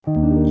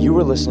You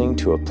are listening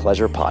to a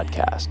Pleasure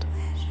podcast.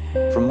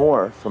 For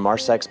more from our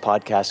Sex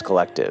Podcast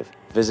Collective,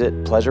 visit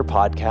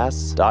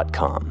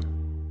pleasurepodcasts.com.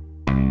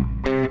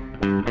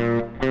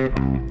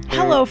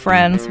 Hello,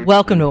 friends.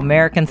 Welcome to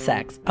American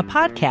Sex, a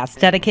podcast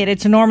dedicated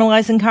to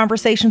normalizing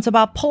conversations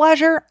about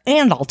pleasure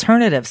and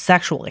alternative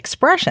sexual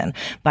expression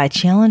by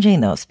challenging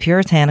those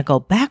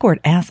puritanical,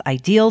 backward-ass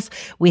ideals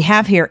we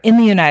have here in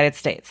the United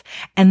States.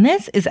 And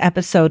this is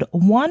episode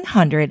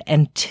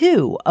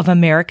 102 of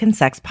American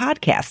Sex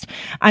Podcast.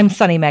 I'm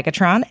Sunny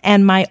Megatron,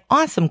 and my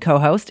awesome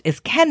co-host is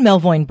Ken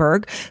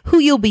Melvoin-Berg, who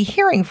you'll be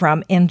hearing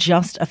from in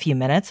just a few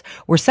minutes.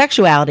 We're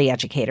sexuality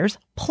educators,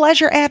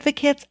 pleasure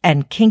advocates,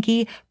 and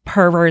kinky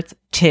perverts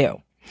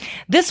too.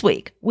 This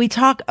week, we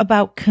talk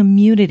about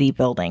community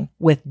building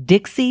with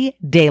Dixie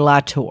De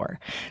La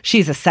Tour.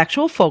 She's a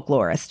sexual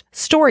folklorist,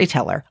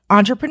 storyteller,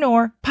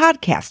 entrepreneur,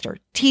 podcaster,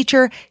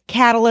 teacher,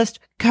 catalyst,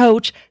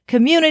 coach,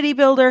 community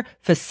builder,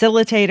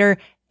 facilitator,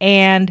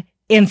 and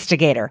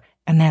instigator.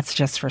 And that's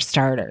just for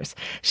starters.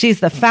 She's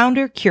the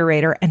founder,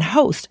 curator, and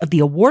host of the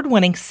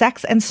award-winning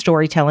sex and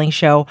storytelling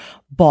show,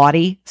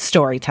 Bawdy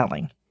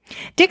Storytelling.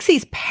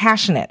 Dixie's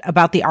passionate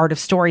about the art of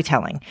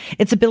storytelling,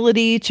 its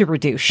ability to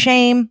reduce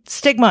shame,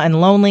 stigma,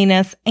 and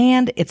loneliness,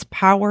 and its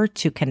power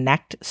to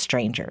connect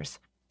strangers.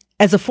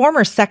 As a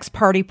former sex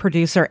party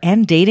producer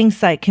and dating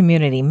site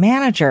community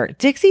manager,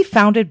 Dixie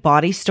founded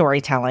Bawdy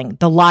Storytelling,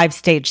 the live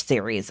stage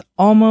series,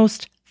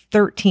 almost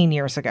 13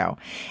 years ago,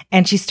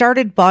 and she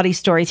started Bawdy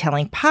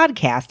Storytelling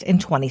podcast in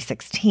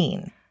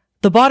 2016.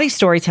 The Bawdy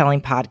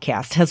Storytelling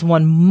podcast has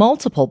won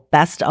multiple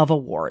Best of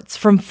awards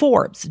from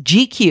Forbes,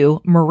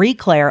 GQ, Marie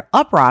Claire,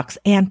 Uprocks,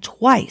 and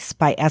twice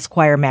by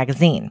Esquire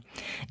magazine.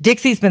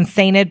 Dixie's been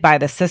sainted by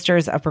the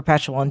Sisters of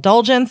Perpetual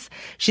Indulgence.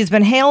 She's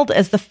been hailed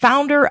as the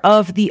founder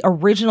of the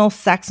original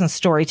sex and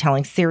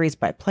storytelling series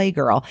by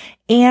Playgirl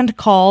and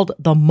called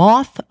the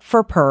Moth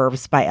for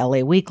Pervs by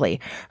LA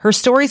Weekly. Her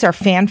stories are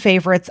fan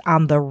favorites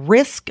on the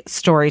Risk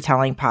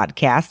Storytelling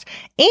podcast,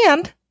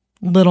 and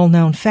little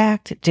known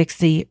fact,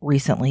 Dixie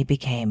recently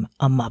became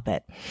a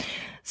Muppet.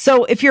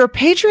 So if you're a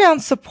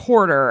Patreon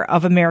supporter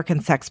of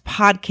American Sex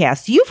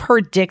Podcast, you've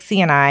heard Dixie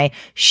and I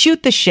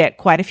shoot the shit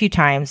quite a few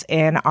times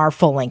in our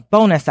full-length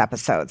bonus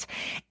episodes.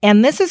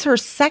 And this is her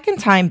second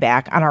time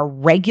back on our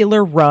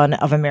regular run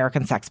of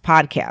American Sex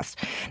Podcast.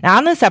 Now,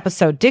 on this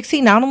episode,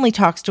 Dixie not only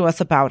talks to us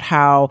about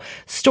how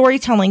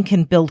storytelling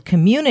can build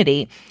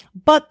community,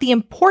 but the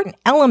important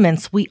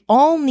elements we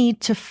all need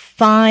to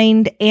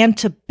find and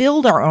to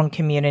build our own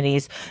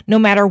communities, no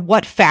matter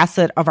what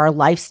facet of our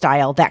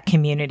lifestyle that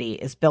community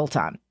is built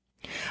on.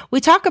 We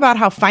talk about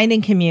how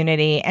finding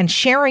community and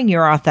sharing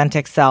your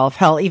authentic self,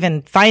 hell,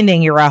 even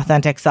finding your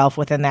authentic self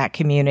within that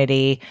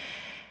community,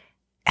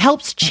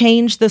 helps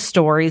change the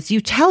stories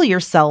you tell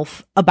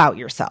yourself about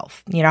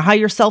yourself. You know, how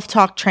your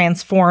self-talk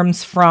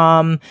transforms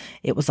from,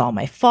 it was all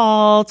my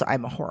fault,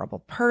 I'm a horrible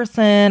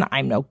person,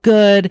 I'm no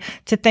good,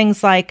 to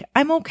things like,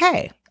 I'm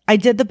okay, I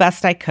did the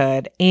best I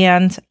could,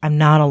 and I'm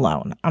not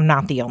alone. I'm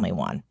not the only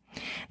one.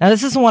 Now,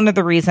 this is one of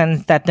the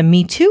reasons that the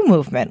Me Too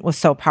movement was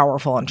so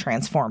powerful and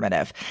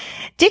transformative.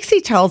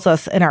 Dixie tells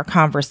us in our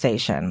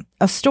conversation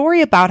a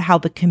story about how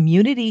the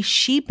community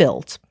she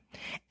built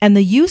and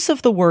the use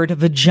of the word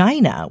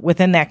vagina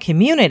within that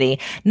community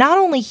not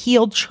only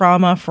healed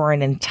trauma for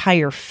an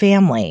entire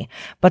family,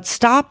 but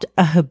stopped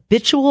a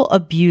habitual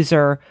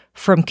abuser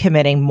from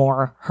committing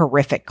more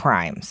horrific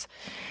crimes.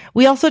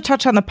 We also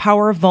touch on the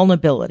power of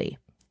vulnerability,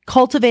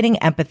 cultivating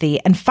empathy,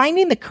 and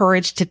finding the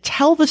courage to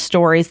tell the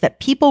stories that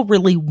people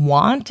really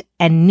want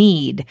and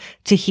need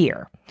to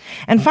hear.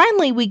 And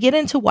finally, we get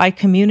into why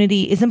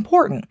community is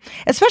important,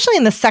 especially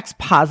in the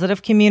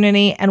sex-positive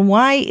community, and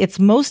why it's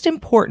most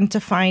important to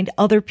find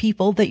other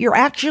people that you're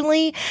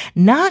actually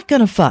not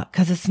gonna fuck,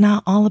 because it's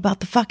not all about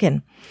the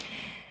fucking.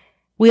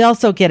 We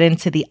also get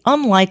into the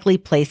unlikely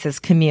places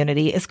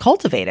community is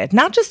cultivated,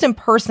 not just in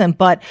person,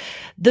 but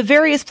the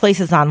various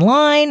places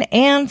online,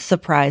 and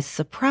surprise,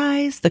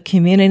 surprise, the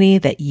community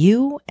that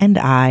you and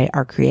I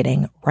are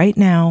creating right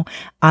now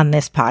on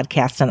this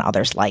podcast and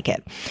others like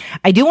it.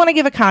 I do want to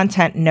give a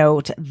content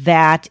note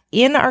that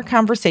in our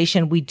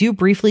conversation, we do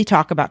briefly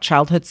talk about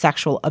childhood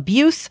sexual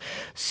abuse.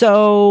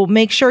 So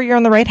make sure you're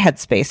in the right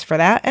headspace for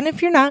that. And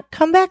if you're not,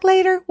 come back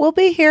later. We'll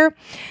be here.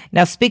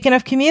 Now, speaking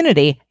of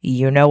community,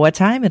 you know what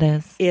time it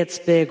is. It's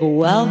big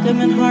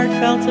welcome and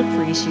heartfelt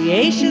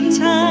appreciation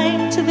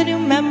time to the new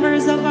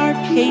members of our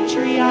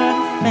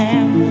Patreon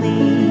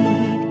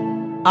family.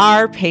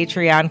 Our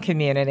Patreon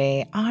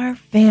community, our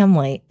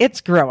family,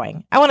 it's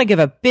growing. I want to give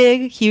a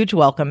big, huge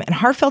welcome and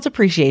heartfelt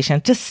appreciation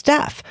to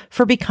Steph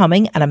for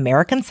becoming an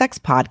American Sex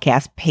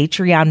Podcast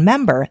Patreon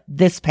member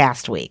this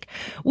past week.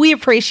 We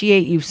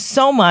appreciate you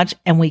so much,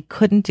 and we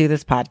couldn't do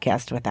this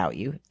podcast without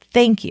you.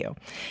 Thank you.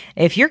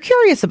 If you're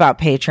curious about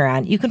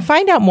Patreon, you can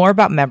find out more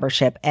about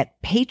membership at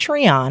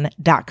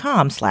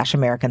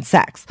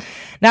patreon.com/AmericanSex.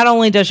 Not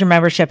only does your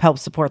membership help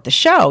support the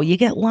show, you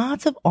get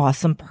lots of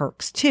awesome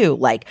perks too,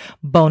 like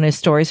bonus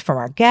stories from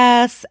our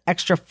guests,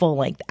 extra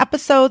full-length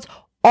episodes,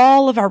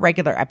 all of our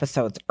regular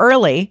episodes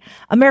early,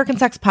 American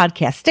Sex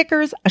Podcast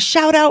stickers, a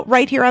shout out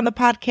right here on the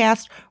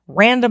podcast,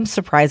 random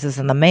surprises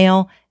in the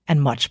mail,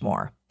 and much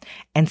more.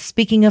 And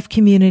speaking of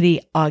community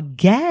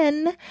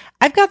again,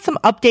 I've got some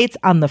updates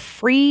on the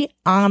free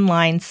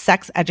online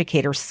sex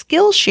educator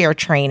Skillshare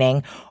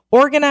training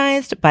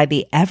organized by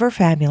the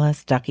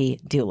ever-fabulous Ducky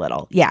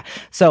Doolittle. Yeah,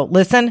 so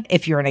listen,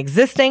 if you're an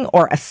existing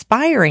or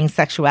aspiring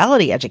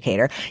sexuality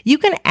educator, you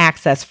can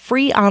access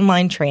free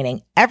online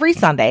training every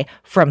Sunday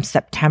from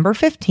September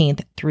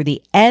 15th through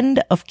the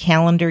end of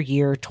calendar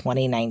year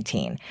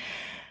 2019.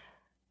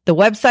 The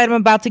website I'm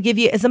about to give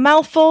you is a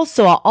mouthful,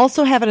 so I'll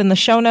also have it in the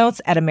show notes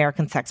at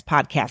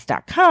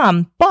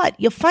americansexpodcast.com, but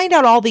you'll find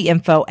out all the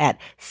info at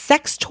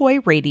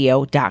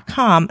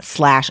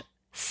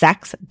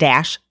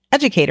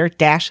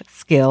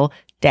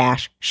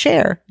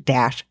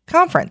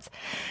sextoyradio.com/sex-educator-skill-share-conference.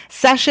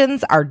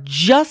 Sessions are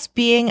just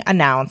being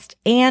announced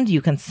and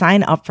you can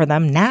sign up for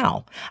them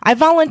now. I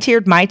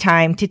volunteered my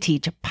time to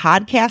teach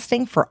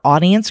podcasting for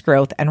audience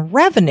growth and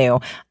revenue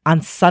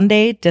on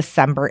Sunday,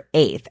 December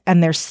 8th,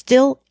 and there's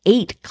still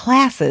 8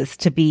 classes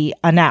to be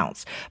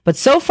announced. But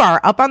so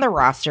far up on the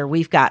roster,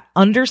 we've got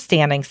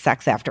Understanding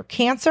Sex After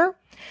Cancer,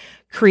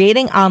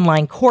 Creating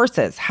Online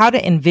Courses, How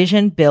to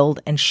Envision,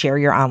 Build, and Share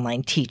Your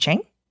Online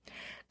Teaching,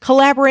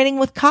 Collaborating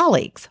with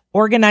Colleagues,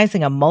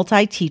 Organizing a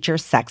Multi-Teacher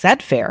Sex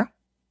Ed Fair,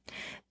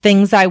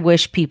 Things I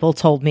Wish People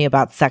Told Me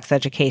About Sex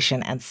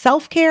Education and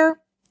Self-Care,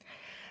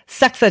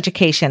 Sex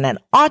Education and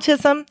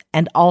Autism,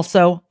 and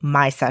also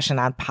my session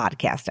on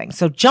podcasting.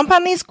 So jump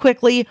on these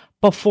quickly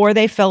before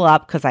they fill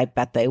up, because I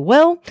bet they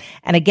will.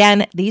 And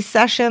again, these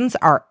sessions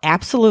are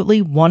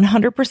absolutely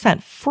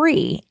 100%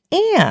 free.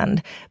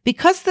 And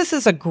because this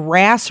is a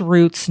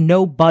grassroots,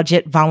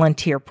 no-budget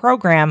volunteer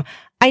program,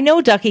 I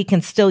know Ducky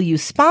can still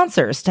use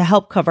sponsors to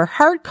help cover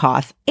hard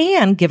costs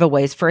and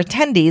giveaways for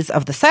attendees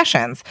of the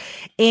sessions.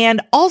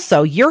 And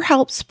also your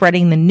help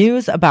spreading the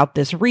news about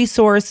this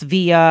resource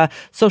via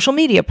social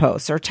media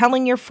posts or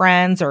telling your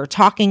friends or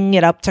talking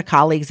it up to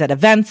colleagues at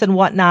events and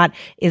whatnot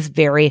is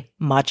very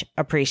much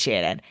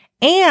appreciated.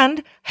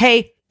 And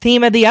hey,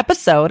 theme of the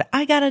episode,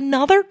 I got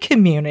another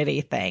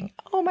community thing.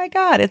 Oh my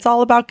God, it's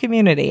all about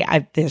community.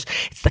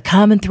 It's the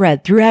common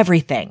thread through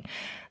everything.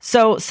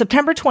 So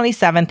September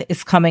 27th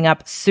is coming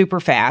up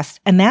super fast,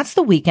 and that's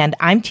the weekend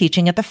I'm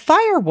teaching at the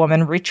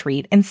Firewoman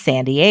Retreat in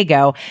San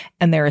Diego,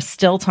 and there is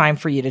still time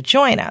for you to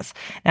join us.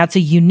 Now, it's a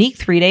unique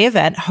 3-day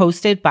event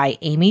hosted by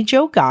Amy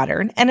Jo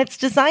Goddard, and it's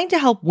designed to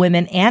help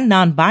women and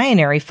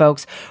non-binary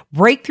folks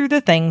break through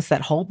the things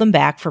that hold them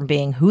back from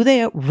being who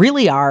they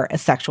really are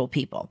as sexual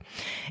people.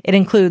 It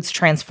includes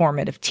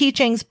transformative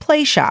teachings,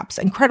 play shops,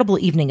 incredible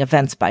evening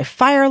events by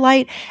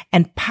firelight,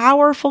 and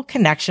powerful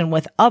connection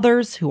with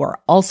others who are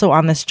also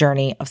on this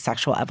journey of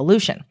sexual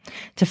evolution.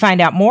 To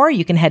find out more,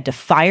 you can head to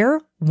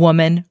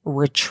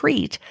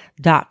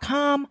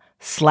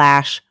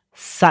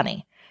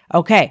firewomanretreat.com/sunny.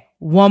 Okay,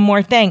 one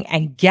more thing.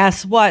 And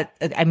guess what?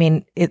 I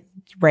mean, it's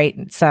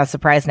not a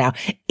surprise now.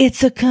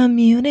 It's a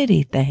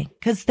community thing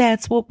because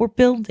that's what we're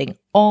building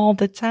all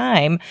the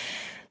time.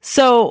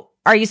 So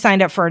are you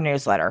signed up for a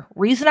newsletter?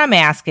 Reason I'm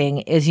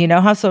asking is, you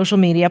know how social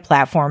media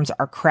platforms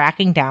are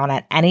cracking down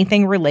at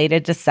anything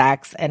related to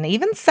sex and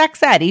even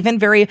sex ed, even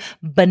very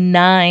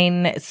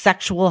benign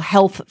sexual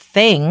health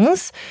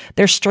things.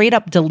 They're straight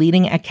up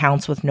deleting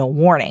accounts with no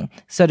warning.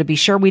 So to be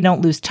sure we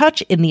don't lose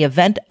touch in the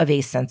event of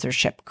a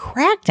censorship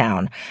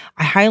crackdown,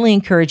 I highly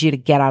encourage you to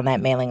get on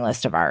that mailing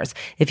list of ours.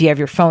 If you have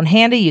your phone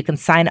handy, you can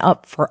sign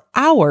up for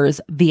ours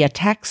via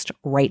text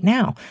right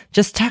now.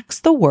 Just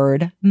text the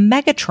word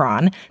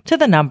Megatron to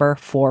the number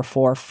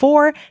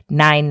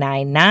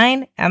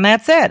 444-999, and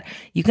that's it.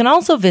 You can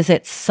also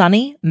visit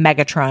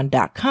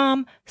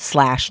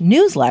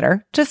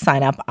sunnymegatron.com/newsletter to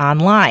sign up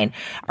online.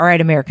 All right,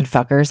 American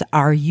fuckers,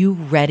 are you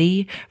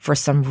ready for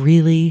some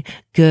really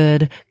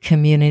good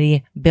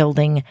community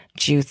building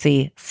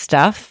juicy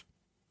stuff?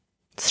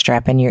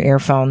 Strap in your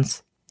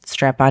earphones,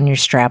 strap on your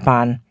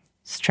strap-on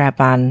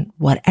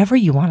whatever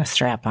you want to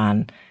strap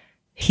on.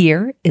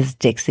 Here is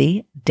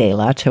Dixie De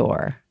La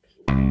Tour.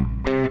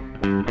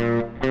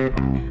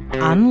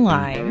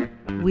 Online,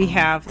 we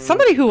have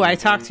somebody who I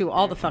talk to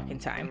all the fucking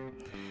time.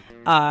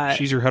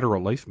 She's your hetero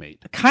life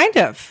mate. Kind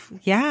of.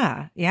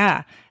 Yeah.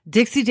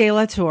 Dixie De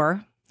La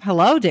Tour.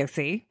 Hello,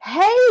 Dixie.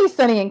 Hey,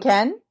 Sunny and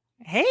Ken.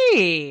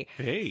 Hey.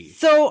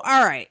 So,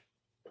 all right.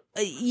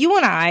 You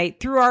and I,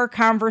 through our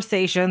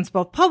conversations,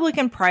 both public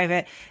and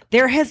private,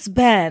 there has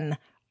been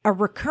a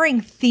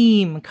recurring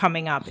theme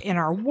coming up in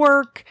our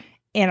work,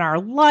 in our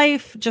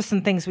life, just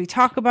in things we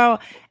talk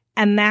about,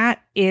 and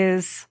that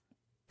is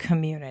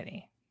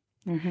community.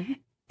 Mm-hmm.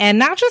 And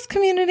not just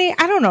community,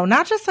 I don't know,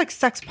 not just like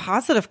sex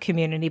positive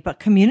community, but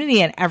community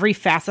in every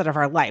facet of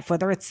our life,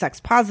 whether it's sex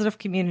positive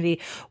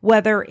community,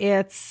 whether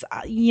it's,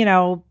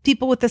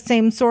 people with the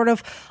same sort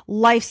of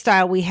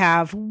lifestyle we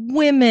have,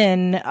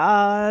 women,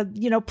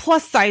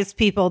 plus size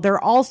people. There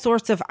are all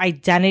sorts of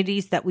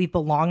identities that we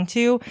belong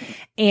to.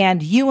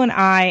 And you and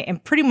I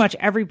and pretty much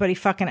everybody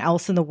fucking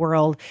else in the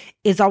world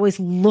is always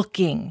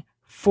looking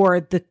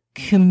for the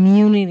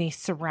community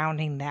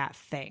surrounding that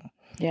thing.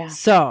 Yeah.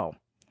 So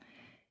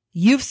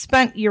you've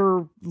spent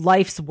your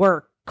life's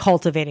work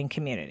cultivating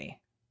community.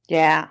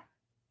 Yeah.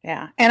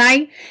 Yeah. And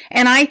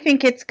I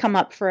think it's come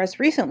up for us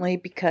recently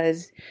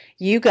because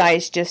you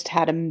guys just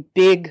had a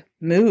big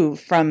move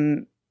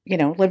from,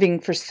 living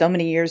for so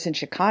many years in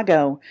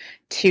Chicago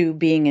to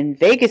being in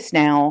Vegas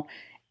now,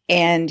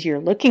 and you're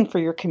looking for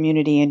your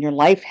community, and your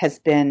life has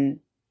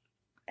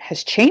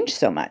changed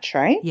so much,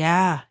 right?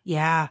 Yeah.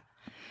 Yeah.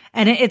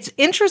 And it's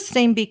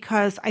interesting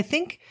because I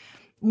think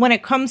when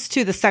it comes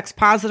to the sex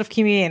positive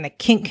community and the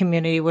kink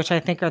community, which I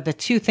think are the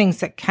two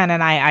things that Ken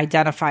and I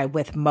identify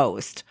with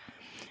most,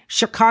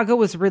 Chicago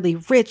was really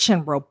rich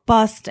and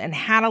robust and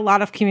had a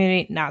lot of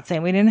community. Not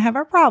saying we didn't have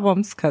our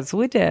problems, because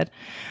we did.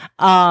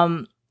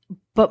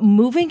 But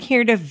moving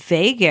here to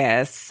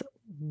Vegas,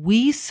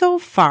 we so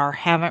far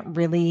haven't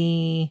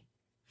really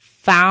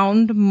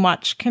found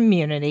much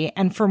community.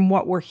 And from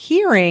what we're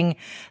hearing,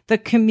 the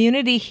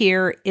community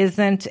here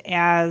isn't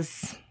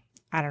as,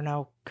 I don't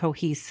know,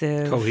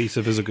 cohesive.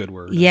 Cohesive is a good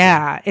word.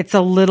 Yeah, it's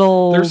a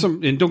little. There's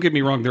some, and don't get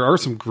me wrong, there are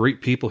some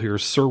great people here.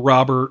 Sir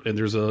Robert, and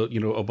there's a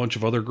bunch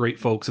of other great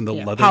folks in the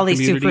leather Poly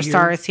community.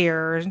 Superstar is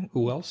here.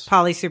 Who else?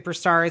 Poly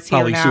Superstar is here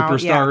Poly now.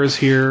 Superstar is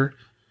here.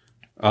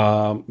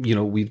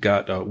 We've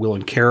got Will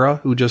and Kara,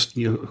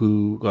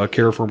 who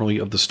Kara, formerly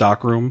of the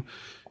Stockroom,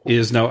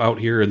 is now out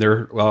here, and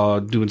they're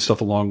doing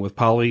stuff along with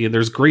Poly. And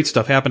there's great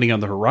stuff happening on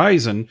the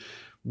horizon.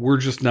 We're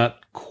just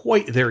not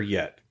quite there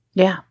yet.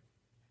 Yeah.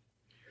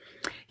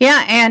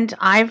 Yeah, and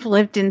I've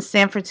lived in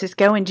San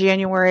Francisco. In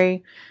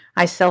January,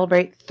 I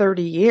celebrate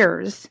 30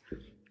 years.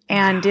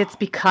 And It's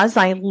because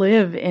I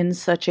live in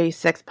such a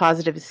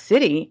sex-positive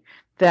city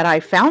that I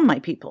found my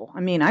people. I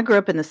mean, I grew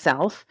up in the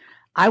South.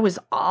 I was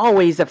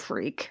always a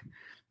freak.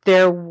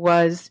 There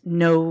was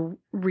no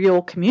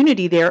real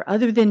community there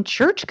other than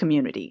church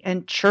community.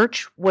 And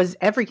church was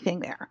everything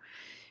there.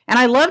 And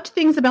I loved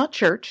things about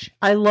church.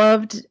 I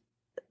loved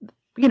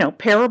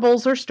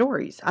parables or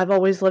stories. I've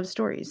always loved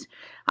stories.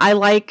 I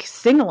like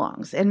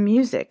sing-alongs and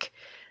music,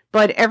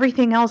 but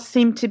everything else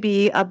seemed to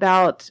be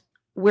about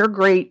we're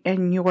great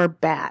and you're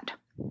bad,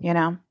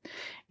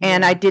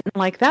 And I didn't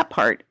like that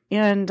part.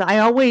 And I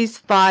always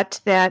thought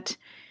that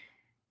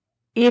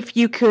if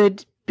you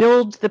could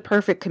build the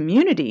perfect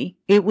community,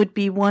 it would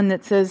be one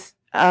that says,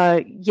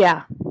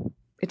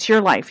 it's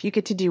your life. You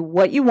get to do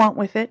what you want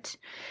with it.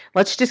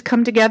 Let's just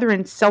come together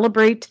and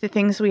celebrate the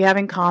things we have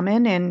in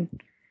common and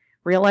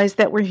realize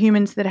that we're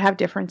humans that have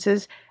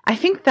differences. I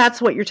think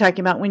that's what you're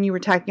talking about when you were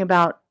talking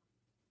about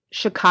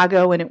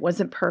Chicago and it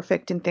wasn't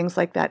perfect and things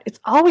like that. It's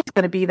always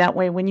going to be that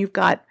way when you've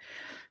got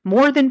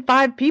more than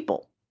 5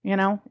 people,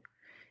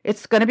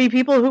 It's going to be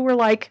people who are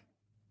like,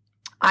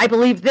 I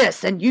believe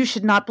this and you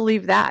should not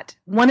believe that.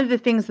 One of the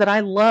things that I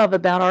love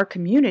about our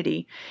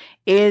community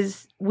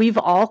is we've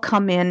all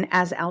come in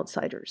as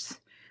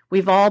outsiders.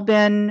 We've all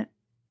been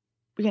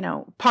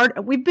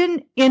we've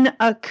been in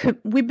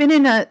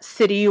a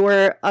city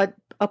or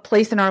a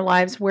place in our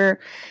lives where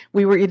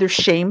we were either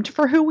shamed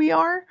for who we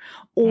are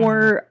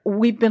or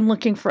we've been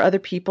looking for other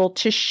people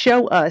to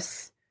show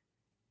us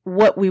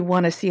what we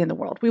want to see in the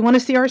world. We want to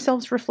see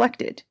ourselves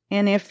reflected.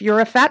 And if you're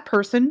a fat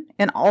person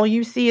and all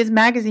you see is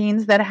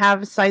magazines that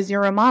have size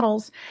 0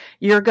 models,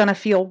 you're going to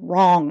feel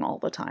wrong all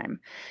the time.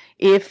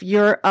 If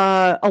you're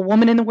a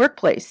woman in the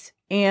workplace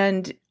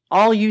and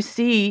all you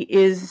see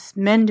is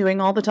men doing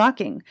all the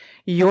talking,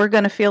 you're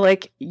going to feel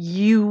like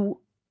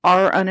you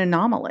are an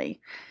anomaly.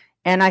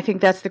 And I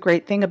think that's the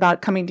great thing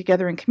about coming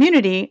together in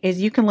community is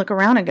you can look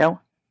around and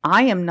go,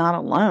 I am not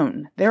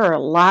alone. There are a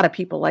lot of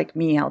people like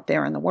me out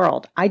there in the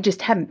world. I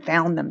just haven't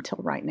found them till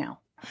right now.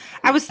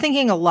 I was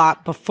thinking a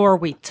lot before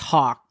we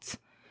talked.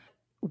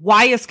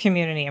 Why is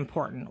community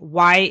important?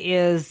 Why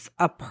is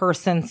a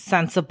person's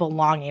sense of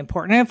belonging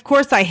important? And of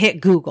course I hit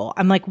Google.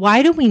 I'm like,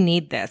 why do we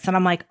need this? And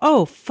I'm like,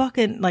 oh,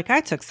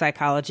 I took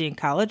psychology in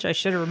college. I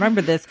should have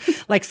remembered this.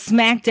 Like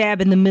smack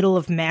dab in the middle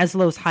of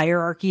Maslow's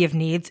hierarchy of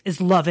needs is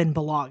love and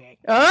belonging.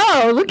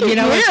 Oh, look at you.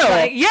 It's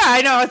like, yeah,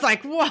 I know. It's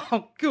like,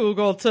 whoa,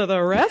 Google to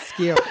the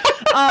rescue.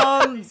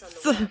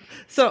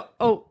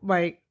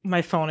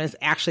 My phone is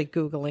actually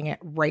Googling it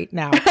right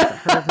now because it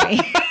heard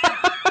me.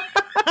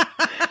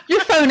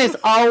 Your phone is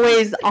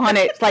always on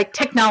it. It's like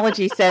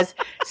technology says,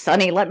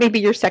 Sonny, let me be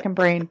your second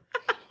brain.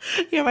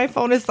 Yeah, my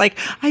phone is like,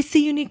 I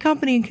see you need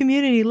company and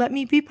community. Let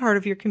me be part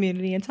of your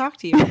community and talk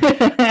to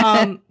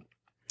you.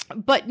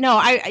 But no,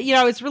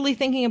 I was really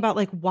thinking about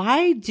like,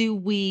 why do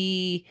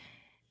we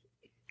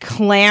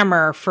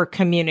clamor for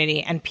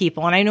community and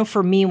people? And I know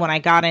for me, when I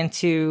got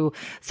into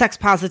sex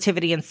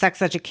positivity and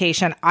sex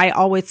education, I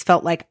always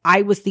felt like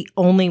I was the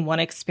only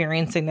one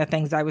experiencing the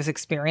things I was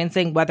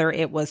experiencing, whether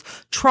it was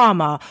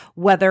trauma,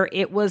 whether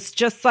it was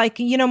just like,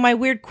 my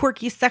weird,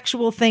 quirky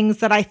sexual things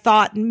that I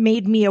thought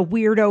made me a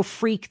weirdo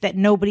freak that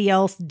nobody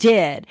else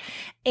did.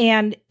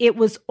 And it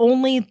was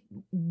only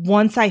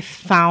once I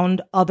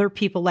found other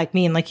people like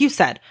me, and like you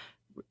said,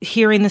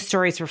 hearing the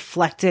stories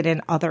reflected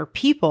in other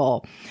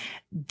people,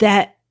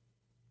 that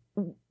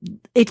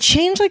it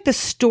changed like the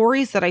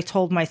stories that I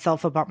told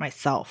myself about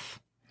myself.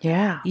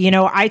 Yeah. You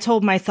know, I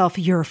told myself,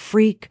 you're a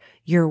freak,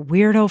 you're a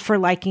weirdo for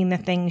liking the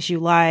things you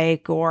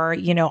like, or,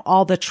 you know,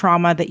 all the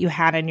trauma that you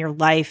had in your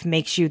life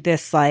makes you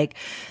this like,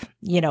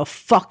 you know,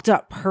 fucked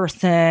up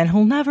person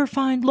who'll never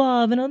find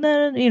love and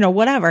then, you know,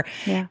 whatever.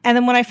 Yeah. And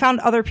then when I found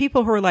other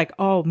people who were like,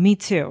 oh, me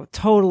too,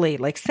 totally,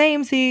 like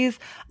samesies,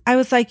 I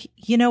was like,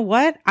 you know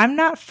what? I'm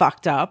not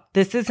fucked up.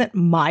 This isn't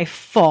my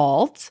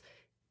fault.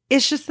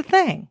 It's just a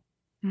thing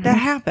that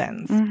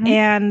happens.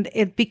 And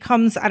it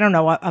becomes, I don't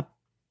know, a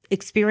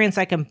experience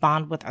I can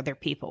bond with other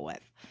people with.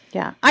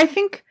 Yeah. I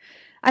think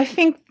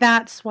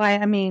that's why,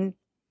 I mean,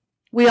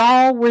 we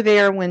all were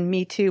there when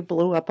Me Too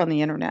blew up on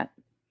the internet.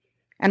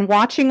 And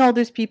watching all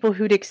those people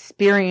who'd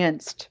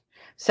experienced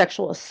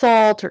sexual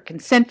assault or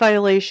consent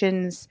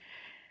violations,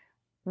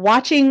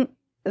 watching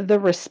the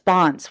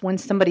response when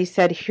somebody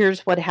said,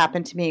 here's what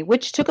happened to me,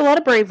 which took a lot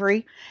of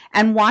bravery,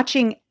 and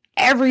watching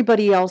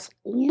everybody else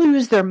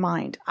lose their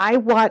mind. I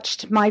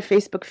watched my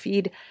Facebook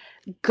feed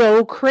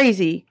go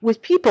crazy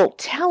with people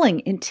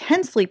telling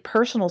intensely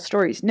personal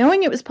stories,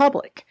 knowing it was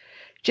public,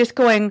 just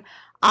going,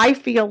 I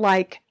feel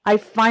like I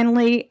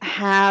finally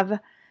have,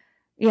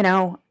 you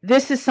know,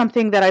 this is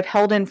something that I've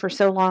held in for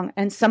so long,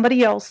 and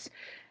somebody else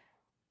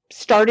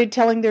started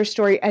telling their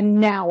story, and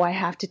now I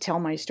have to tell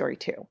my story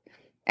too.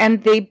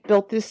 And they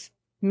built this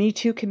Me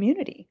Too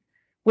community,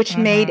 which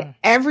made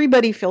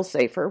everybody feel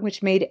safer,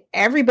 which made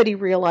everybody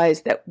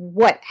realize that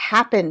what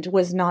happened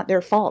was not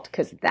their fault,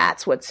 because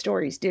that's what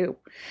stories do.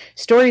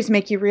 Stories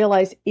make you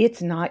realize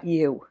it's not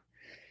you.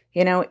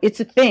 You know, it's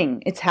a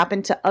thing. It's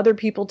happened to other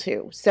people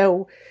too.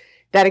 So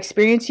that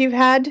experience you've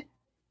had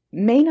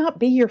may not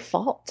be your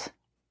fault.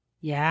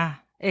 Yeah.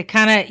 It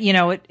kind of, you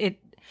know, it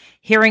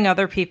hearing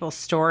other people's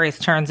stories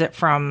turns it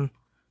from,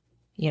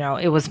 you know,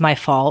 it was my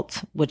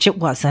fault, which it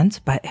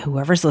wasn't, but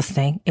whoever's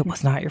listening, it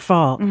was not your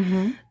fault,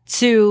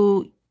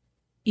 to,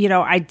 you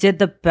know, I did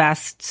the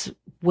best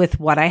with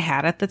what I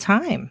had at the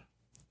time.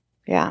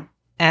 Yeah.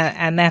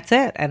 And that's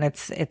it. And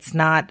it's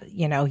not,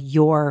 you know,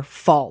 your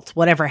fault,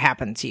 whatever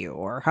happened to you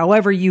or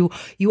however you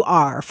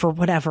are for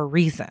whatever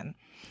reason.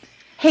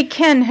 Hey,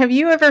 Ken, have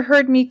you ever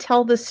heard me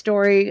tell the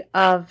story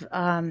of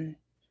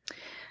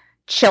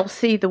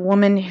Chelsea, the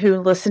woman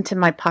who listened to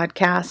my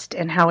podcast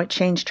and how it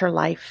changed her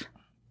life?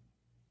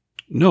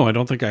 No, I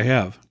don't think I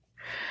have.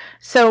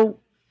 So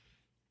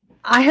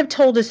I have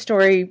told a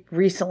story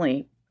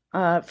recently.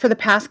 For the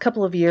past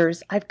couple of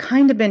years, I've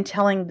kind of been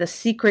telling the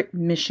secret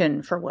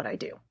mission for what I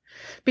do,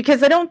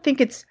 because I don't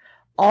think it's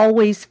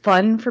always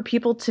fun for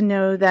people to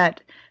know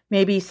that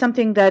maybe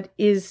something that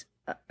is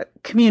a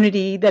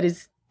community that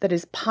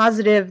is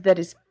positive, that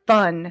is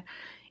fun,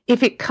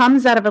 if it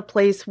comes out of a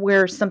place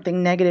where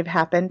something negative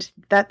happened,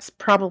 that's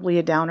probably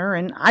a downer.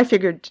 And I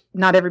figured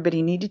not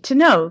everybody needed to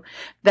know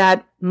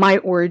that my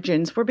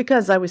origins were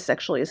because I was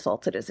sexually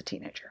assaulted as a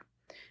teenager.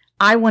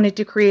 I wanted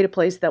to create a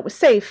place that was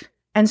safe,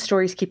 and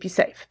stories keep you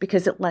safe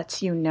because it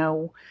lets you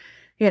know,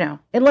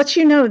 it lets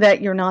you know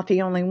that you're not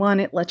the only one.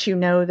 It lets you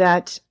know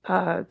that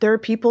there are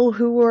people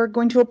who are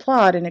going to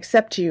applaud and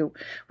accept you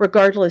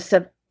regardless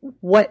of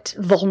what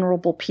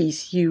vulnerable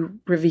piece you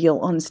reveal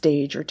on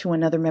stage or to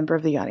another member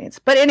of the audience.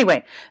 But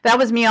anyway, that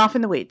was me off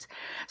in the weeds.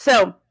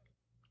 So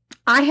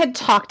I had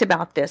talked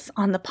about this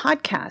on the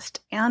podcast,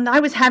 and I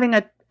was having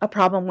a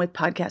problem with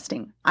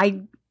podcasting.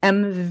 I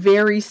am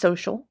very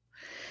social,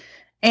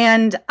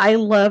 and I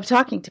love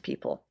talking to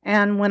people.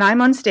 And when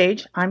I'm on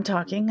stage, I'm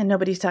talking and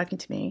nobody's talking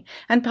to me.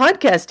 And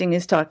podcasting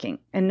is talking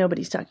and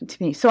nobody's talking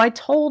to me. So I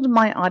told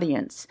my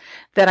audience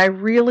that I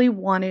really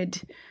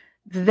wanted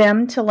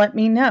them to let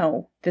me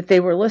know that they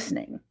were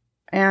listening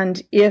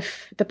and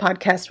if the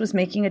podcast was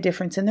making a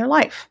difference in their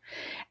life.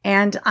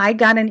 And I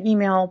got an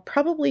email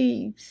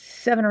probably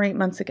 7 or 8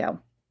 months ago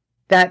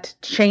that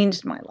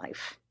changed my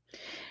life.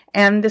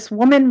 And this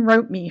woman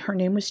wrote me, her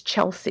name was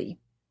Chelsea.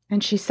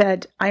 And she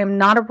said, I am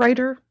not a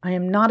writer. I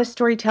am not a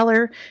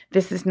storyteller.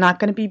 This is not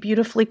going to be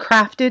beautifully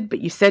crafted,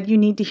 but you said you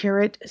need to hear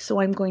it,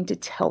 so I'm going to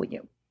tell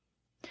you.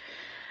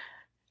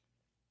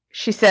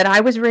 She said,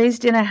 I was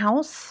raised in a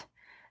house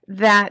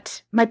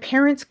that my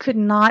parents could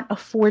not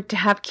afford to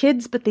have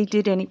kids, but they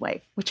did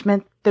anyway, which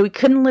meant that we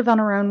couldn't live on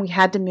our own. We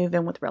had to move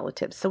in with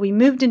relatives. So we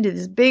moved into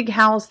this big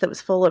house that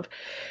was full of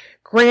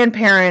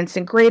grandparents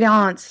and great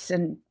aunts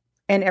and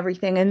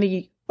everything. And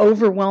the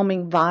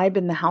overwhelming vibe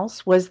in the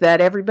house was that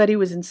everybody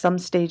was in some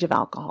stage of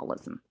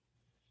alcoholism.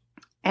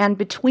 And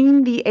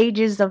between the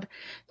ages of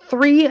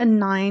 3 and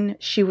 9,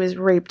 she was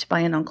raped by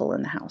an uncle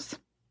in the house.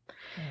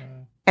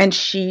 And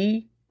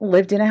she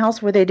lived in a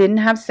house where they didn't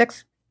have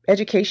sex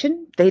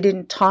education. They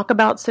didn't talk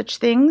about such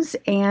things,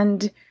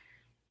 and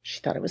she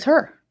thought it was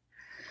her.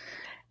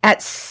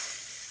 At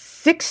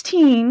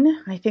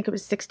 16, I think it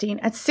was 16,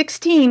 at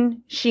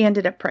 16, she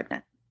ended up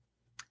pregnant.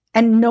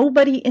 And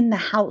nobody in the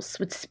house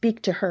would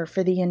speak to her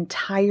for the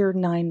entire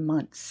 9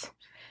 months.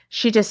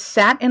 She just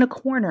sat in a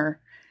corner,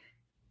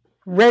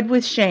 red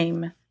with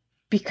shame,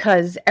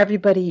 because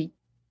everybody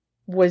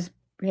was,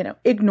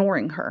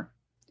 ignoring her.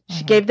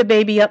 She gave the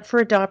baby up for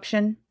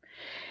adoption.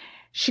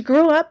 She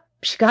grew up.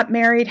 She got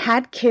married,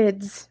 had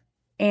kids,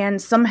 and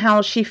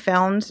somehow she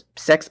found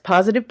Sex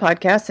Positive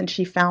Podcasts, and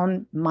she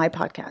found my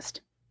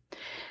podcast.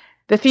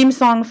 The theme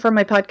song for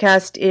my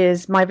podcast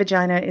is My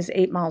Vagina is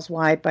 8 Miles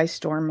Wide by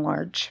Storm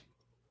Large.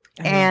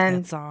 I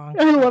love that song.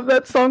 I love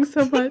that song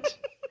so much.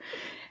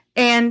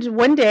 And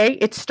one day,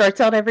 it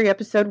starts out every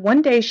episode.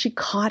 One day, she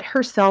caught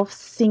herself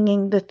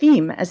singing the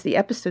theme as the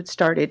episode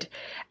started.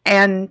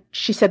 And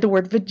she said the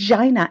word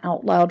vagina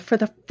out loud for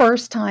the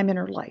first time in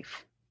her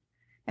life.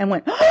 And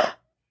went, "Ah!"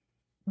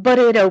 But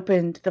it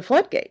opened the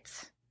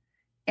floodgates.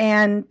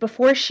 And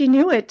before she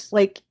knew it,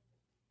 like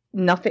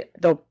nothing,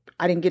 though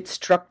I didn't get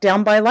struck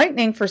down by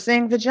lightning for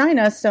saying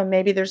vagina, so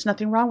maybe there's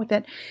nothing wrong with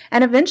it.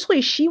 And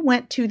eventually she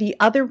went to the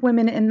other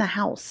women in the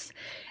house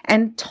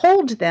and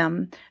told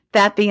them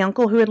that the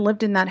uncle who had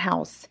lived in that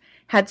house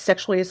had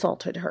sexually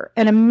assaulted her.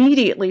 And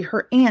immediately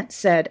her aunt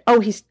said, oh,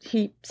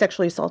 he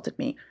sexually assaulted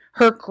me.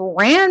 Her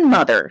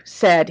grandmother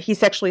said he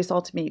sexually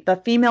assaulted me. The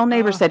female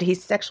neighbor said he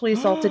sexually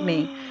assaulted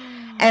me.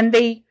 And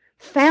they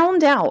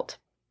found out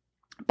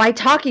by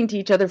talking to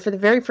each other for the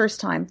very first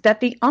time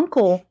that the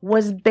uncle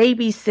was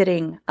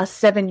babysitting a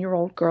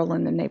 7-year-old girl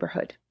in the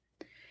neighborhood.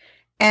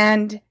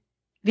 And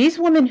these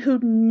women who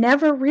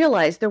never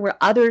realized there were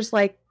others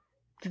like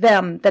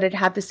them that had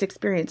had this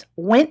experience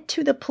went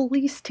to the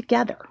police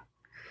together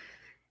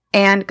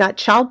and got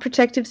Child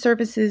Protective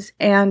Services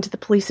and the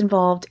police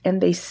involved,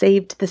 and they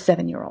saved the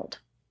 7-year-old.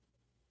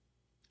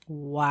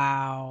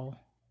 Wow.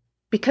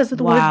 Because of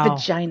the word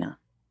vagina.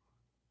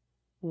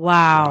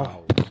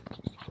 Wow.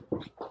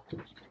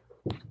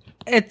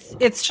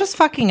 It's just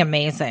fucking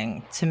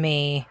amazing to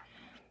me,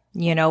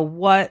 you know,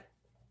 what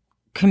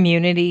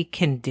community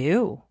can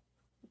do.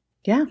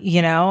 Yeah.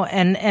 You know,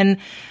 and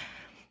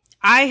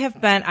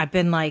I've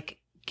been like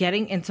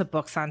getting into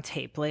books on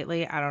tape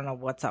lately. I don't know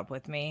what's up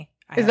with me.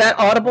 Is that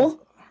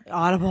Audible?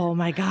 Audible, oh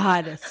my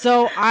God.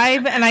 So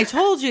I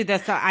told you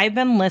this, I've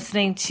been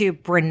listening to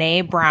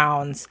Brene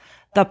Brown's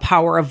The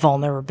Power of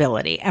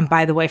Vulnerability. And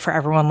by the way, for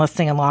everyone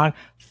listening along,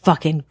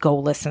 fucking go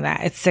listen to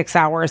that. It's 6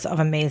 hours of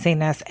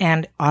amazingness,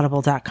 and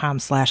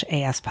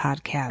audible.com/AS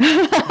podcast.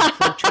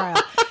 Free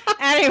trial.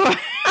 Anyway.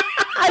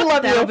 I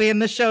love That'll you. be in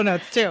the show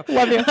notes too.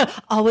 Love you.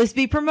 Always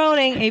be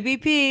promoting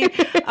ABP.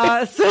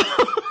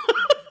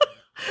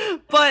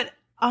 But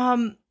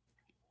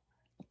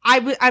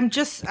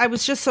I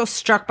was just so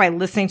struck by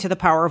listening to The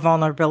Power of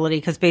Vulnerability,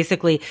 because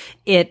basically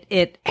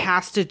it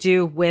has to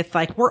do with,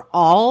 like, we're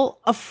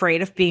all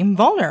afraid of being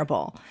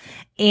vulnerable,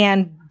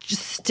 and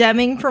just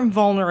stemming from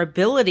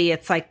vulnerability,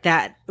 it's like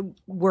that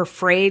we're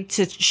afraid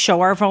to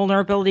show our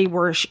vulnerability.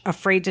 We're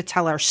afraid to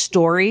tell our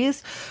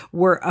stories.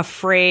 We're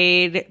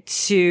afraid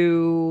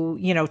to,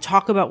 you know,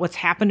 talk about what's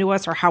happened to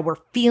us or how we're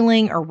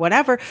feeling or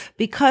whatever,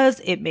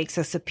 because it makes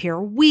us appear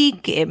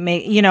weak. And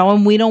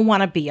we don't want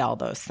to be all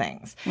those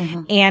things.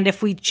 Mm-hmm. And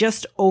if we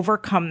just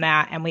overcome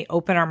that and we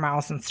open our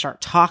mouths and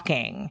start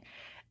talking,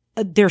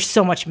 there's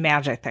so much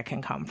magic that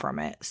can come from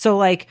it. So,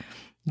 like,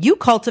 you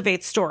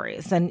cultivate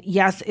stories, and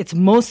yes, it's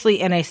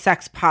mostly in a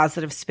sex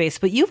positive space,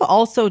 but you've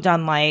also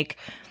done, like,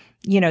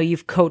 you know,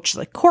 you've coached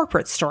like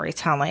corporate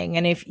storytelling,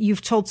 and if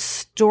you've told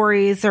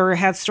stories or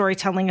had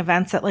storytelling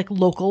events at like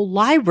local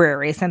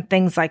libraries and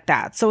things like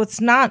that. So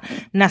it's not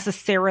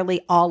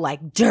necessarily all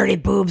like dirty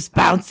boobs,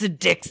 bouncing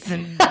dicks,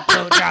 and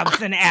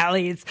blowjobs and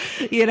alleys,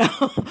 you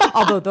know,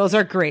 although those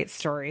are great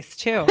stories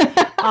too.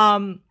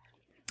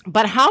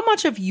 But how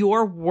much of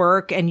your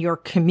work and your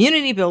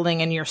community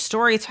building and your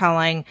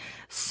storytelling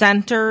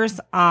centers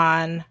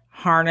on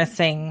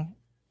harnessing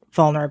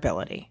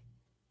vulnerability?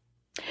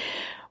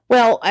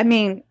 Well, I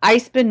mean, I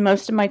spend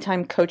most of my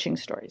time coaching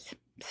stories.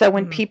 So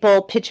when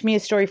people pitch me a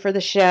story for the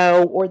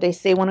show, or they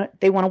say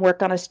they want to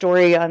work on a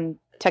story on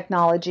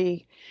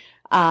technology,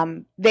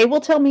 they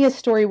will tell me a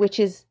story, which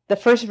is the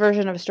first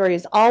version of a story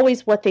is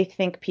always what they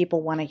think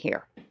people want to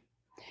hear.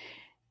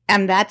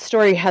 And that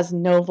story has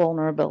no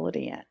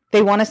vulnerability in it.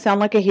 They want to sound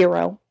like a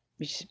hero.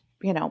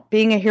 You know,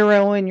 being a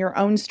hero in your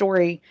own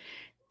story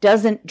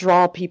doesn't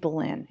draw people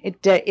in.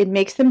 It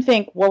makes them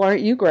think, well,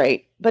 aren't you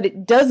great? But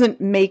it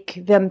doesn't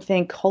make them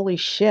think, holy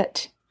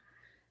shit,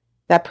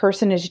 that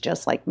person is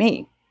just like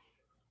me.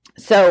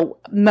 So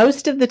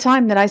most of the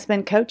time that I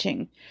spend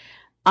coaching,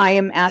 I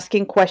am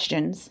asking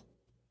questions.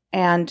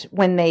 And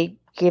when they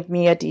give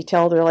me a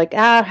detail, they're like,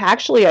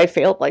 actually, I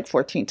failed like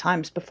 14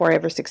 times before I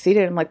ever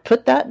succeeded. I'm like,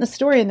 put that in the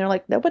story. And they're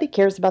like, nobody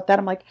cares about that.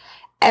 I'm like,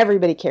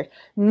 everybody cares.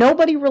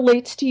 Nobody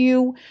relates to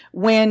you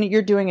when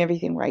you're doing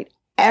everything right.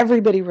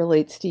 Everybody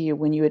relates to you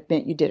when you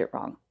admit you did it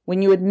wrong.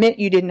 When you admit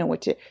you didn't know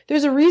what to do.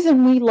 There's a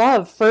reason we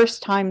love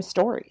first-time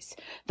stories.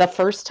 The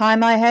first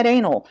time I had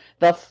anal.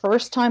 The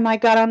first time I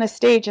got on a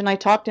stage and I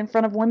talked in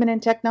front of women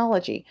in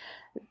technology.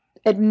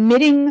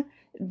 Admitting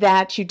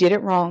that you did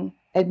it wrong.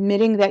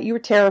 Admitting that you were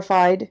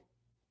terrified.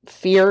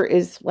 Fear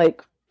is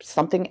like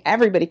something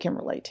everybody can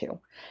relate to.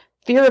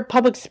 Fear of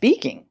public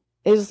speaking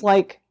is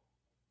like,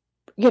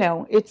 you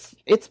know, it's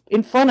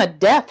in front of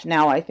death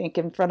now, I think,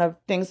 in front of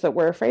things that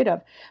we're afraid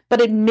of.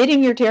 But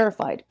admitting you're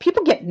terrified.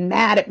 People get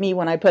mad at me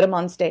when I put them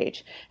on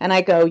stage. And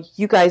I go,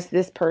 you guys,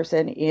 this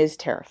person is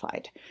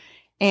terrified.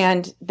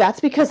 And that's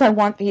because I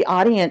want the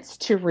audience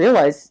to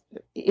realize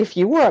if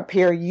you were up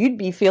here, you'd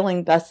be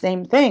feeling the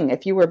same thing.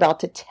 If you were about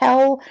to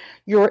tell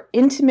your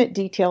intimate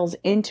details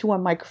into a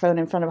microphone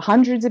in front of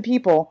hundreds of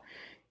people,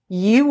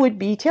 you would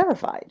be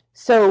terrified.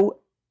 So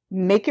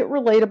make it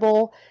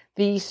relatable.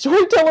 The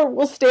storyteller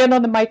will stand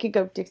on the mic and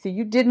go, Dixie,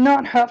 you did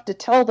not have to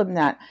tell them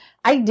that.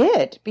 I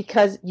did,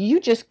 because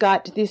you just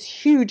got this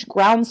huge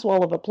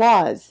groundswell of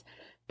applause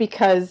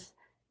because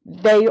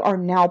they are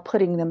now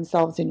putting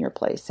themselves in your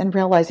place and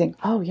realizing,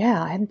 oh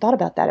yeah, I hadn't thought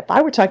about that. If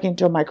I were talking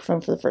to a microphone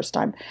for the first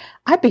time,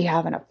 I'd be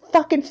having a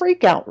fucking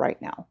freak out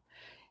right now.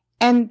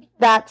 And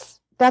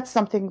that's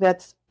something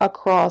that's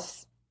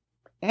across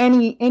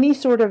any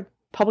sort of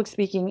public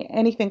speaking,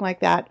 anything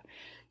like that.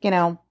 You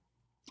know,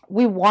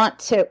 we want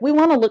to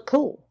look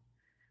cool.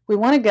 We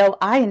want to go,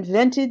 I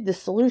invented the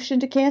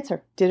solution to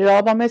cancer. Did it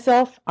all by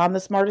myself. I'm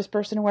the smartest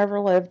person who ever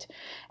lived.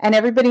 And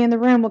everybody in the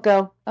room will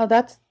go, oh,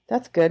 that's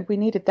good. We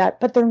needed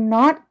that. But they're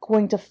not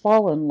going to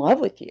fall in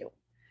love with you.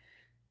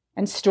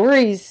 And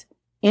stories,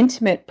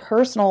 intimate,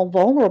 personal,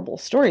 vulnerable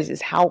stories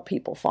is how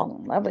people fall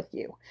in love with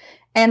you.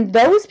 And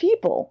those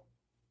people,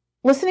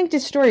 listening to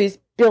stories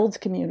builds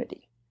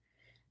community.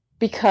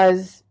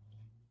 Because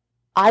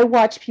I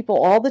watch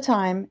people all the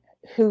time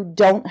who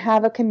don't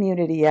have a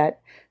community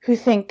yet, who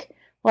think,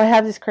 well, I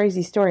have this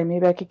crazy story.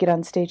 Maybe I could get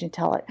on stage and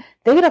tell it.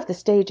 They get off the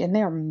stage and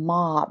they're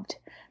mobbed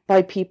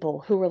by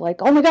people who were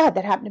like, oh my God,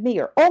 that happened to me.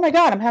 Or, oh my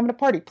God, I'm having a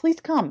party. Please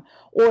come.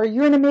 Or,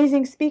 you're an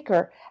amazing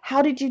speaker.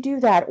 How did you do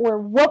that? Or,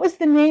 what was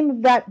the name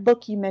of that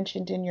book you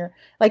mentioned in your,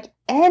 like,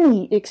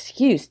 any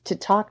excuse to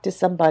talk to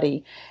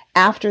somebody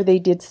after they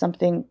did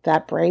something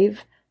that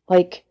brave.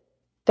 Like,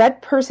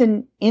 that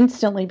person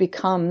instantly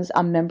becomes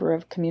a member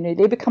of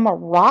community. They become a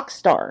rock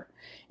star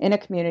in a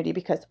community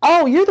because,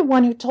 oh, you're the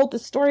one who told the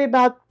story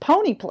about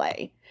pony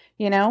play.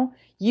 You know,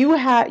 you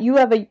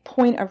have a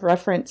point of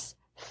reference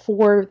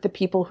for the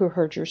people who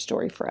heard your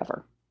story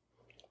forever.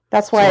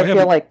 That's why I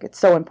feel like it's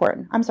so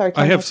important. I'm sorry.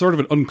 I have sort of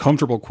an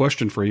uncomfortable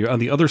question for you. On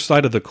the other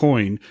side of the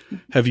coin,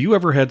 have you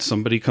ever had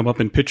somebody come up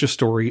and pitch a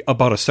story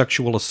about a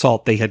sexual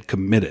assault they had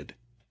committed?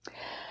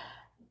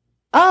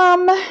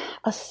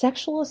 A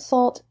sexual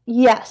assault?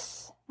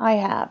 Yes, I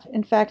have.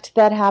 In fact,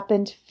 that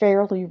happened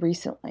fairly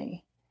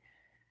recently.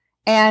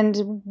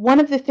 And one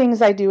of the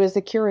things I do as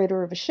a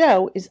curator of a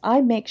show is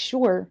I make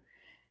sure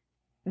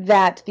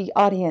that the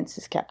audience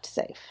is kept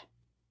safe.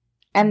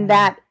 And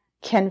that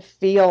can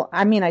feel,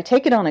 I mean, I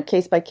take it on a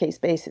case-by-case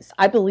basis.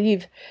 I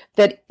believe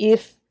that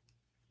if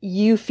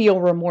you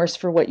feel remorse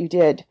for what you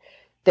did,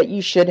 that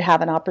you should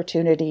have an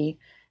opportunity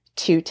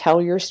to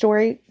tell your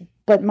story.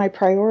 But my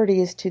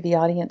priority is to the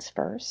audience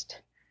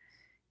first.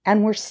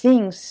 And we're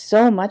seeing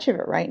so much of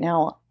it right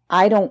now.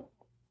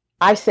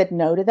 I said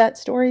no to that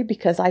story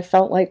because I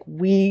felt like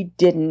we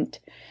didn't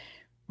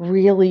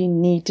really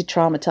need to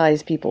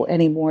traumatize people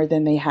any more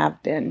than they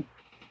have been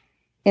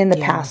in the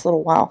past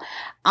little while.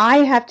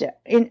 I have to,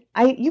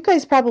 you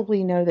guys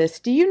probably know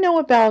this. Do you know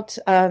about,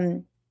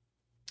 in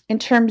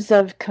terms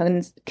of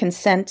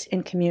consent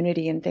in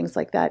community and things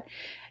like that,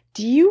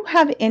 do you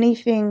have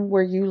anything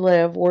where you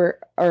live or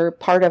are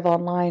part of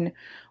online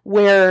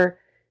where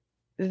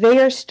they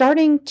are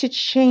starting to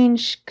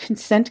change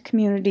consent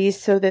communities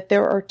so that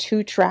there are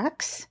two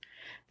tracks?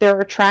 There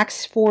are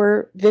tracks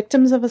for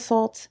victims of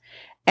assault,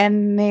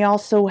 and they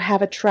also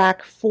have a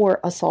track for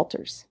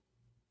assaulters.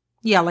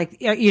 Yeah, like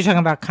you're talking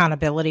about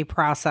accountability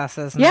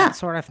processes and that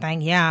sort of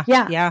thing. Yeah.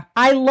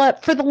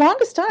 For the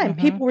longest time,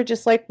 people were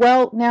just like,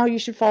 well, now you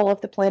should fall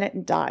off the planet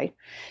and die.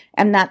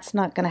 And that's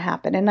not going to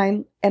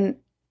happen. And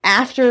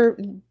after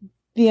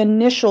the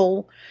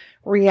initial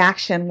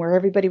reaction where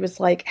everybody was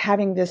like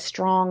having this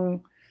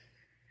strong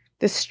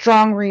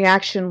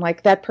reaction,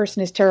 like that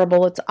person is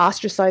terrible, let's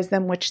ostracize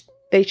them, which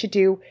they should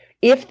do.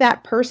 If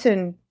that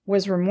person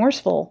was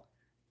remorseful,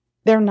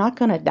 they're not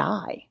going to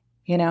die,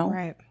 you know?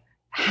 Right.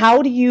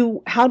 How do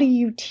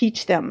you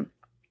teach them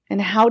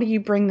and how do you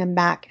bring them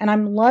back? And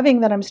I'm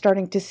loving that I'm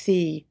starting to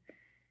see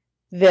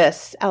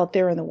this out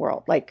there in the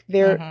world. Like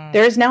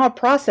there's now a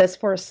process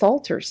for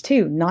assaulters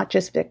too, not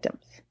just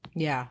victims.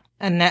 Yeah.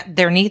 And that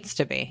there needs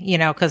to be, you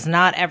know, because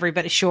not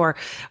everybody, sure,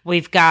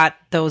 we've got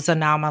those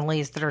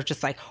anomalies that are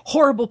just like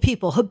horrible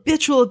people,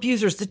 habitual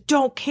abusers that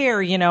don't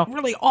care, you know,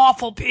 really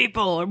awful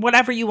people or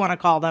whatever you want to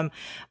call them.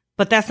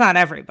 But that's not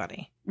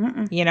everybody.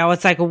 Mm-mm. You know,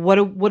 it's like, what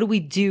do we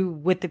do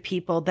with the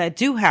people that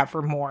do have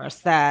remorse,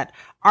 that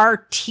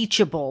are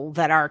teachable,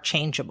 that are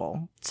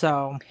changeable?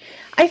 So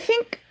I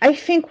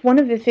think one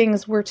of the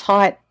things we're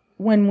taught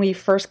when we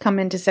first come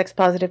into sex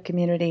positive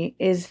community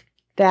is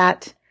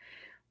that,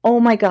 oh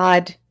my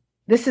God,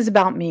 this is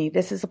about me.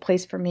 This is a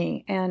place for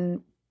me.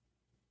 And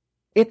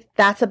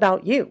that's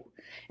about you.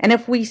 And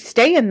if we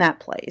stay in that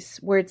place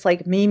where it's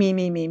like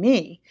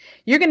me,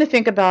 you're going to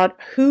think about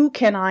who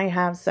can I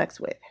have sex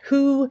with?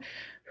 Who,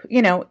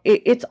 you know,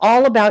 it's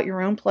all about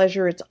your own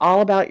pleasure. It's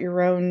all about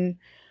your own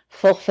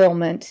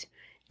fulfillment.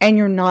 And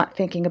you're not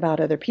thinking about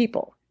other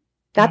people.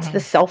 That's the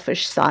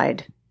selfish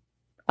side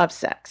of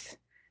sex.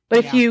 But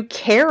if you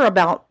care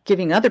about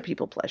giving other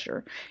people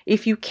pleasure,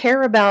 if you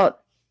care about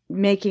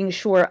making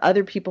sure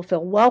other people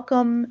feel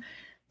welcome,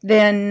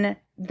 then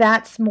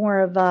that's more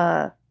of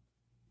a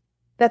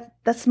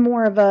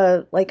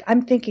like,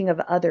 I'm thinking of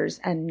others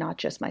and not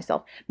just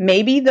myself.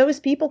 Maybe those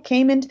people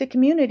came into the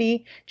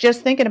community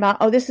just thinking about,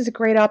 oh, this is a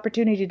great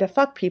opportunity to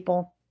fuck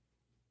people,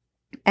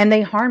 and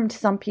they harmed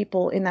some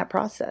people in that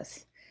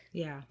process.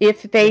 Yeah.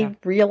 If they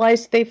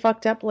realized they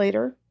fucked up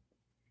later,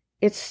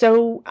 it's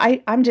so,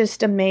 I'm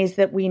just amazed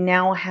that we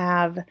now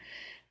have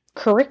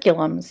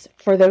curriculums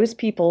for those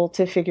people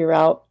to figure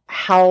out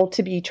how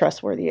to be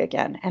trustworthy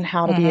again and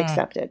how to be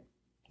accepted.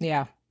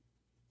 Yeah.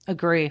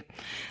 Agree.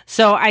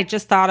 So I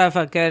just thought of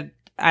a good,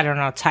 I don't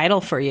know,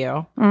 title for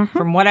you.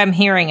 From what I'm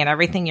hearing and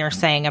everything you're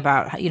saying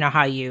about,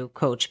 how you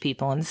coach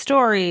people in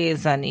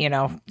stories and,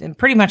 and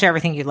pretty much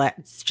everything you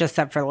just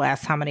said for the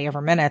last how many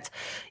ever minutes,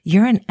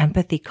 you're an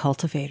empathy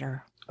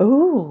cultivator.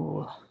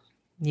 Ooh.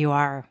 You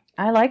are.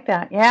 I like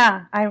that.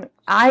 Yeah.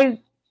 I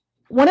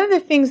one of the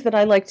things that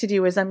I like to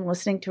do as I'm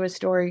listening to a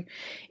story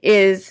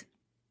is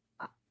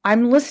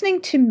I'm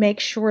listening to make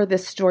sure the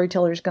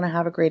storyteller is going to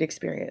have a great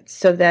experience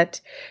so that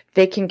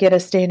they can get a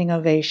standing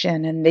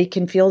ovation and they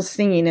can feel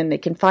seen and they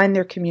can find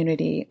their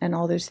community and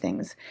all those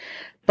things.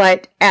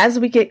 But as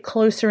we get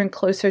closer and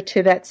closer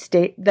to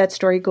that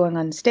story going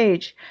on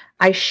stage,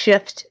 I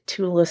shift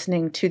to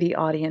listening to the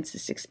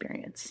audience's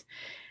experience.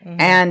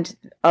 And,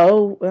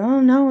 oh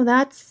no,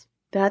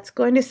 that's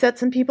going to set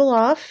some people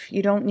off.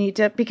 You don't need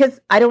to,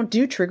 because I don't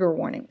do trigger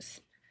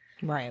warnings.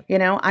 Right.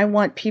 I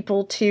want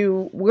people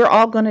to, we're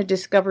all going to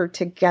discover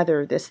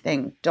together this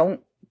thing.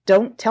 Don't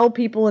tell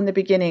people in the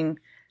beginning.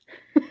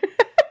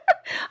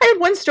 I had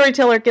one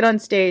storyteller get on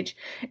stage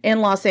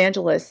in Los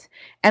Angeles,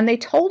 and they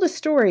told a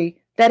story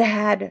that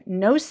had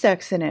no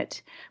sex in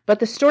it, but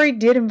the story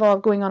did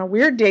involve going on a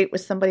weird date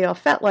with somebody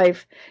off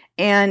FetLife,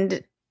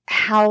 and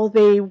how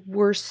they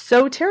were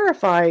so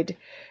terrified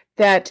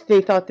that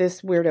they thought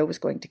this weirdo was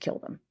going to kill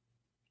them.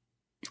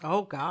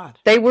 Oh, God.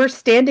 They were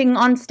standing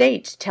on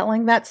stage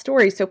telling that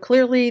story, so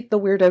clearly the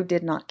weirdo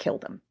did not kill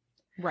them.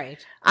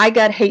 Right. I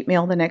got hate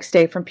mail the next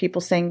day from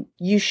people saying,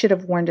 you should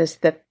have warned us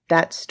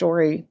that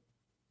story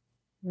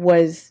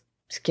was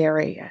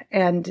scary.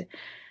 And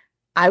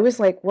I was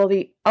like, well,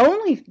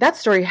 that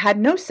story had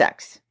no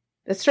sex.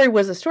 The story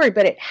was a story,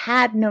 but it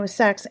had no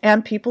sex.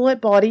 And people at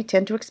Bawdy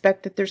tend to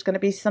expect that there's going to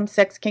be some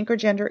sex, kink, or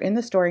gender in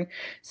the story.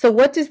 So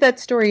what does that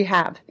story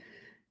have?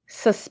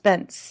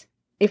 Suspense.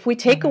 If we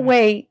take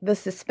away the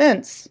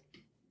suspense,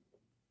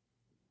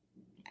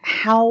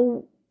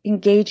 how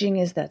engaging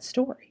is that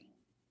story?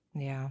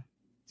 Yeah.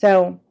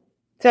 So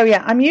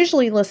yeah, I'm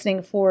usually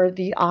listening for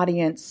the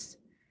audience,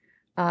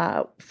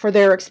 for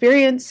their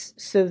experience,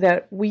 so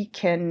that we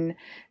can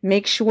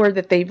make sure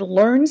that they've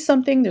learned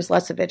something. There's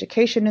lots of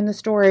education in the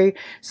story,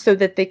 so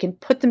that they can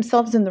put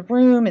themselves in the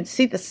room and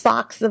see the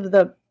socks of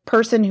the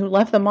person who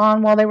left them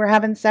on while they were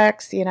having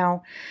sex,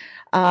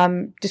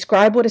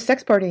 Describe what a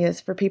sex party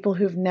is for people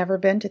who've never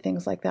been to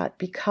things like that.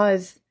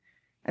 Because,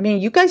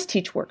 you guys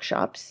teach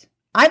workshops.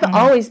 I've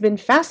always been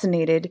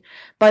fascinated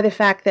by the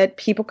fact that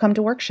people come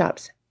to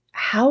workshops.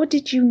 How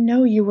did you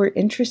know you were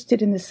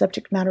interested in the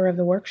subject matter of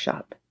the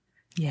workshop?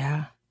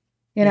 Yeah.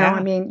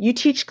 You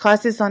teach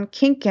classes on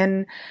kink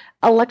and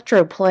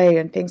electroplay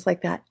and things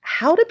like that.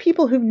 How do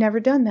people who've never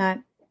done that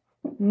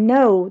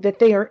know that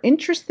they are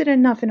interested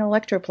enough in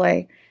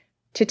electroplay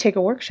to take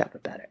a workshop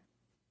about it?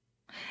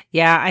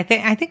 Yeah, I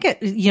think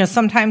it,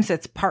 sometimes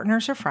it's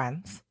partners or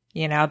friends.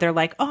 They're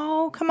like,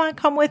 oh,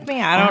 come with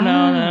me. I don't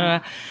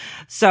know.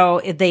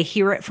 So they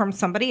hear it from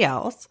somebody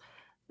else.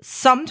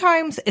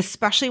 Sometimes,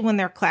 especially when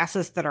they're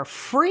classes that are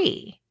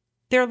free,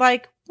 they're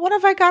like, what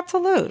have I got to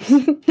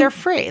lose? They're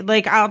free.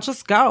 Like, I'll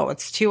just go.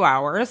 It's 2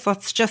 hours.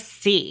 Let's just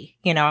see.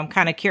 I'm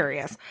kind of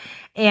curious.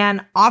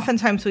 And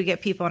oftentimes we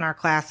get people in our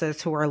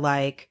classes who are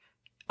like,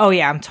 oh,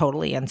 yeah, I'm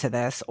totally into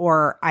this.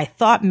 Or I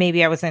thought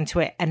maybe I was into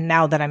it. And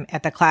now that I'm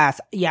at the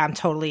class, yeah, I'm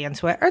totally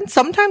into it. And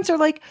sometimes they're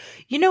like,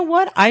 you know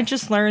what? I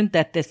just learned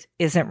that this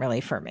isn't really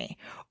for me.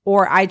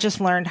 Or I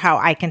just learned how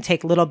I can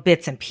take little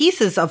bits and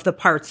pieces of the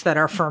parts that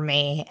are for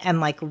me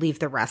and like leave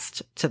the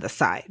rest to the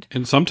side.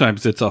 And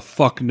sometimes it's a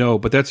fuck no,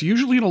 but that's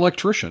usually an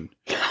electrician.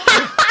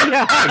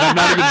 Yeah. And I'm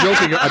not even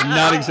joking. I'm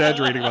not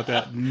exaggerating about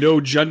that. No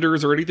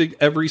genders or anything.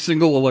 Every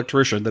single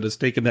electrician that has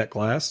taken that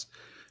class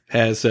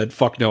has said,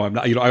 fuck no, I'm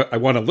not, I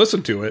want to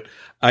listen to it.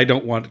 I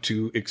don't want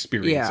to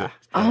experience it.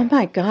 Oh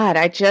my God.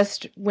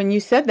 When you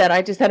said that,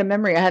 I just had a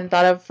memory I hadn't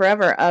thought of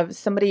forever of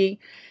somebody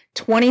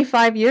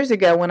 25 years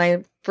ago when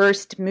I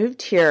first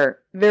moved here.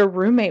 Their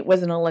roommate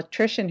was an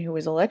electrician who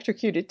was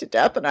electrocuted to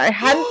death. And I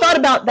hadn't thought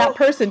about that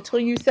person until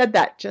you said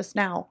that just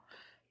now.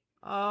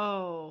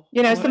 Oh.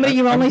 Somebody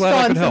you only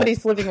saw in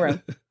somebody's living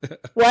room.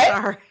 What?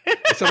 Sorry.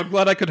 I said, I'm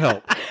glad I could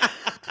help.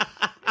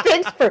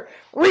 Thanks for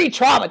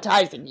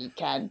re-traumatizing me,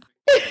 Ken.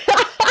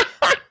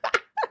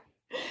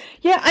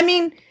 Yeah,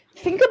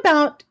 think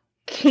about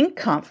kink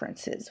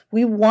conferences.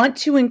 We want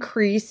to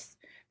increase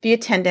the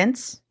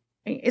attendance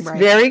It's Right.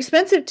 very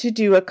expensive to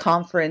do a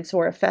conference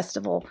or a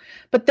festival,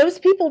 but those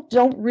people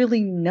don't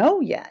really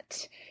know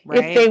yet if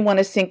Right. they want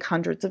to sink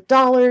hundreds of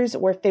dollars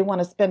or if they want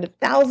to spend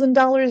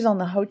 $1,000 on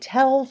the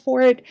hotel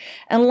for it,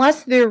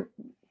 unless they're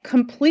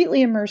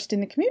completely immersed in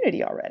the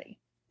community already.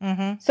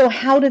 Mm-hmm. So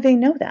how do they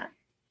know that?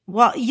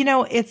 Well,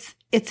 it's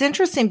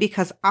interesting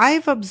because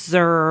I've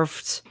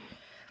observed,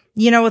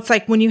 it's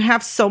like when you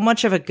have so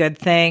much of a good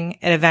thing,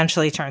 it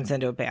eventually turns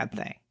into a bad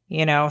thing,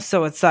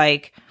 So it's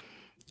like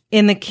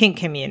in the kink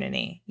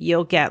community,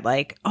 you'll get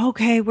like,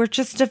 okay, we're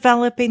just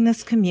developing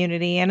this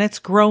community and it's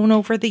grown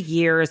over the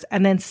years.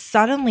 And then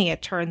suddenly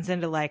it turns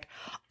into like,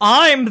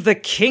 I'm the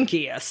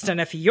kinkiest. And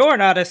if you're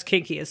not as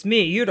kinky as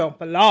me, you don't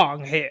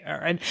belong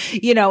here. And,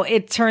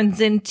 it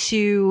turns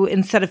into,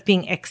 instead of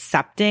being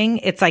accepting,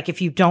 it's like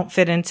if you don't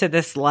fit into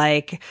this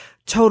like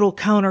total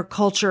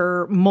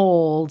counterculture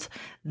mold,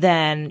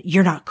 then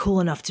you're not cool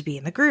enough to be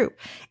in the group.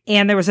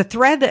 And there was a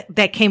thread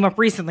that came up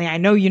recently. I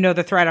know you know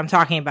the thread I'm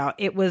talking about.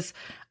 It was,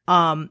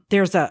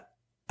 there's a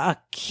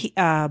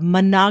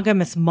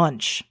monogamous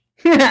munch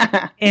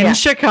in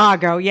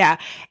Chicago. Yeah.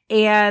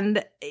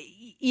 And,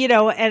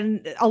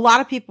 and a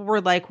lot of people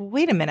were like, well,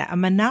 wait a minute, a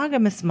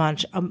monogamous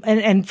munch.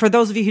 And for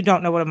those of you who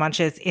don't know what a munch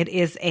is, it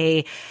is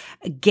a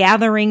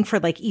gathering for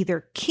like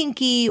either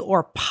kinky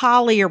or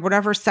poly or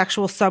whatever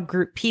sexual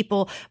subgroup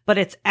people, but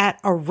it's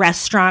at a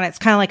restaurant. It's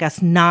kind of like a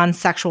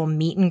non-sexual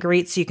meet and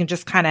greet. So you can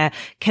just kind of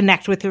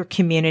connect with your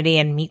community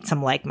and meet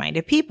some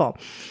like-minded people.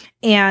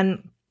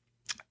 And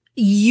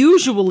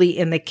usually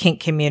in the kink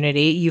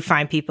community, you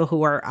find people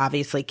who are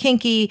obviously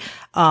kinky.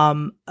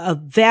 A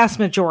vast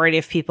majority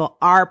of people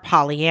are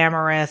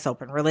polyamorous,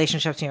 open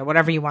relationships,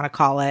 whatever you want to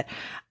call it.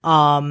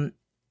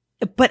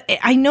 But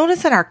I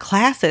notice in our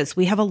classes,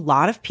 we have a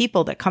lot of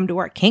people that come to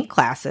our kink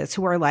classes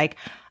who are like,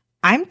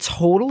 I'm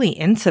totally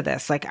into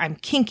this. Like, I'm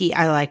kinky.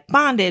 I like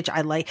bondage.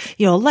 I like,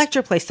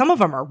 electroplay. Some of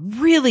them are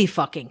really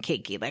fucking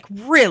kinky, like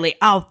really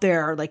out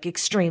there, like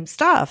extreme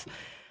stuff.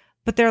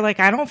 But they're like,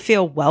 I don't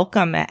feel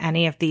welcome at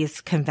any of these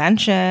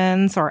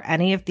conventions or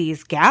any of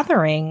these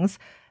gatherings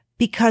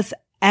because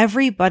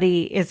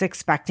everybody is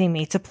expecting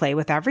me to play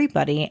with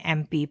everybody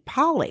and be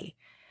poly.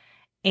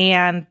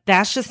 And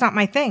that's just not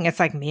my thing. It's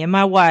like me and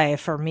my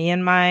wife or me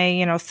and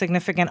my,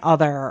 significant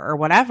other or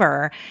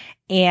whatever.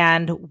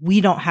 And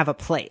we don't have a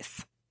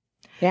place.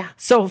 Yeah.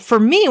 So for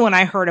me, when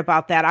I heard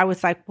about that, I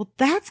was like, well,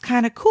 that's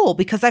kind of cool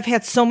because I've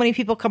had so many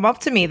people come up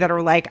to me that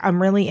are like,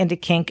 I'm really into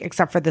kink,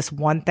 except for this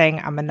one thing.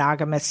 I'm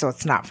monogamous, so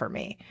it's not for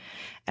me.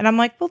 And I'm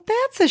like, well,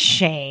 that's a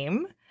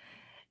shame,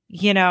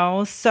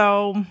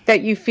 so.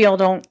 That you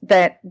feel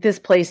that this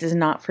place is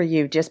not for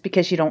you just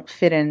because you don't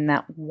fit in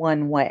that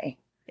one way.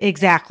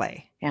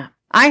 Exactly. Yeah.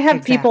 I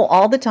have people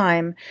all the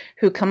time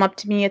who come up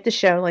to me at the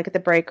show, like at the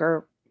break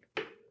or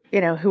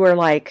who are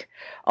like,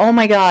 oh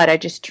my God, I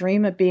just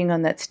dream of being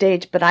on that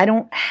stage, but I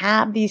don't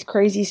have these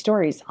crazy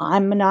stories.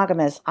 I'm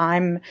monogamous.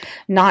 I'm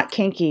not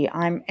kinky.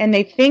 And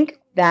they think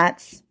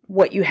that's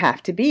what you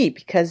have to be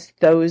because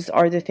those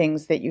are the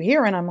things that you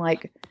hear. And I'm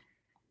like,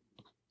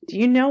 do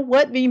you know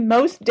what the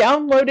most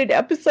downloaded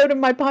episode of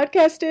my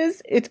podcast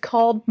is? It's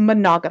called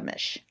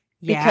Monogamish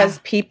because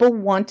people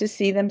want to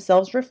see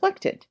themselves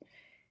reflected.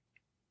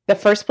 The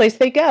first place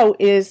they go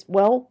is,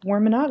 well,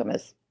 we're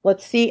monogamous.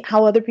 Let's see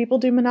how other people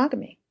do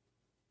monogamy.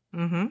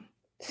 Mm-hmm.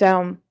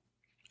 So,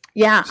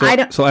 yeah,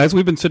 So as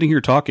we've been sitting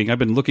here talking, I've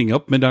been looking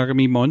up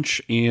monogamy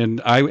munch, and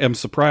I am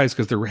surprised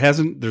because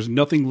there's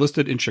nothing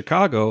listed in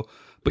Chicago,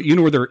 but you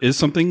know where there is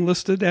something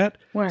listed at?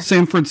 Where?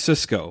 San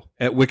Francisco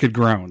at Wicked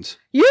Grounds.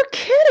 You're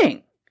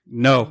kidding.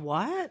 No.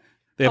 What?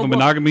 They have a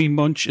monogamy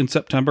munch in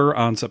September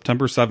on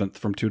September 7th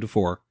from 2 to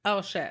 4.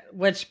 Oh, shit.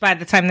 Which by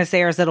the time this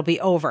airs, it'll be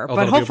over. Oh,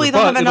 but hopefully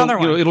they'll have another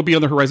one. It'll be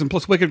on the horizon.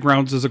 Plus, Wicked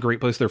Grounds is a great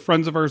place. They're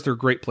friends of ours. They're a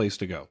great place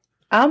to go.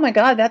 Oh my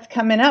God, that's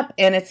coming up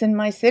and it's in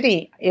my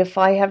city. If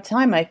I have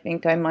time, I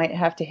think I might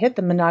have to hit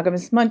the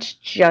Monogamous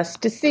Munch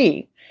just to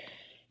see.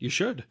 You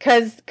should.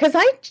 Because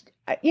FetLife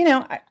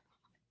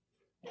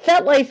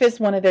is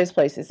one of those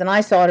places, and I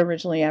saw it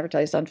originally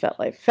advertised on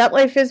FetLife.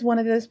 FetLife is one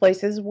of those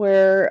places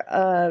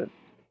where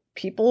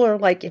people are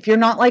like, if you're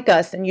not like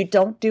us and you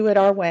don't do it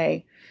our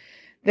way,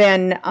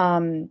 then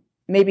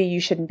maybe you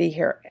shouldn't be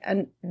here.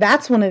 And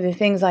that's one of the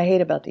things I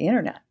hate about the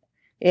internet.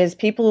 Is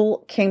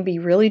people can be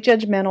really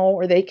judgmental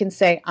or they can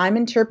say, I'm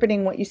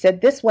interpreting what you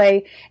said this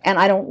way and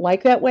I don't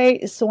like that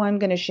way, so I'm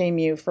going to shame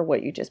you for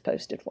what you just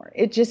posted for.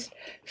 It just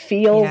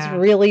feels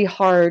really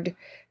hard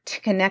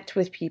to connect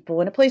with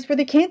people in a place where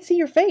they can't see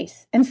your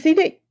face and see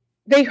that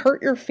they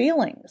hurt your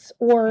feelings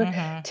or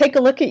take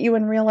a look at you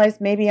and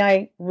realize maybe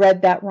I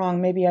read that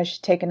wrong. Maybe I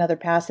should take another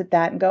pass at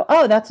that and go,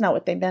 oh, that's not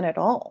what they meant at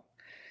all.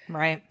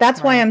 Right.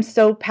 That's why I'm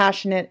so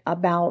passionate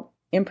about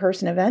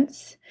in-person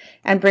events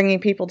and bringing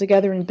people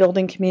together and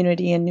building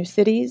community in new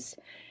cities.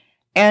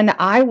 And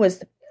I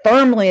was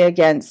firmly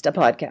against a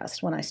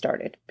podcast when I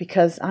started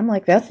because I'm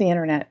like, that's the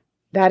internet.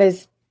 That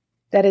is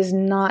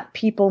not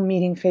people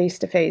meeting face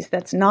to face.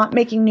 That's not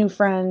making new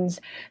friends.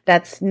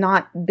 That's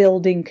not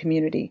building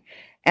community.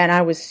 And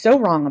I was so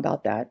wrong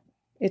about that.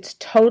 It's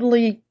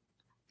totally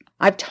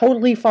I've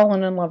totally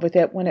fallen in love with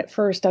it, when at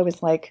first I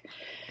was like,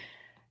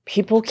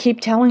 people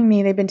keep telling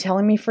me, they've been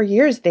telling me for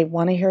years, they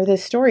want to hear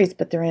these stories,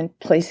 but they're in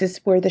places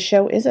where the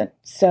show isn't.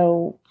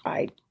 So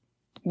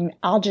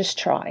I'll just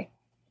try.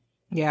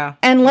 Yeah.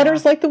 And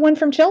letters like the one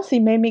from Chelsea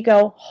made me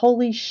go,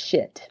 holy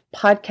shit,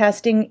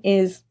 podcasting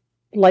is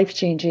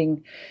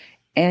life-changing,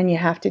 and you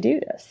have to do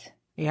this.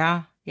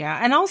 Yeah. Yeah.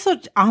 And also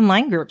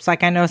online groups.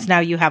 Like, I notice now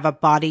you have a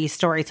body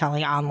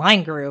storytelling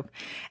online group,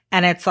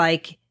 and it's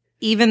like,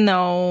 even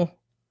though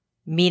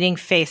meeting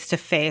face to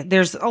face,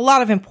 there's a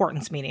lot of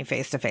importance meeting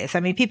face to face.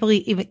 I mean, people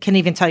can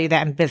even tell you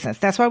that in business.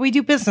 That's why we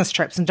do business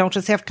trips and don't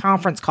just have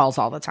conference calls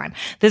all the time.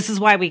 This is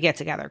why we get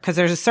together, because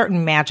there's a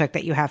certain magic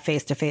that you have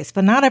face to face,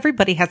 but not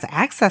everybody has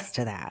access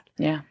to that.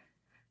 Yeah.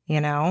 You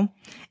know,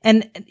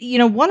 and, you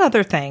know, one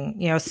other thing,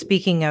 you know,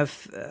 speaking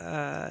of,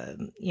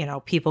 you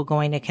know, people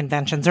going to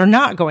conventions or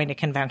not going to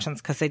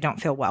conventions because they don't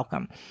feel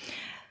welcome.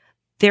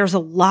 There's a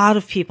lot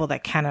of people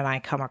that Ken and I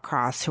come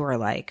across who are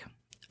like,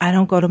 I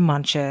don't go to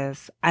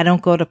munches. I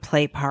don't go to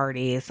play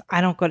parties.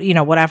 I don't go to, you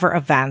know, whatever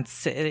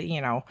events,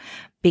 you know,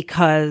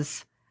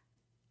 because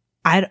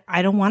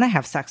I don't want to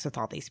have sex with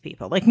all these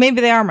people. Like, maybe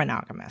they are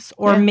monogamous,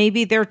 or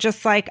maybe they're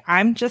just like,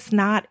 I'm just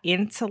not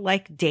into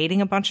like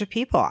dating a bunch of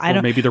people.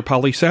 Maybe they're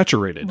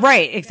polysaturated.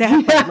 Right.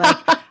 Exactly. Like,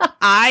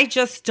 I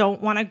just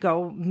don't want to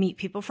go meet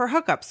people for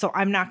hookups. So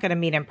I'm not going to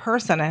meet in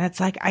person. And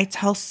it's like, I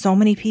tell so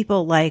many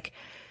people, like,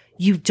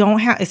 you don't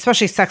have,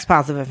 especially sex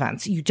positive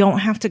events, you don't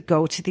have to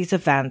go to these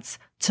events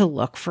to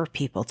look for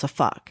people to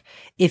fuck.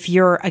 If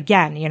you're,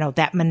 again, you know,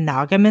 that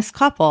monogamous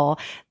couple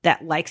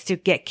that likes to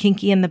get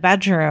kinky in the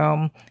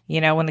bedroom,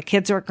 you know, when the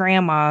kids are at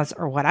grandma's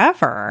or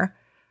whatever,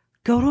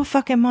 go to a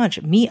fucking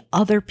munch, meet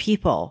other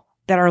people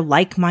that are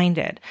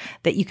like-minded,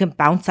 that you can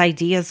bounce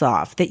ideas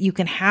off, that you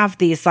can have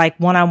these like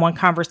one-on-one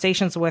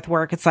conversations with,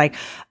 where it's like,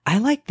 I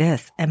like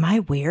this. Am I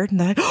weird? And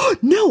they're like, oh,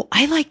 no,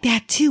 I like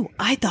that too.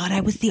 I thought I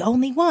was the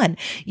only one.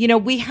 You know,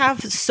 we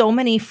have so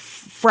many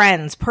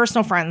friends,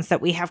 personal friends,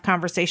 that we have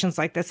conversations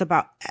like this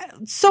about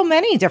so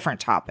many different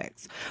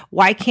topics.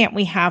 Why can't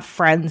we have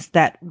friends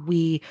that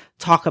we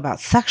talk about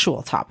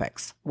sexual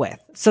topics with?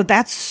 So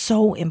that's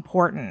so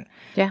important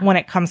when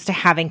it comes to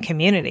having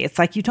community. It's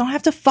like, you don't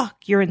have to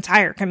fuck your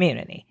entire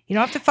community. You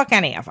don't have to fuck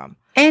any of them.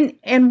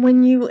 And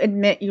when you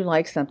admit you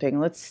like something,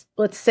 let's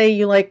say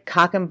you like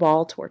cock and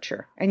ball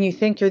torture, and you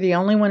think you're the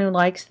only one who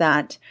likes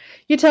that.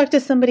 You talk to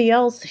somebody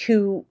else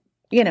who,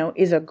 you know,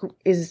 is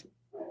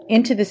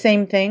into the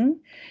same thing.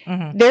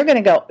 Mm-hmm. They're going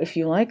to go, if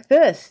you like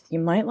this, you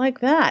might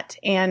like that.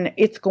 And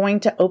it's going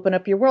to open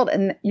up your world.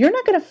 And you're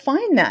not going to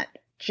find that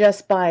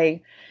just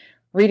by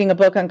reading a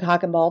book on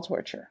cock and ball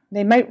torture.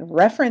 They might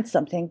reference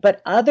something,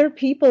 but other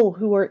people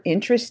who are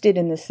interested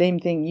in the same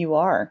thing you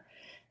are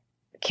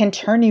can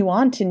turn you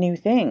on to new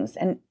things.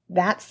 And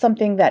that's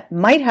something that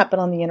might happen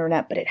on the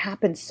internet, but it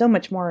happens so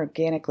much more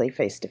organically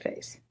face to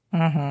face.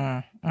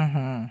 Mm-hmm.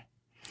 Mm-hmm.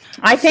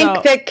 I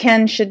think that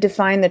Ken should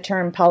define the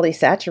term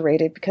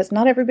polysaturated, because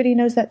not everybody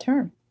knows that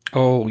term.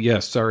 Oh,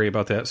 yes. Sorry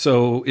about that.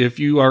 So if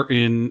you are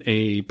in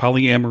a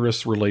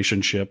polyamorous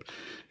relationship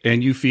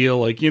and you feel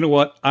like, you know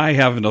what, I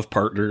have enough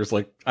partners,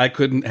 like I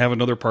couldn't have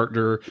another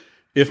partner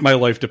if my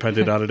life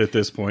depended on it at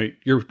this point,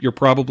 you're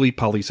probably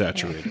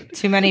polysaturated.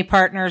 Too many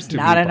partners,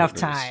 not enough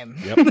time.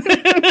 Yep.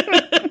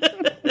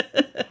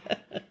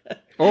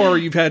 Or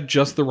you've had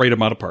just the right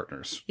amount of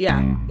partners. Yeah.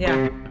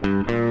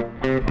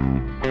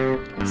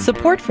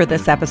 Support for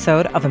this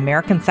episode of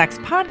American Sex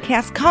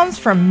Podcast comes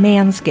from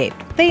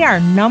Manscaped. They are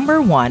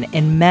 #1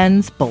 in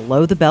men's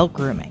below-the-belt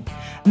grooming.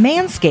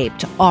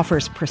 Manscaped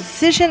offers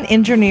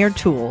precision-engineered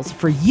tools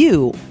for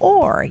you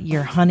or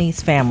your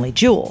honey's family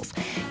jewels.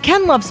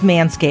 Ken loves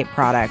Manscaped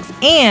products,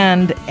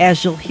 and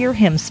as you'll hear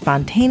him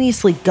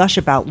spontaneously gush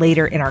about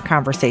later in our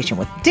conversation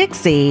with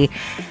Dixie,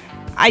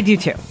 I do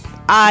too.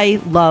 I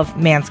love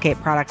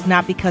Manscaped products,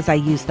 not because I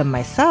use them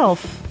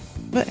myself,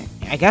 but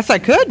I guess I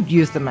could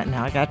use them.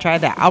 Now I gotta try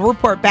that. I'll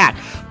report back.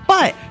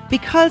 But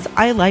because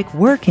I like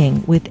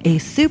working with a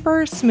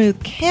super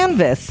smooth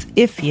canvas,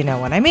 if you know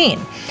what I mean.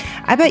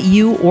 I bet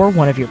you or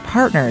one of your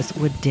partners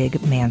would dig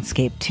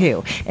Manscaped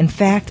too. In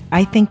fact,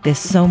 I think this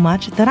so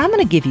much that I'm going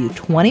to give you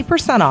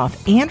 20%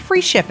 off and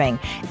free shipping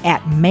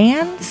at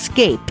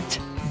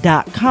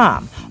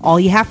manscaped.com. All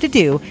you have to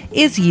do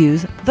is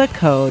use the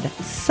code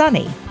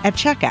SUNNY at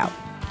checkout.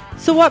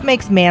 So what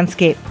makes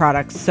Manscaped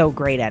products so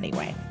great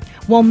anyway?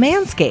 Well,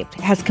 Manscaped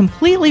has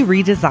completely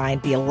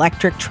redesigned the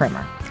electric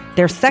trimmer.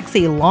 Their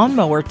sexy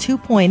Lawnmower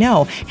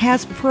 2.0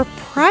 has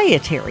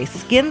proprietary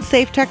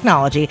skin-safe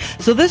technology,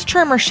 so this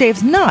trimmer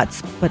shaves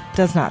nuts but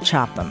does not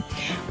chop them.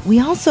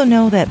 We also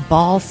know that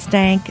ball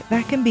stank,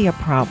 that can be a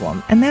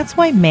problem, and that's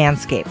why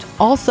Manscaped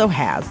also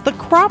has the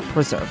Crop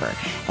Preserver,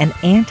 an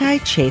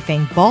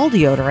anti-chafing ball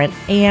deodorant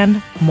and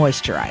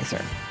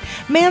moisturizer.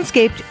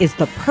 Manscaped is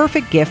the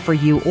perfect gift for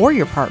you or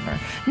your partner.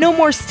 No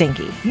more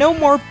stinky, no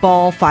more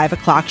ball 5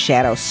 o'clock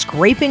shadow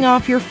scraping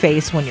off your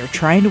face when you're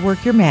trying to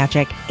work your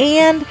magic,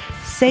 and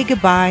say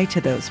goodbye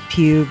to those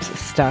pubes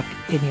stuck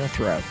in your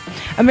throat.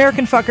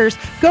 American fuckers,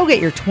 go get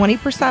your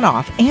 20%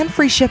 off and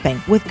free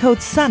shipping with code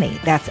SUNNY,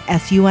 that's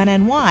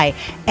SUNNY,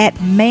 at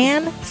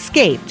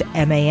Manscaped,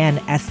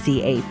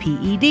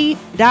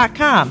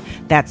 MANSCAPED.com.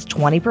 That's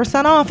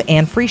 20% off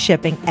and free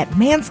shipping at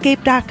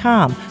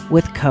manscaped.com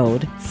with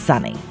code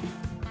SUNNY.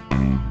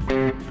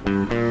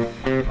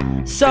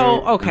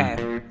 So,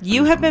 okay,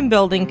 you have been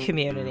building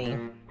community.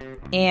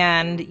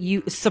 And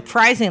you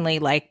surprisingly,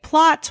 like,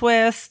 plot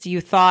twist, you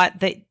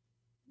thought that,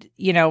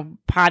 you know,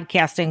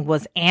 podcasting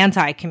was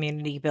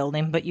anti-community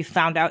building, but you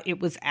found out it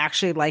was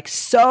actually like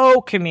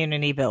so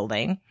community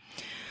building.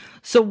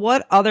 So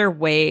what other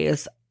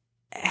ways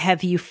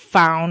have you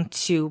found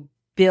to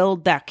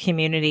build that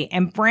community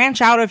and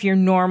branch out of your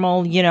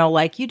normal, you know,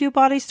 like you do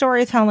body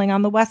storytelling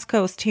on the West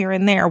Coast here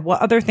and there?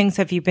 What other things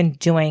have you been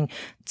doing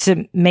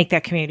to make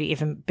that community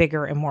even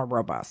bigger and more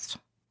robust?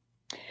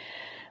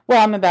 Well,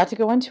 I'm about to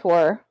go on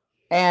tour,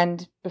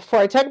 and before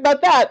I talk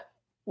about that,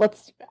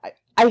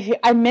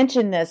 I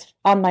mentioned this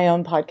on my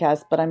own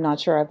podcast, but I'm not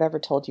sure I've ever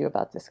told you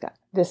about this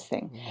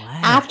thing. Wow.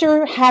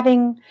 After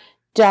having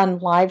done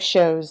live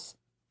shows,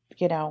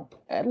 you know,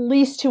 at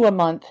least 2 a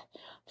month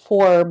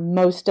for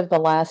most of the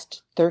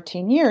last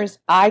 13 years,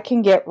 I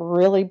can get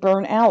really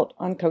burnt out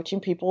on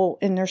coaching people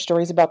in their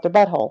stories about their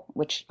butthole,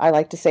 which I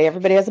like to say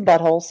everybody has a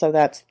butthole, so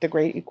that's the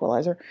great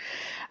equalizer.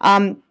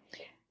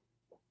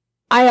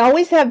 I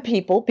always have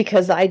people,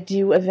 because I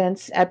do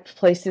events at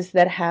places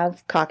that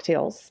have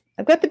cocktails.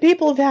 I've got the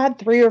people who've had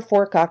 3 or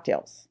 4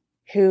 cocktails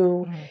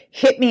who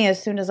hit me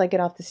as soon as I get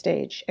off the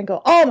stage and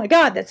go, oh my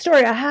God, that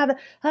story I have.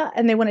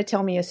 And they want to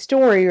tell me a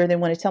story, or they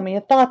want to tell me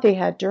a thought they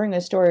had during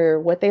a story, or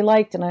what they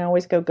liked. And I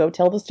always go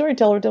tell the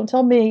storyteller, don't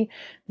tell me.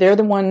 They're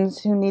the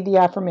ones who need the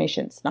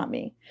affirmations, not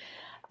me.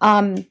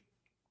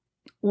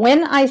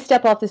 When I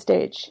step off the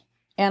stage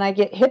and I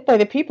get hit by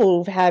the people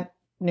who've had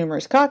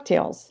numerous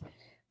cocktails,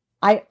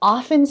 I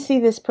often see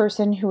this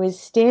person who is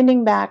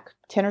standing back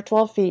 10 or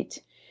 12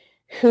 feet,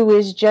 who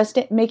is just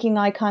making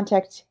eye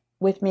contact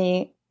with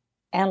me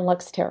and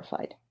looks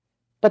terrified,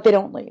 but they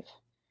don't leave.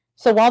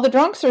 So while the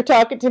drunks are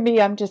talking to me,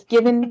 I'm just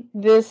giving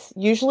this,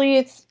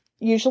 usually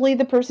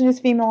the person is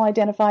female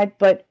identified,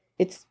 but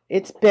it's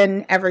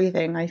been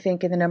everything, I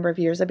think, in the number of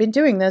years I've been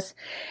doing this.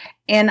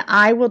 And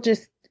I will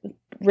just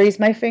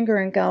raise my finger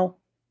and go,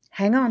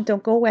 hang on,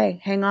 don't go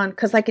away, hang on.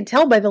 Because I can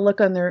tell by the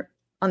look on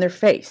their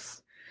face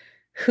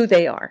who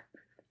they are,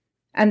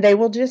 and they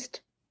will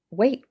just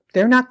wait.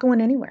 They're not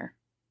going anywhere.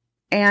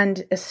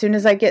 And as soon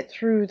as I get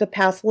through the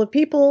passel of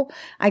people,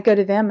 I go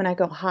to them and I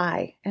go,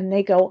 hi, and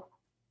they go,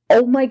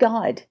 oh my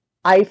God,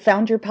 I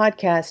found your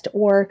podcast,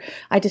 or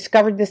I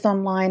discovered this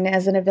online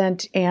as an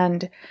event,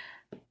 and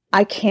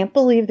I can't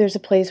believe there's a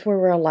place where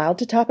we're allowed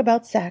to talk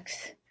about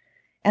sex,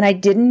 and I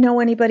didn't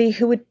know anybody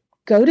who would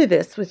go to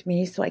this with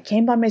me, so I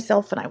came by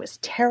myself and I was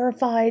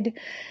terrified,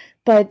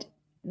 but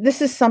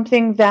this is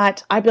something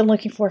that I've been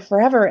looking for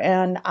forever,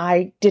 and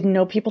I didn't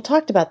know people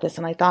talked about this,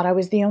 and I thought I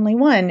was the only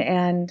one.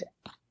 And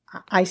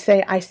I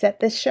say, I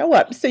set this show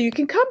up so you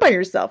can come by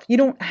yourself. You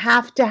don't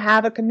have to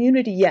have a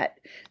community yet.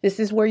 This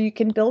is where you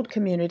can build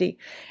community.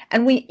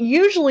 And we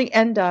usually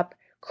end up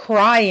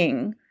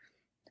crying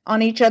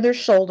on each other's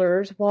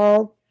shoulders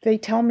while they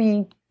tell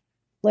me,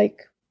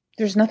 like,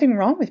 there's nothing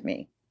wrong with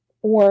me.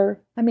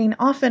 Or, I mean,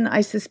 often I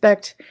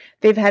suspect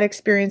they've had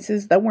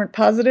experiences that weren't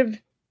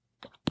positive,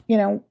 you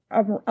know,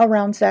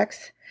 around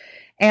sex,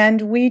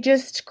 and we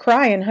just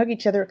cry and hug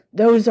each other.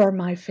 Those are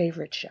my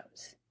favorite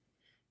shows.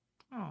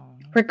 Oh.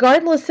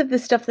 Regardless of the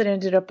stuff that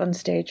ended up on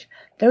stage,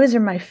 those are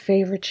my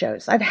favorite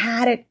shows. I've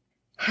had it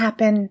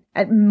happen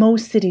at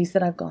most cities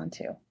that I've gone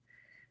to,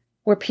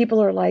 where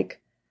people are like,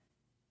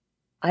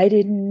 I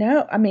didn't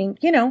know. I mean,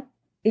 you know,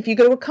 if you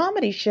go to a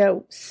comedy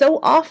show, so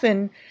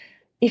often,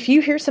 if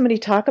you hear somebody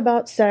talk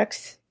about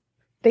sex,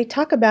 they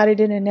talk about it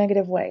in a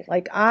negative way.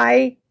 Like,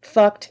 I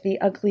fucked the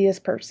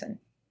ugliest person.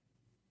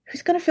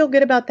 Who's going to feel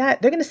good about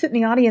that? They're going to sit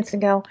in the audience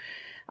and go,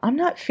 I'm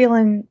not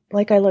feeling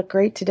like I look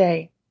great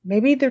today.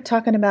 Maybe they're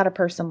talking about a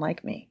person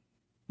like me.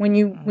 When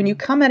you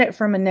come at it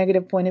from a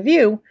negative point of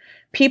view,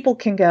 people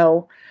can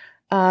go,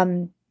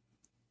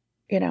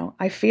 you know,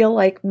 I feel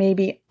like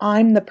maybe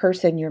I'm the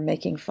person you're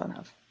making fun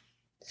of.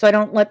 So I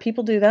don't let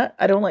people do that.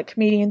 I don't let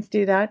comedians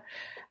do that.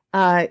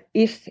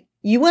 If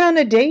you went on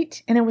a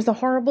date and it was a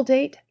horrible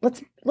date,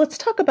 let's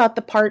talk about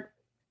the part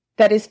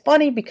that is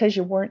funny because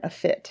you weren't a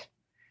fit.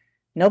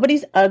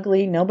 Nobody's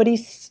ugly.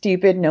 Nobody's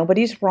stupid.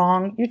 Nobody's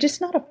wrong. You're just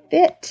not a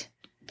fit,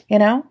 you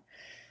know?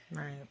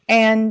 Right.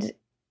 And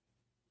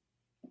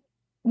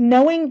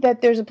knowing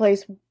that there's a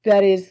place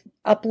that is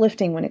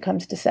uplifting when it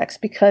comes to sex,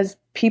 because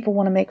people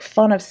want to make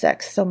fun of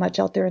sex so much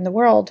out there in the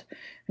world.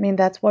 I mean,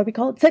 that's why we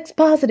call it sex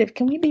positive.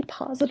 Can we be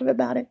positive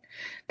about it?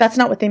 That's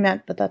not what they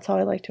meant, but that's how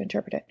I like to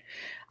interpret it.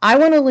 I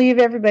want to leave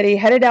everybody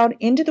headed out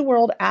into the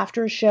world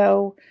after a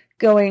show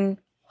going,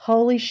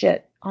 holy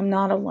shit, I'm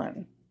not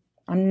alone.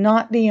 I'm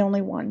not the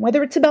only one.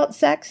 Whether it's about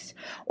sex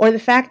or the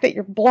fact that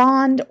you're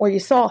blonde or you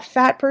saw a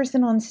fat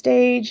person on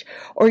stage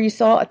or you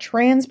saw a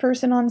trans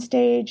person on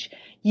stage,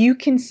 you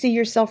can see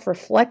yourself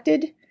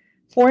reflected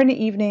for an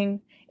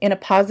evening in a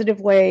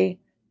positive way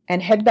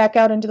and head back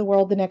out into the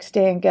world the next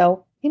day and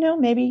go,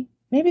 maybe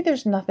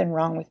there's nothing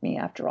wrong with me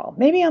after all.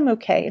 Maybe I'm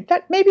okay. In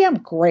fact, maybe I'm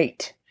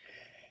great.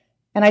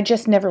 And I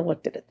just never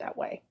looked at it that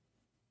way.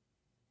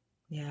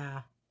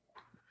 Yeah.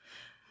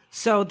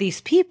 So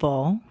these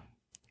people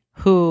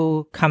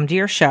who come to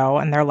your show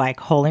and they're like,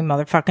 holy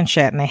motherfucking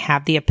shit, and they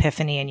have the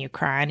epiphany and you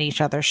cry on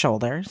each other's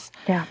shoulders.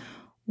 Yeah.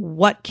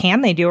 What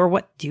can they do or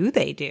what do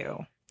they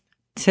do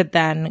to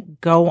then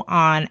go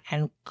on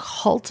and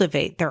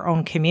cultivate their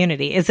own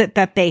community? Is it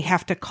that they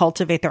have to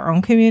cultivate their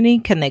own community?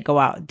 Can they go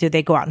out? Do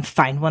they go out and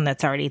find one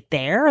that's already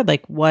there?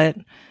 Like what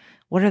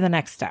are the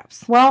next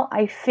steps? Well,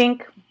 I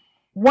think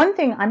one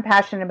thing I'm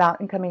passionate about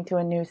in coming to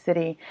a new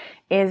city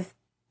is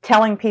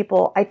telling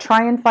people I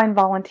try and find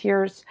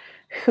volunteers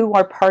who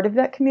are part of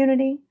that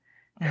community,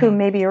 who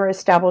maybe are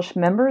established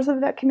members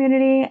of that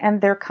community, and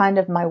they're kind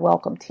of my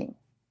welcome team.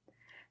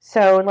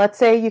 So let's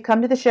say you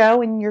come to the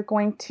show and you're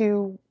going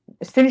to,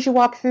 as soon as you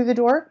walk through the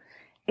door,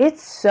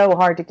 it's so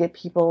hard to get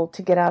people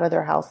to get out of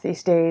their house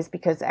these days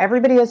because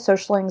everybody has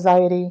social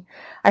anxiety.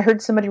 I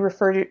heard somebody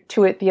refer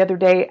to it the other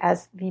day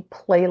as the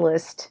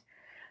playlist.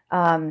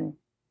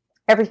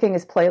 Everything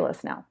is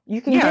playlist now.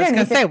 You can. Yeah, I was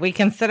going to say we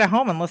can sit at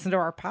home and listen to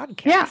our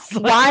podcast. Yeah.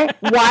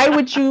 Why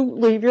would you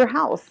leave your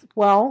house?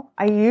 Well,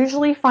 I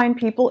usually find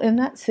people in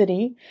that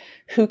city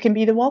who can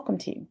be the welcome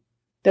team.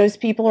 Those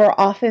people are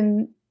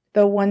often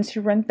the ones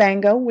who run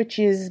Bango, which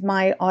is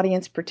my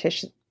audience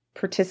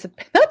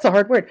that's a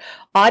hard word.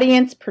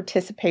 Audience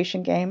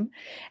participation game.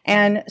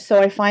 And so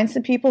I find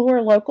some people who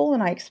are local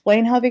and I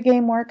explain how the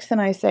game works.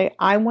 And I say,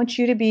 I want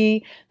you to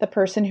be the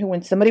person who,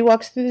 when somebody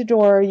walks through the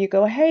door, you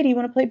go, hey, do you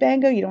want to play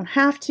Bango? You don't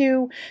have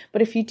to.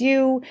 But if you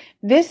do,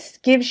 this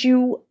gives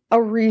you a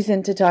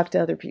reason to talk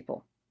to other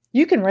people.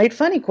 You can write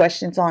funny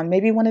questions on.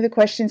 Maybe one of the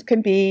questions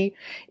can be,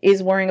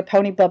 is wearing a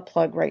pony butt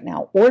plug right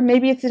now? Or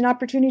maybe it's an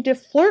opportunity to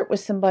flirt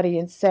with somebody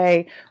and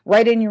say,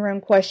 write in your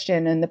own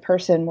question. And the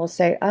person will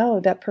say,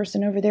 oh, that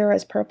person over there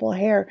has purple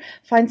hair.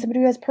 Find somebody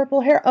who has purple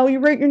hair. Oh, you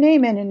wrote your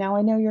name in and now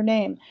I know your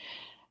name.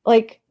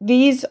 Like,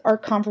 these are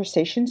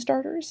conversation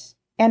starters.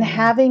 And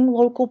having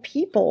local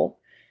people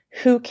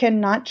who can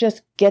not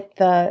just get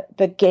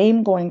the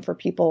game going for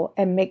people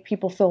and make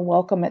people feel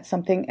welcome at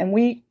something. And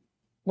we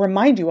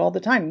remind you all the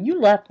time, you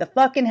left the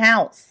fucking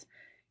house.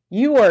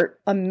 You are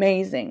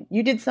amazing.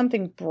 You did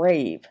something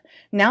brave.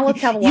 Now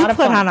let's have a lot of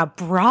fun. You put on a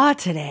bra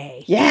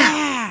today.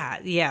 Yeah.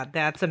 Yeah,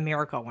 that's a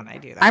miracle when I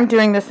do that. I'm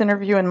doing this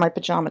interview in my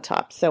pajama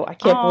top, so I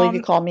can't believe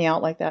you called me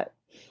out like that.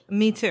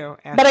 Me too.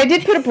 Actually. But I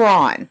did put a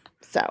bra on,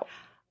 so.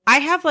 I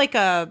have like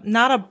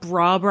not a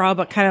bra,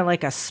 but kind of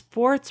like a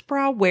sports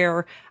bra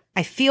where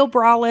I feel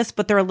braless,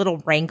 but they're a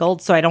little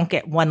wrangled, so I don't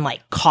get one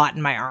like caught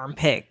in my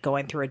armpit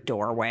going through a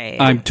doorway.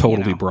 I'm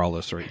totally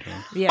braless right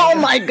now. Yeah. Oh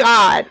my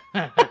God.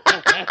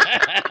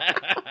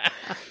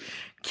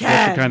 That's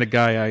the kind of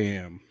guy I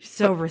am.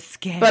 So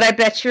risque. But I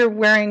bet you're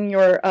wearing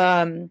your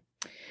ball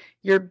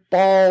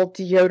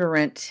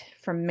deodorant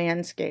from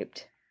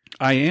Manscaped.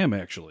 I am,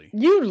 actually.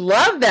 You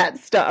love that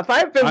stuff.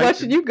 I've been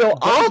watching you go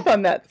off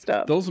on that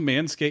stuff. Those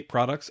Manscaped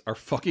products are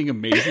fucking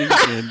amazing.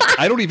 And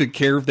I don't even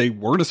care if they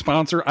weren't a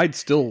sponsor. I'd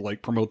still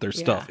promote their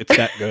stuff. It's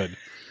that good.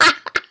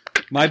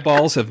 My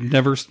balls have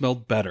never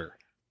smelled better.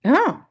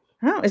 Oh,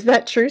 is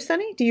that true,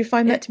 Sonny? Do you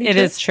find that to be true? It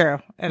is true.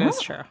 It is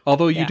true.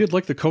 Although you did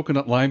like the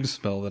coconut lime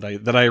smell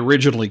that I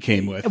originally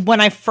came with. When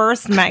I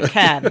first met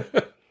Ken,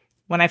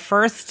 when I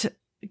first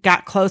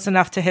got close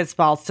enough to his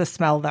balls to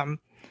smell them,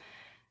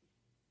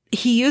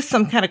 he used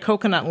some kind of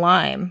coconut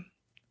lime,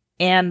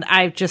 and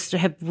I just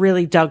have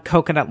really dug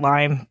coconut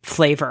lime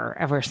flavor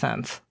ever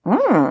since.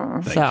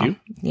 Thank you.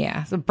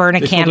 Yeah, so burn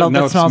a candle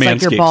that smells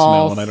like your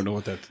balls. Smell, and I don't know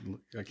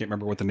I can't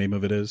remember what the name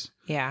of it is.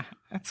 Yeah,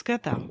 that's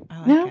good though.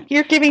 I like it.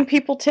 You're giving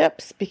people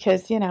tips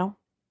because people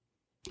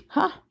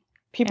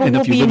and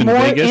will if you be live in more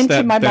Vegas,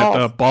 into my balls.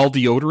 that ball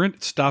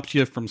deodorant stops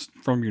you from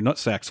your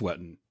nutsack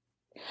sweating.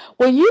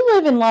 Well, you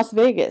live in Las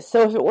Vegas,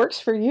 so if it works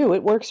for you,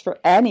 it works for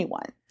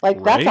anyone.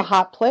 That's a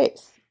hot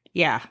place.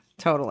 Yeah,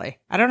 totally.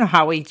 I don't know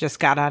how we just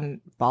got on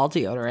ball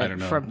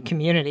deodorant from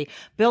community.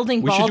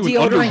 Building ball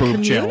deodorant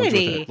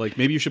community. Like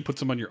maybe you should put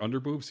some on your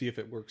underboob, see if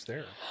it works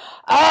there.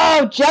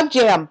 Oh, Jug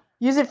Jam.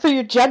 Use it for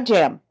your Jug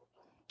Jam.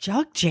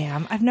 Jug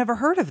Jam? I've never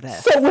heard of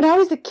this. So when I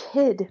was a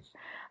kid,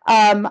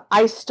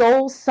 I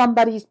stole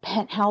somebody's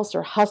Penthouse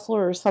or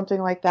Hustler or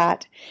something like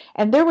that.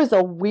 And there was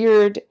a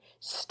weird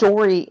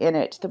story in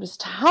it that was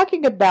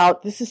talking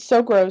about, this is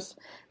so gross,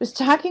 it was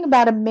talking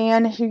about a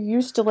man who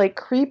used to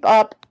creep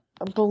up,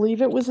 I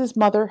believe it was his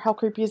mother, how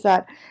creepy is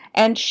that?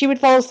 And she would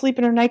fall asleep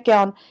in her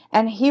nightgown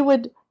and he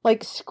would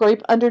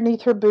scrape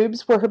underneath her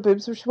boobs where her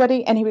boobs were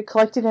sweaty and he would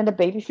collect it in a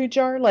baby food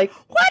jar. What?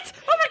 Oh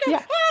my God.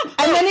 Yeah.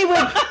 And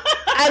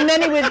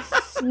then he would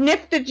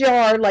sniff the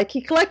jar,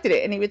 he collected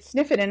it and he would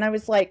sniff it. And I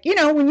was like,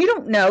 when you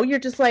don't know, you're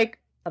just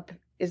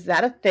is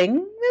that a thing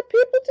that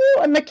people do?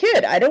 I'm a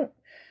kid. I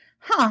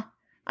huh,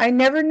 I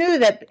never knew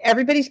that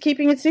everybody's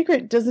keeping it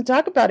secret, doesn't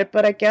talk about it,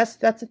 but I guess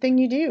that's a thing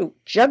you do.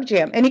 Jug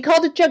jam. And he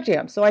called it jug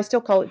jam, so I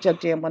still call it jug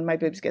jam when my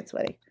boobs get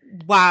sweaty.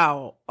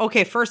 Wow.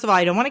 Okay, first of all,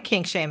 I don't want to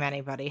kink shame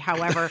anybody.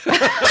 However,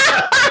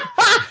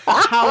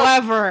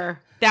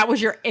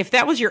 if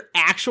that was your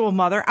actual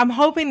mother, I'm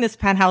hoping this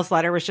penthouse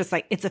letter was just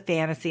like, it's a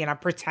fantasy and I'm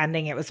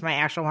pretending it was my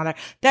actual mother.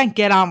 Then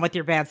get on with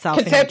your bad self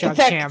and your jug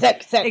jam.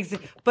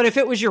 But if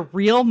it was your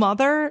real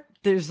mother,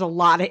 there's a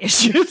lot of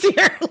issues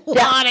here. A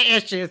lot of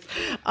issues.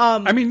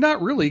 I mean,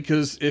 not really,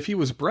 because if he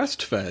was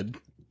breastfed,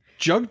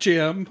 jug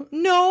jam.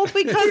 No,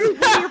 because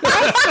when you're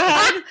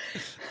breastfed,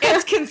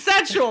 it's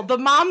consensual. The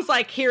mom's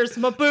like, here's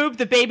my boob.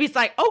 The baby's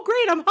like, oh,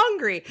 great, I'm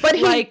hungry. But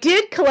he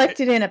did collect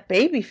it in a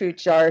baby food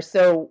jar,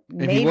 so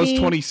maybe... And he was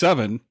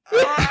 27.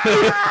 Yeah.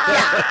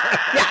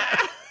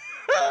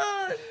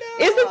 No.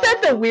 Isn't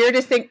that the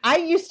weirdest thing? I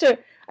used to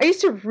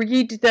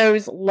read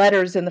those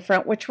letters in the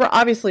front, which were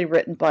obviously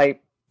written by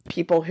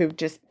people who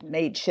just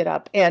made shit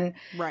up. And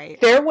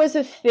there was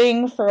a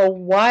thing for a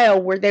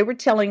while where they were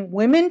telling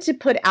women to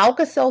put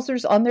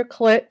Alka-Seltzers on their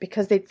clit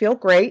because they'd feel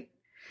great.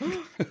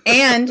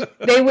 And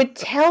they would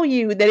tell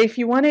you that if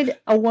you wanted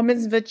a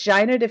woman's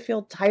vagina to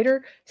feel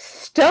tighter,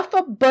 stuff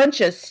a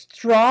bunch of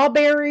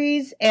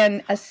strawberries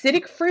and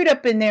acidic fruit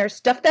up in there,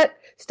 stuff it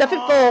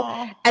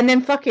full, and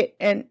then fuck it.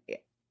 And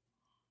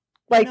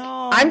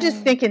I'm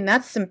just thinking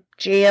that's some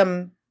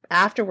jam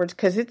afterwards,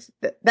 because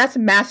that's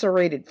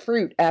macerated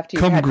fruit after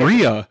you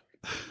Cumbria.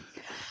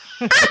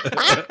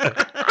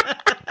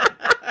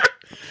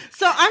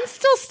 So I'm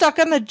still stuck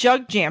on the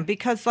jug jam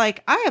because,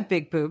 like, I have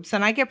big boobs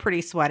and I get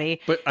pretty sweaty.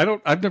 But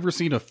I've never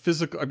seen a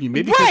physical. I mean,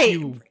 maybe because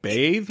you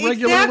bathe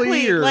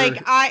regularly, or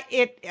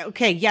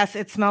okay, yes,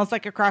 it smells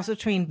like a cross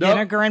between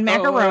vinegar and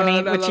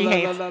macaroni, which he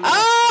hates.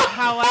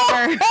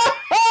 However,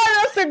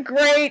 that's a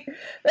great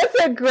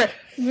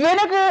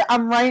vinegar.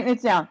 I'm writing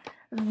it down.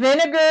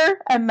 Vinegar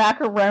and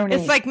macaroni.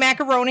 It's like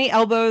macaroni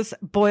elbows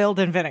boiled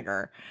in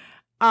vinegar.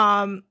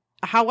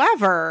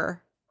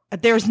 However,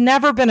 there's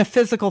never been a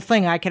physical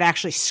thing I could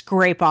actually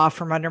scrape off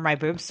from under my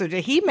boobs. So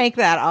did he make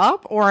that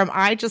up, or am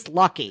I just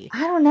lucky?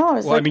 I don't know.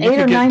 It's like 8 or 9 you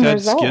could get dead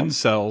years skin old.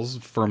 cells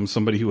from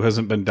somebody who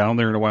hasn't been down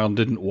there in a while and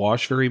didn't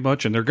wash very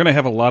much, and they're going to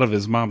have a lot of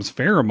his mom's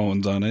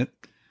pheromones on it.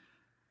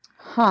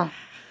 Huh.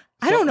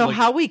 I don't know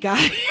how we got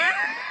here.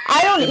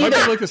 I don't It either.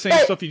 might be like the same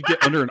stuff you'd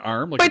get under an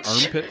arm, like an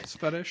armpit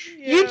fetish.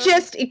 You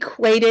just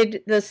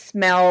equated the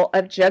smell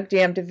of jug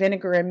jam to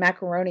vinegar and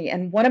macaroni.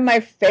 And one of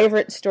my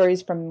favorite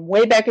stories from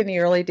way back in the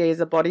early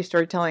days of body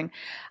storytelling,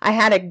 I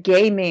had a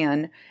gay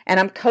man, and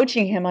I'm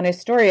coaching him on his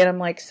story. And I'm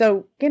like,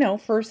 so,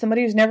 for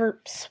somebody who's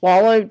never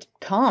swallowed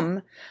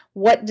cum,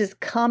 what does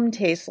cum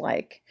taste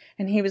like?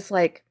 And he was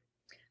like,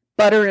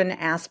 butter and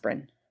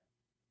aspirin.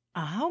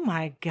 Oh,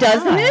 my God.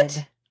 Doesn't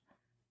it?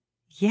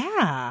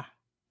 Yeah.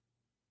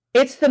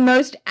 It's the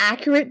most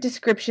accurate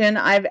description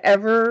I've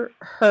ever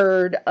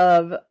heard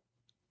of.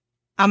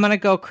 I'm going to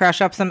go crush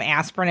up some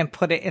aspirin and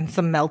put it in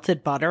some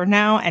melted butter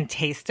now and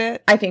taste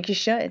it. I think you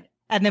should.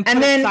 And then put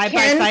it side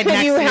by side next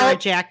to your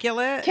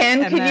ejaculate.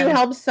 Ken, could you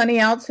help Sunny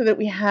out so that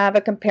we have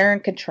a compare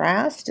and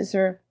contrast? Is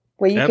there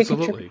a way you could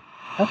contribute?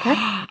 Okay.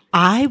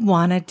 I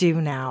want to do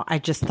now. I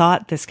just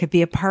thought this could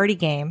be a party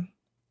game.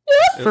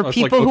 For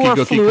people like who are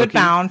Cookie fluid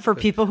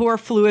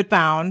Cookie.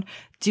 bound,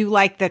 do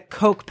like the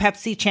Coke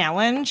Pepsi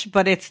challenge,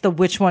 but it's the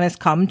which one is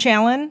cum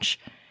challenge.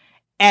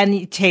 And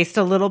you taste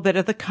a little bit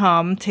of the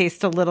cum,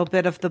 taste a little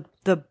bit of the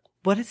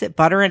what is it,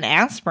 butter and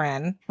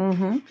aspirin,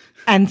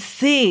 and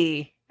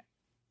see.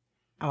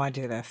 I want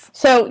to do this.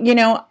 So,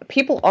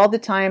 people all the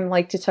time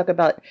like to talk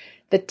about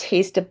the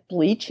taste of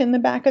bleach in the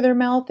back of their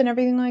mouth and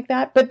everything like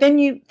that. But then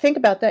you think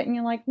about that and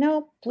you're like,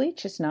 no,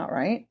 bleach is not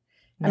right.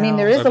 No. I mean,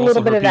 there is I've a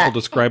little bit of that. People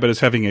describe it as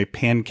having a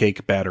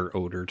pancake batter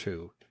odor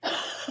too.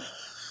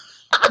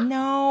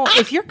 No,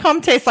 if your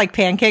cum tastes like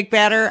pancake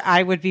batter,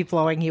 I would be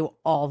blowing you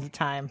all the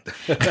time.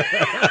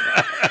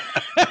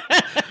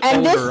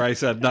 And Odor, I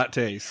said, not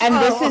taste.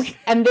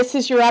 And this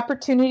is your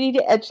opportunity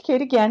to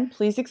educate again.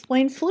 Please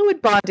explain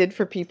fluid bonded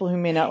for people who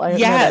may not know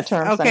that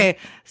term. Okay.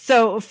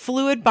 So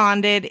fluid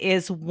bonded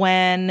is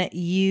when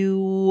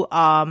you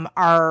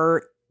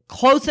are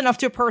close enough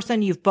to a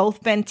person, you've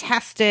both been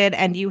tested,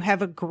 and you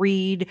have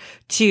agreed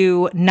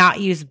to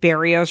not use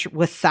barriers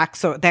with sex.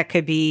 So that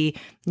could be,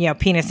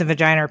 penis and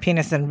vagina, or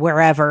penis and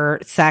wherever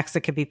sex.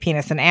 It could be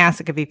penis and ass.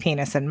 It could be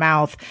penis and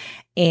mouth.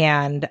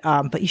 And,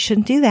 but you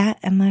shouldn't do that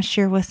unless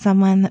you're with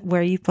someone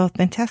where you've both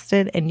been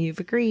tested and you've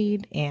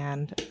agreed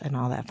and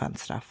all that fun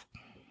stuff.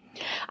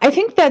 I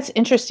think that's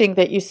interesting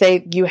that you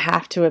say you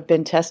have to have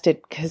been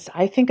tested, because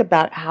I think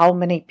about how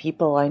many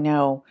people I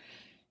know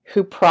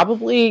who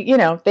probably,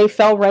 they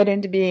fell right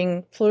into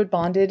being fluid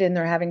bonded and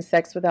they're having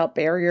sex without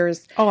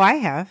barriers. Oh, I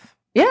have.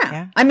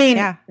 Yeah. I mean,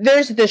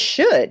 there's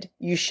the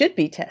you should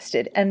be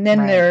tested. And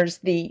then there's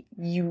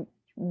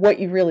what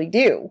you really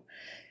do.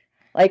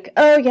 Like,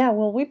 oh yeah,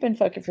 well, we've been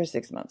fucking for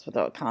 6 months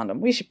without a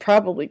condom. We should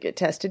probably get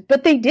tested,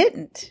 but they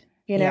didn't,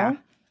 Yeah.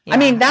 I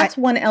mean, that's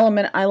one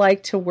element I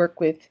like to work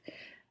with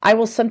I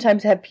will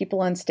sometimes have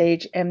people on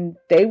stage and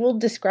they will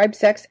describe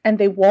sex and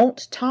they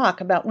won't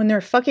talk about when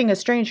they're fucking a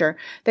stranger.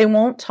 They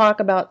won't talk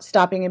about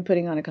stopping and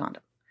putting on a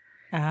condom.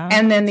 Oh,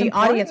 and then the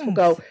audience will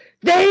go,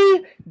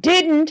 they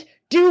didn't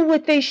do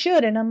what they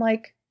should. And I'm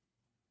like,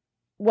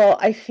 well,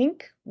 I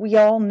think we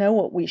all know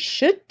what we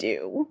should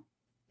do,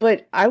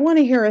 but I want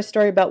to hear a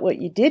story about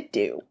what you did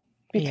do.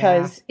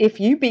 Because if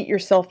you beat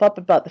yourself up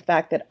about the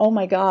fact that, oh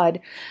my God,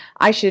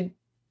 I should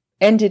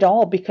end it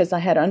all because I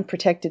had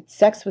unprotected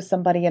sex with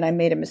somebody and I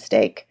made a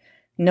mistake,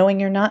 knowing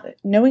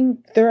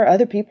there are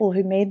other people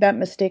who made that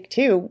mistake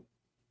too,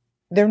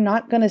 they're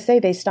not going to say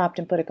they stopped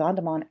and put a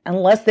condom on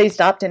unless they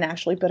stopped and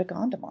actually put a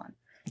condom on.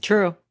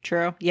 True.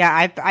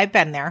 Yeah, I've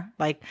been there.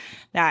 Like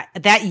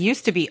that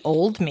used to be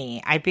old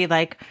me. I'd be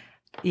like,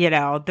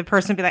 the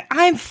person would be like,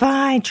 I'm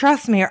fine,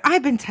 trust me, or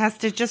I've been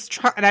tested, just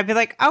try. And I'd be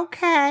like,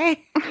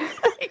 okay.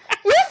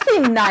 You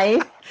seem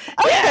nice.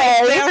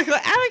 Okay. Yeah,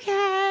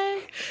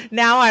 okay.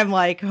 Now I'm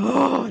like,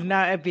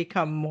 now I've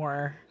become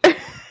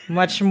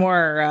much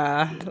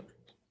more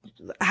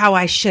how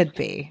I should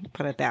be,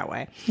 put it that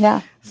way.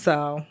 Yeah.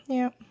 So,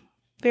 yeah,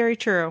 very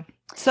true.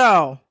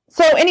 So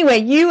anyway,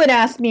 you had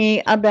asked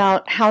me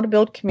about how to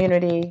build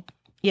community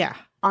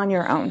on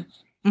your own.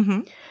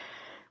 Mm-hmm.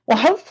 Well,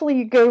 hopefully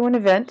you go to an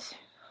event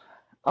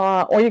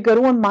or you go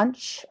to a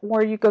munch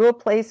or you go to a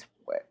place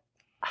where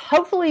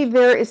hopefully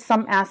there is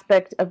some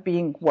aspect of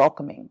being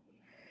welcoming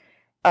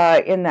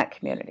in that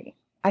community.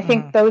 I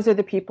think those are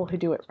the people who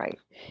do it right.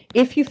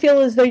 If you feel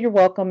as though you're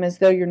welcome, as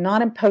though you're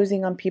not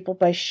imposing on people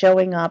by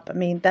showing up, I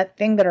mean, that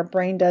thing that our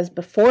brain does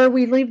before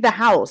we leave the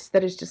house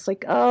that is just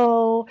like,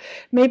 oh,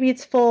 maybe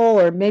it's full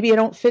or maybe I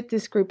don't fit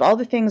this group, all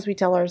the things we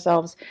tell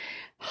ourselves.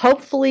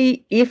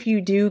 Hopefully, if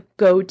you do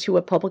go to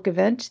a public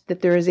event,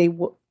 that there is a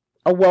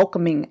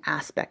welcoming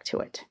aspect to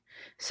it.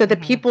 So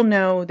that people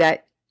know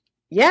that,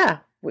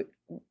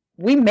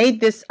 we made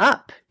this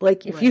up.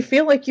 Like, if you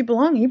feel like you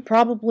belong, you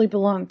probably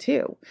belong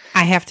too.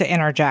 I have to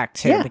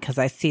interject too, because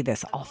I see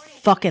this a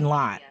fucking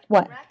lot.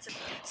 What?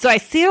 So I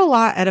see it a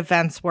lot at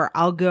events where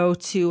I'll go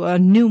to a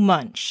new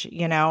munch,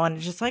 and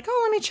it's just like,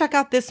 oh, let me check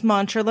out this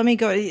munch, or let me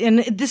go. And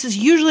this is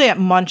usually at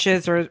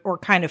munches or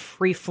kind of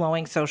free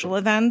flowing social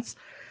events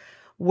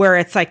where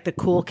it's like the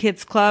cool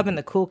kids club and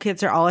the cool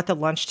kids are all at the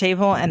lunch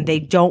table and they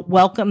don't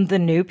welcome the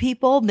new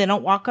people. They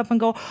don't walk up and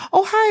go,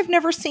 oh, hi, I've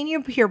never seen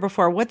you here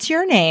before. What's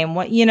your name?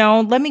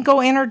 Let me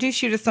go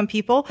introduce you to some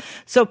people.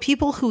 So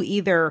people who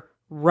either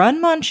run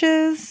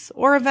munches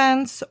or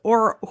events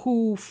or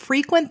who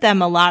frequent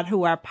them a lot,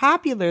 who are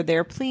popular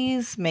there,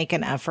 please make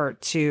an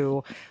effort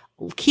to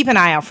keep an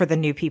eye out for the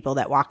new people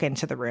that walk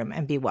into the room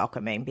and be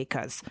welcoming,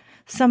 because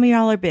some of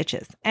y'all are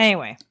bitches.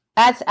 Anyway.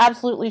 That's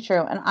absolutely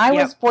true. And I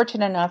was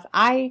fortunate enough.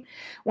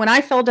 When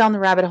I fell down the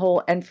rabbit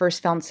hole and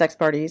first found sex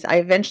parties, I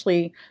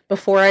eventually,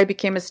 before I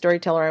became a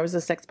storyteller, I was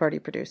a sex party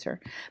producer.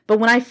 But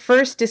when I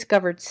first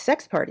discovered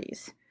sex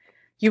parties,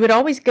 you would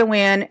always go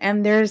in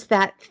and there's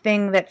that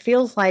thing that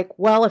feels like,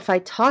 well, if I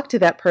talk to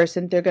that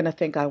person, they're going to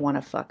think I want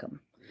to fuck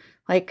them.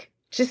 Like,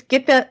 just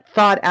get that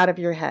thought out of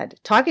your head.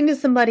 Talking to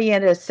somebody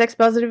at a sex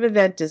positive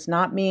event does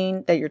not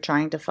mean that you're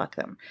trying to fuck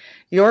them.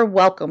 You're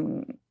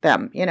welcoming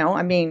them.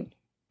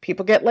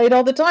 People get laid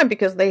all the time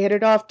because they hit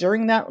it off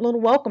during that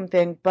little welcome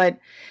thing, but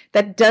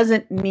that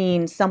doesn't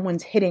mean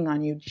someone's hitting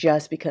on you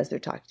just because they're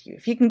talking to you.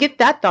 If you can get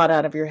that thought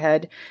out of your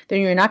head, then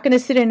you're not going to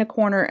sit in a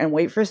corner and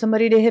wait for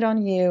somebody to hit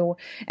on you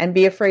and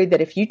be afraid that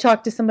if you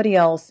talk to somebody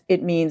else,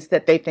 it means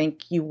that they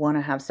think you want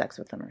to have sex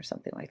with them or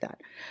something like that.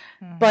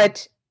 Mm-hmm.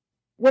 But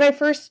when I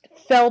first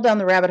fell down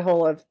the rabbit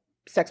hole of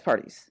sex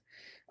parties,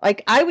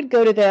 like, I would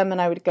go to them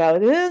and I would go,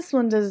 this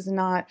one does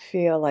not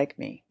feel like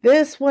me.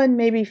 This one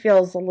maybe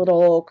feels a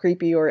little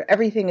creepy, or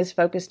everything is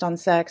focused on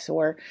sex,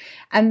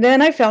 and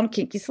then I found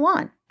Kinky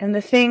Salon. And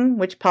the thing,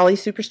 which Polly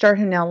Superstar,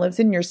 who now lives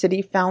in your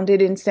city,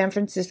 founded in San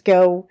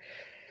Francisco,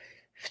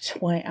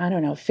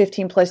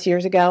 15 plus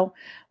years ago.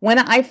 When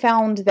I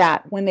found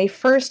that, when they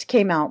first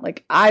came out,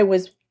 like, I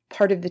was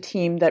part of the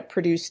team that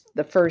produced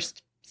the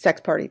first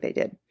sex party they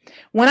did.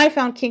 When I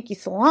found Kinky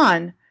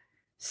Salon,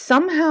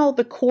 somehow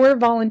the core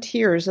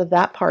volunteers of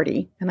that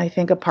party, and I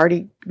think a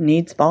party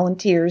needs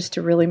volunteers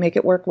to really make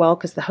it work well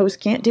because the host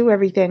can't do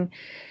everything.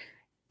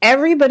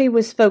 Everybody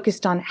was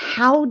focused on,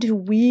 how do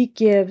we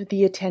give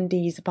the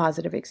attendees a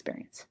positive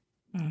experience?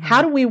 Mm-hmm.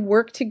 How do we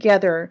work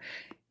together?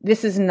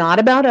 This is not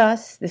about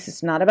us. This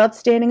is not about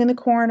standing in the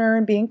corner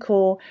and being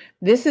cool.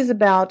 This is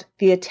about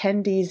the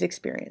attendees'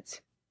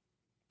 experience.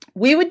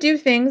 We would do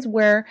things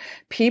where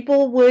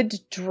people would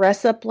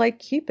dress up like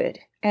Cupid,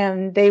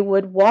 and they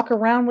would walk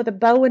around with a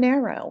bow and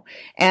arrow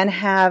and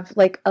have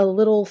like a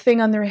little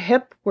thing on their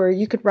hip where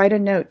you could write a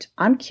note.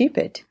 I'm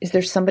Cupid. Is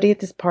there somebody at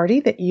this party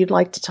that you'd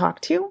like to talk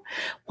to?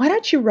 Why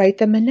don't you write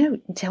them a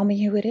note and tell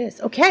me who it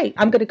is? Okay,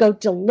 I'm going to go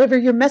deliver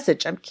your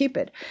message. I'm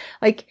Cupid.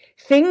 Like,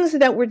 things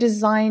that were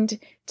designed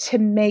to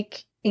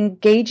make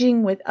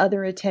engaging with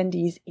other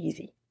attendees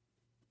easy.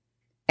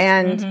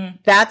 And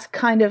that's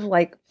kind of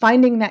like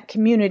finding that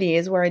community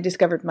is where I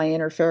discovered my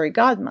inner fairy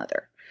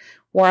godmother,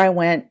 where I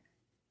went,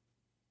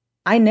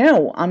 I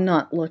know I'm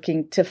not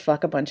looking to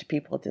fuck a bunch of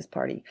people at this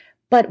party,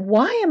 but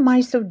why am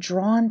I so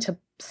drawn to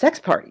sex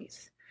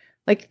parties?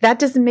 Like, that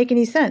doesn't make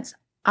any sense.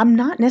 I'm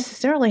not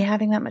necessarily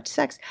having that much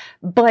sex,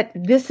 but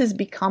this has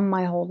become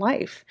my whole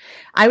life.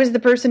 I was the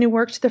person who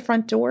worked the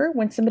front door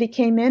when somebody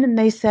came in and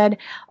they said,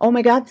 oh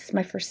my God, this is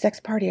my first sex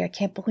party. I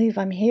can't believe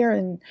I'm here.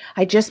 And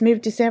I just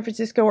moved to San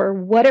Francisco or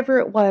whatever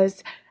it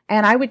was.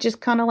 And I would just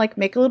kind of like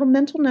make a little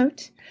mental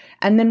note.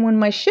 And then when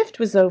my shift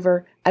was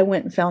over, I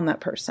went and found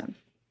that person.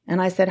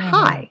 And I said,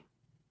 hi,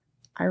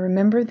 I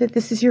remember that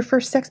this is your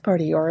first sex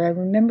party, or I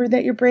remember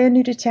that you're brand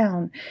new to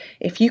town.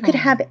 If you could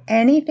have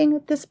anything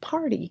at this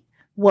party,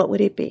 what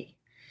would it be?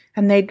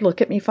 And they'd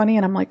look at me funny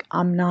and I'm like,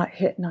 I'm not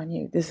hitting on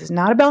you. This is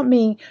not about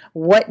me.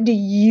 What do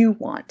you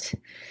want?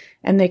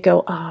 And they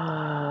go,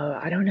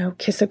 I don't know,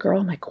 kiss a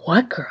girl. I'm like,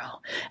 what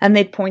girl? And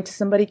they'd point to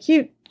somebody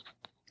cute.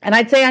 And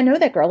I'd say, I know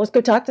that girl. Let's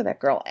go talk to that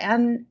girl.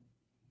 And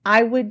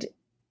I would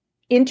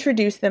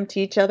introduce them to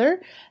each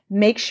other,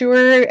 make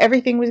sure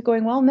everything was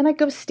going well. And then I'd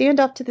go stand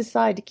off to the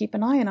side to keep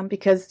an eye on them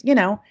because, you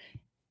know,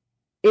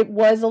 it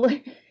was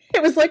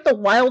like the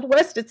Wild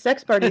West at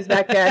sex parties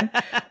back then,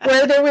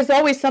 where there was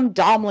always some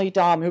domly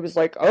dom who was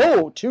like,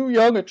 oh, two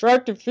young,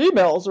 attractive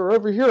females are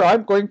over here.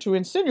 I'm going to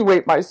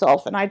insinuate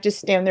myself. And I'd just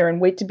stand there and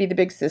wait to be the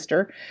big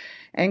sister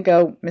and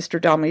go,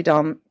 Mr. Domly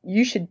Dom,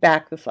 you should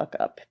back the fuck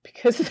up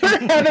because they're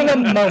having a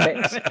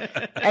moment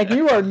and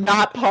you are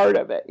not part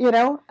of it. You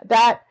know,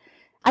 that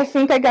I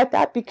think I got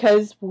that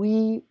because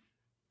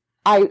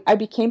I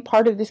became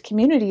part of this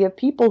community of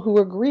people who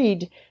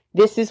agreed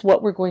this is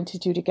what we're going to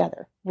do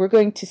together. We're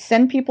going to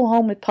send people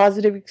home with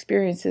positive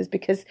experiences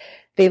because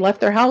they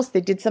left their house,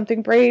 they did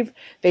something brave,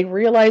 they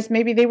realized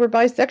maybe they were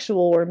bisexual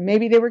or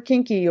maybe they were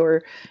kinky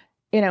or,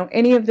 you know,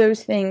 any of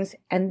those things.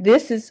 And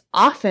this is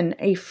often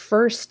a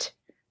first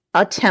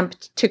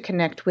attempt to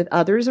connect with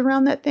others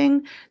around that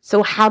thing.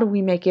 So how do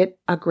we make it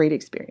a great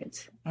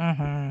experience?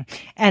 Mm-hmm.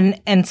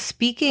 And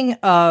speaking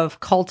of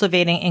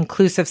cultivating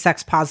inclusive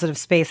sex positive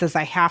spaces,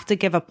 I have to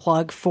give a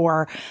plug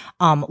for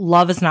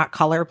Love is Not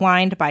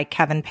Colorblind by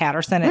Kevin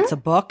Patterson. It's a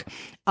book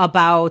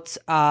about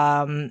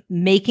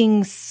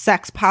making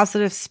sex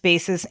positive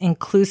spaces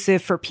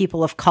inclusive for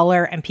people of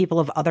color and people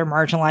of other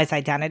marginalized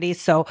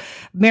identities. So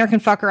American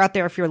Fucker out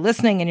there, if you're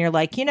listening and you're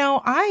like, you know,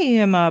 I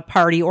am a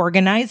party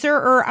organizer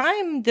or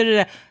I'm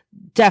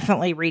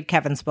definitely read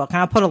Kevin's book. And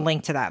I'll put a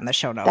link to that in the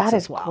show notes that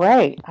as is well.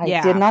 Great.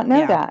 I did not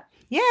know that.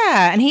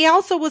 Yeah. And he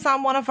also was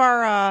on one of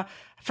our,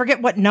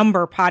 forget what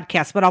number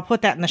podcasts, but I'll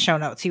put that in the show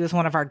notes. He was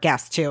one of our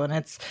guests too. And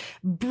it's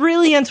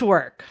brilliant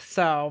work.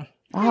 So,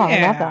 I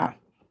love that.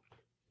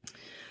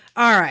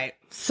 All right.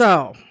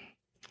 So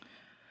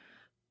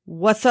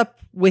what's up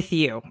with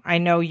you? I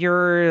know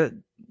you're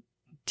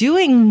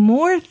doing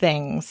more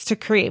things to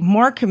create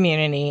more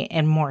community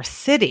in more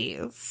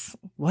cities.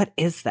 What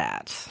is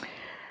that?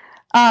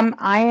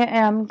 I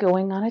am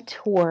going on a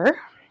tour.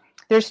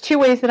 There's two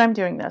ways that I'm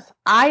doing this.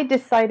 I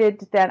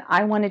decided that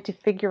I wanted to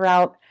figure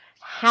out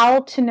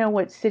how to know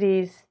what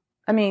cities.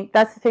 I mean,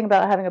 that's the thing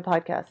about having a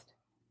podcast.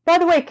 By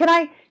the way, can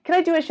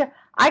I do a show?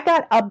 I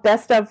got a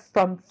best of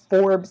from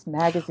Forbes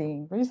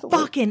magazine recently.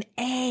 Fucking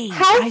A.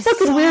 How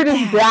fucking weird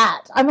is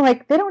that? I'm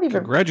like, they don't even.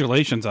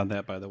 Congratulations on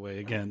that, by the way.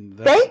 Again,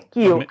 thank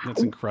you.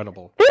 That's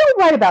incredible. They don't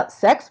write about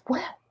sex.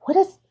 What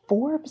is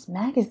Forbes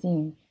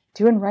magazine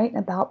doing writing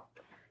about?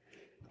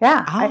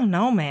 Yeah. I don't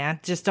know, man.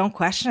 Just don't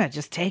question it.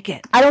 Just take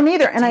it. I don't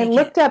either. And I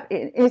looked up,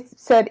 it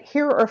said,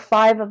 here are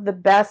 5 of the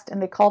best,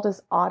 and they called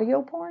us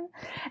audio porn.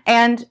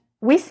 And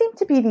we seem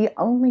to be the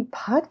only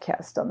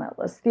podcast on that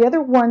list. The other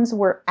ones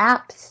were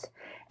apps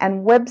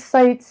and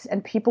websites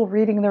and people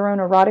reading their own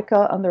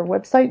erotica on their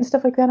website and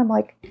stuff like that. I'm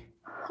like,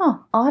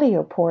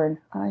 audio porn.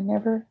 I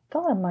never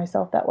thought of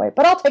myself that way.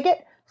 But I'll take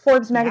it.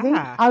 Forbes magazine.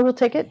 Yeah. I will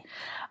take it.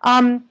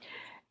 One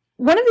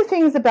of the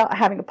things about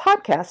having a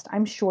podcast,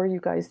 I'm sure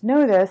you guys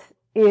know this,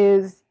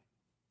 is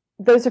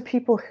those are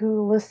people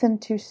who listen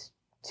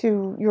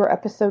to your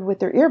episode with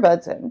their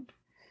earbuds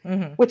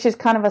in, which is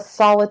kind of a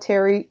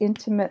solitary,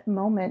 intimate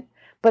moment.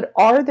 But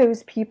are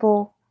those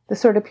people the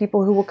sort of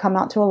people who will come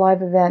out to a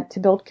live event to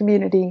build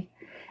community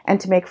and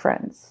to make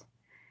friends?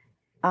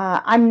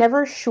 I'm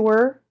never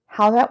sure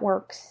how that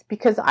works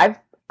because I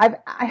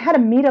had a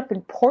meetup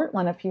in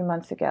Portland a few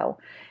months ago.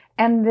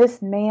 And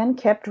this man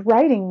kept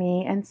writing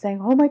me and saying,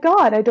 oh my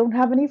God, I don't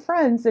have any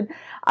friends. And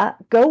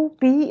go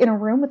be in a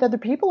room with other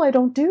people. I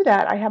don't do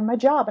that. I have my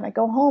job and I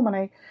go home and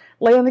I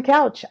lay on the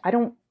couch. I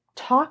don't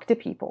talk to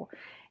people.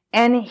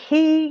 And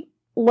he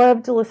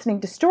loved listening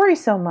to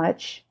stories so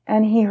much.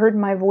 And he heard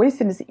my voice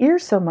in his ear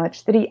so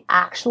much that he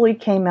actually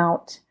came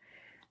out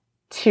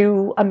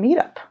to a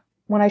meetup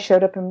when I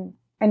showed up.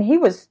 And he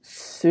was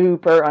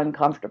super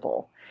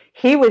uncomfortable.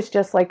 He was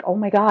just like, oh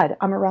my God,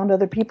 I'm around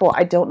other people.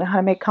 I don't know how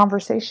to make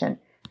conversation,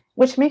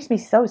 which makes me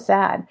so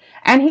sad.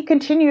 And he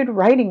continued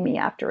writing me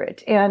after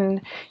it.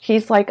 And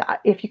he's like,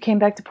 if you came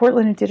back to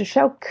Portland and did a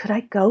show, could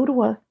I go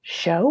to a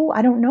show?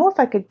 I don't know if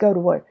I could go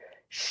to a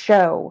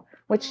show,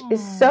 which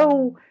is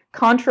so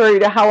contrary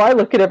to how I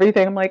look at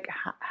everything. I'm like,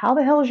 how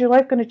the hell is your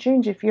life going to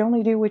change if you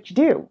only do what you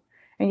do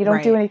and you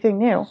don't do anything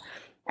new?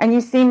 and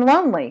you seem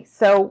lonely.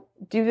 So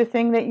do the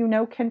thing that you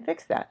know can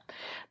fix that.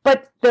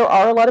 But there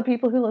are a lot of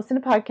people who listen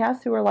to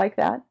podcasts who are like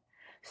that.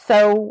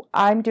 So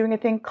I'm doing a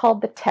thing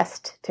called the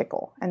test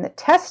tickle. And the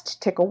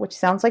test tickle, which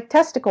sounds like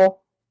testicle.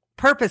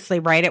 Purposely,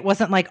 right? It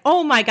wasn't like,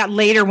 oh my God,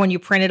 later when you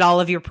printed all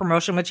of your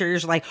promotional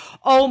materials, you're like,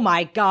 oh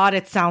my God,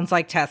 it sounds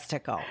like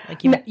testicle.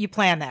 Like you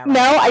plan that, right?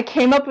 No, I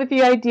came up with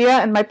the idea,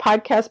 and my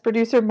podcast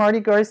producer,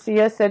 Marty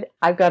Garcia, said,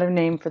 I've got a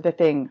name for the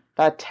thing,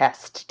 the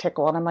test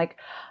tickle. And I'm like,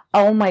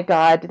 oh my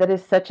God, that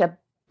is such a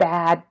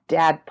bad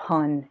dad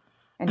pun.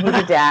 And he's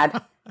a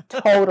dad.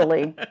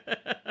 Totally.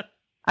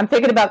 I'm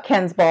thinking about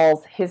Ken's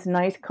balls, his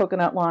nice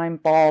coconut lime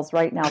balls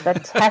right now. The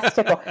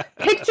testicle.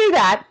 Picture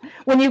that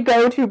when you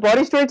go to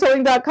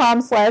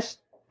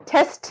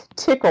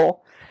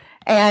broadystorytelling.com/testicle.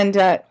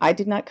 And I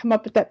did not come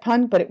up with that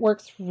pun, but it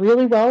works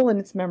really well and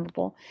it's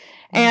memorable.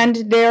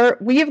 And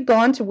we have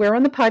gone to where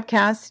on the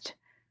podcast,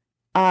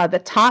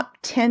 the top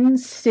 10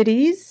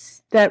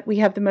 cities that we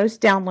have the most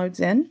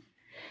downloads in.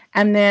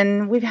 And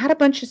then we've had a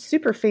bunch of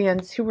super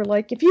fans who were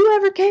like, if you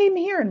ever came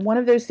here, and one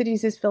of those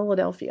cities is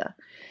Philadelphia.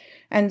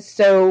 And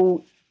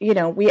so,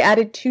 we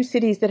added 2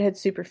 cities that had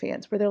super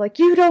fans where they're like,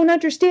 you don't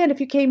understand if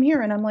you came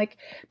here. And I'm like,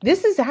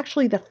 this is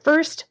actually the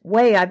first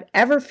way I've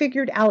ever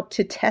figured out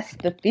to test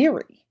the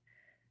theory.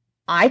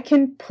 I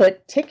can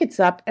put tickets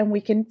up and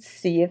we can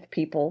see if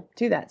people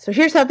do that. So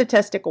here's how the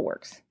testicle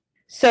works.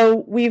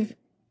 So we've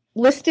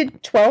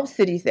listed 12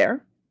 cities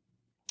there,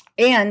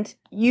 and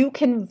you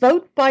can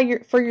vote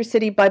for your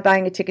city by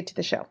buying a ticket to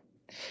the show.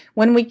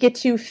 When we get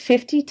to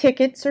 50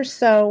 tickets or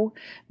so,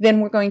 then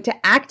we're going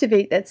to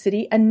activate that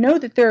city and know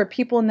that there are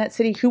people in that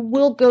city who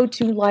will go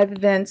to live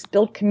events,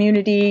 build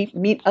community,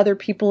 meet other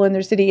people in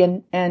their city,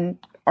 and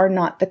are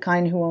not the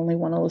kind who only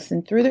want to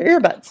listen through their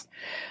earbuds.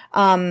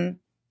 And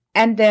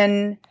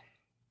then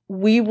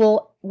we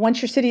will,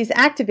 once your city is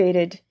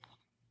activated,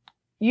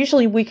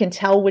 usually we can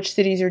tell which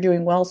cities are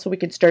doing well, so we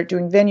could start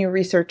doing venue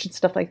research and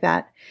stuff like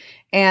that.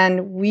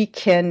 And we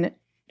can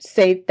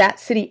say that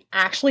city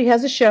actually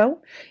has a show.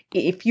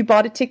 If you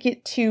bought a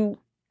ticket to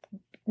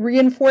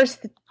reinforce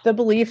the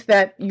belief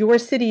that your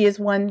city is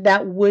one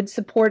that would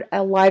support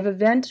a live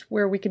event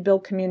where we could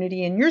build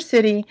community in your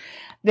city,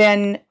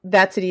 then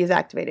that city is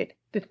activated.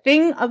 The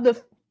thing of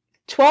the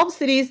 12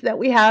 cities that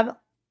we have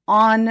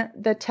on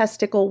the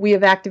testicle, we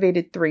have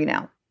activated 3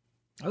 now.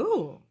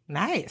 Ooh,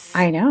 nice.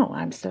 I know.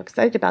 I'm so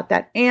excited about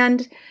that.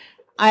 And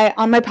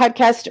on my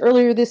podcast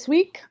earlier this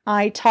week,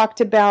 I talked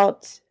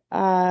about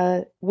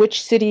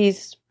which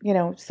cities,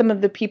 some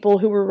of the people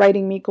who were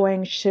writing me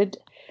going,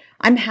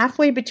 I'm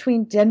halfway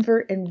between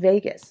Denver and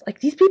Vegas. Like,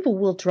 these people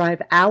will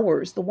drive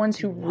hours, the ones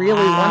who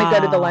really want to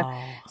go to the live.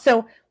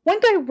 So one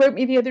guy wrote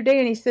me the other day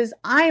and he says,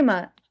 I'm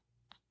a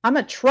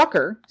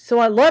trucker, so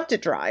I love to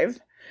drive.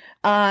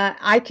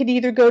 I could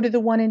either go to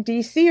the one in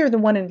DC or the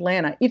one in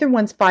Atlanta. Either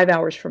one's 5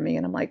 hours from me.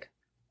 And I'm like,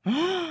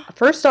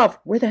 first off,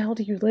 where the hell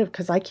do you live?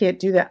 Because I can't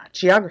do that.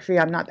 Geography,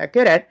 I'm not that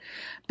good at.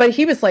 But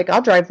he was like,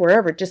 I'll drive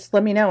wherever. Just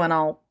let me know, and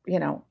I'll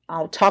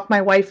talk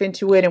my wife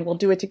into it, and we'll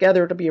do it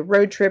together. It'll be a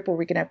road trip where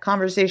we can have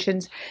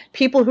conversations.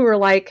 People who are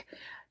like,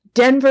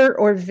 Denver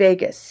or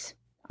Vegas,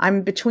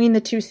 I'm between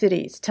the 2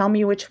 cities. Tell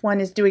me which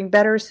one is doing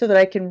better so that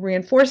I can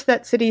reinforce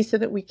that city so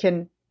that we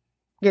can,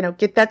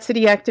 get that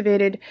city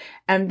activated,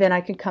 and then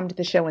I can come to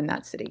the show in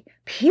that city.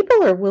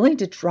 People are willing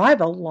to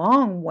drive a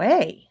long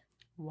way.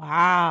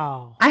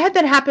 Wow. I had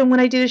that happen when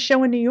I did a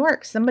show in New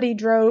York. Somebody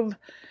drove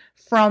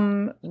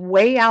from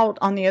way out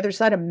on the other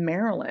side of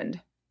Maryland.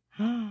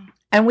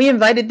 And we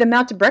invited them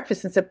out to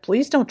breakfast and said,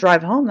 please don't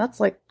drive home. That's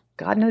like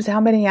God knows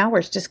how many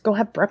hours. Just go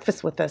have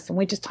breakfast with us. And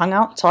we just hung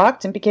out,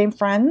 talked, and became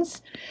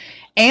friends.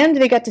 And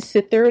they got to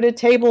sit there at a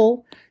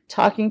table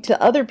talking to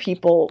other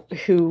people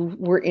who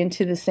were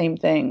into the same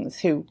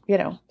things,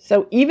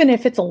 so even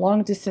if it's a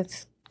long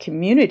distance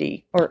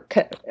community, or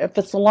if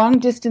it's a long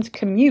distance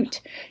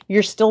commute,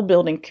 you're still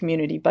building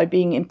community by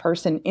being in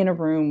person in a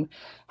room,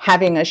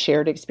 having a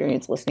shared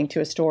experience, listening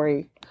to a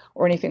story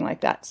or anything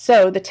like that.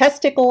 So the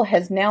testicle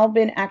has now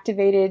been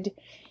activated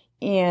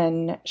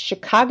in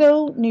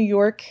Chicago, New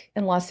York,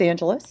 and Los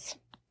Angeles.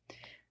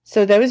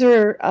 So those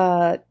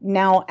are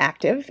now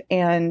active.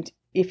 And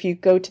if you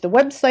go to the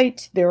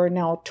website, there are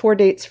now tour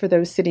dates for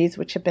those cities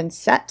which have been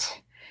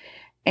set.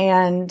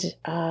 And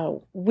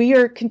we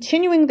are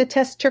continuing the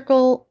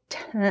testicle.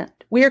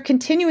 We are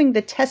continuing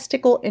the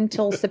testicle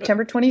until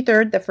September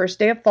 23rd, the first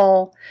day of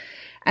fall.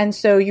 And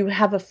so you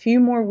have a few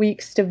more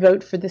weeks to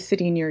vote for the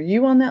city near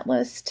you on that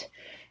list,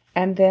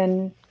 and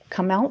then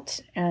come out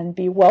and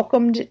be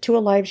welcomed to a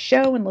live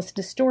show and listen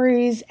to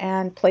stories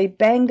and play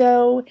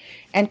bango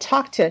and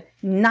talk to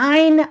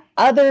 9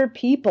 other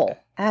people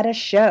at a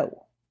show.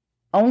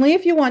 Only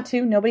if you want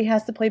to. Nobody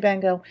has to play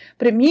bango,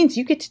 but it means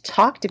you get to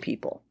talk to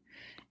people.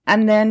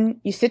 And then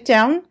you sit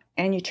down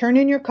and you turn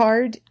in your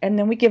card, and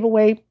then we give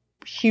away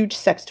huge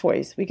sex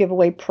toys. We give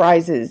away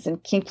prizes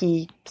and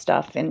kinky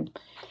stuff, and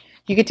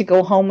you get to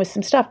go home with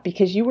some stuff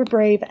because you were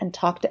brave and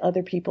talked to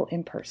other people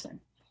in person.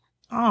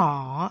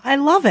 Aw, I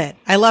love it.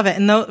 I love it.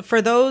 And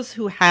for those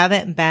who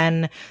haven't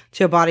been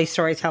to a body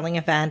storytelling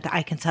event,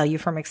 I can tell you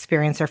from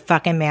experience, they're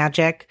fucking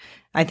magic.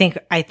 I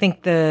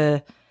think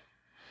the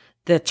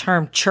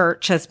term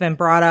church has been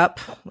brought up.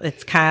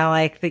 It's kind of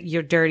like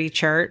your dirty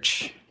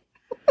church.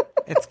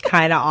 It's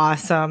kind of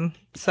awesome.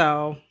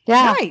 So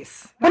yeah,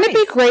 nice. Wouldn't it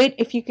be great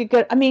if you could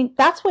go? I mean,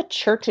 that's what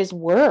churches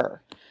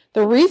were.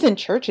 The reason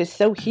church is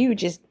so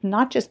huge is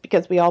not just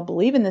because we all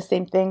believe in the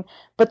same thing,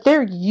 but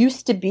there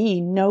used to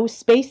be no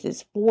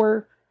spaces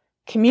for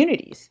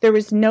communities. There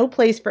was no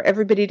place for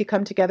everybody to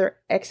come together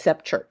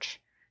except church.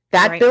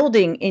 That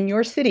building in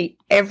your city,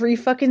 every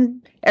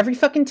fucking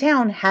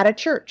town had a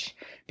church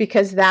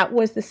because that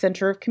was the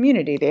center of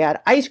community. They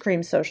had ice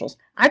cream socials.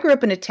 I grew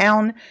up in a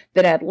town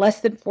that had less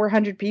than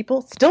 400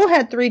 people, still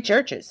had 3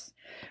 churches: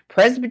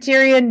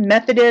 Presbyterian,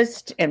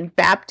 Methodist, and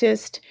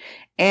Baptist.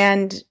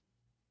 And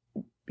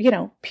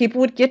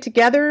people would get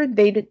together,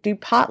 they'd do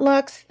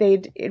potlucks.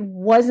 It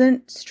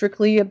wasn't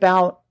strictly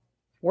about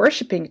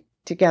worshiping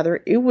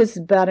together. It was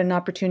about an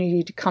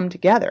opportunity to come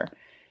together.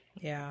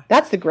 Yeah.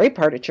 That's the great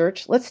part of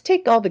church. Let's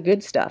take all the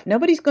good stuff.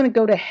 Nobody's going to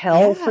go to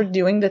hell for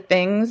doing the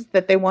things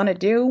that they want to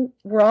do.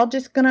 We're all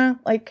just going to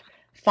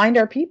find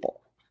our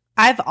people.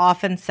 I've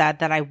often said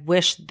that I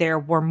wish there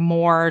were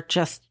more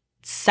just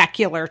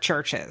secular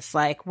churches.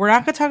 We're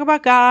not going to talk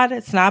about God.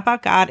 It's not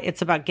about God.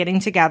 It's about getting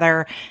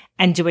together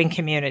and doing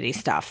community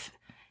stuff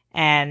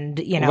and,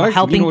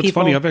 helping people. It's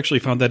funny. I've actually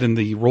found that in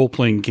the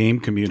role-playing game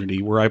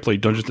community where I play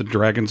Dungeons &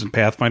 Dragons and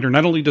Pathfinder.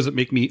 Not only does it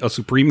make me a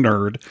supreme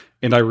nerd,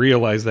 and I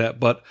realize that,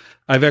 but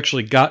I've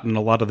actually gotten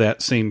a lot of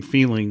that same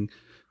feeling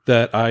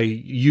that I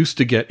used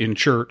to get in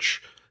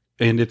church,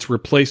 and it's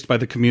replaced by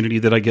the community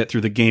that I get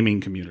through the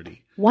gaming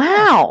community.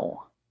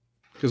 Wow.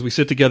 Because we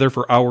sit together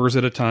for hours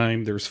at a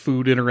time. There's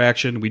food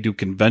interaction. We do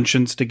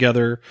conventions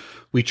together.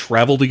 We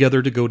travel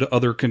together to go to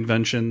other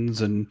conventions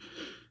and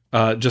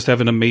just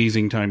have an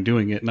amazing time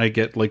doing it. And I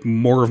get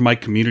more of my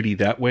community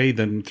that way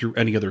than through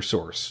any other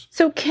source.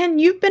 So Ken,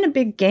 you've been a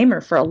big gamer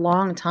for a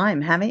long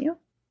time, haven't you?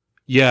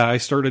 Yeah, I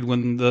started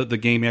when the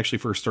game actually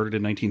first started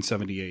in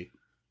 1978.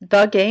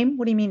 The game?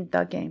 What do you mean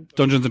the game?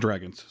 Dungeons &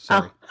 Dragons.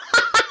 Sorry.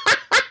 Oh.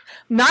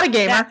 Not a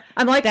gamer.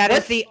 I'm like, that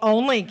is the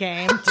only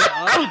game.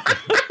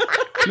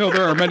 No,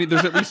 there are many.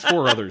 There's at least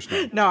 4 others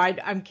now. No,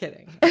 I'm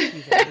kidding.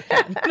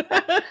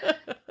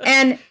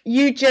 And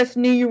you just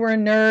knew you were a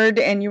nerd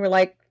and you were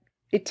like,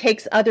 it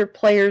takes other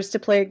players to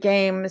play a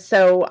game.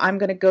 So I'm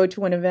going to go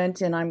to an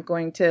event and I'm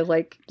going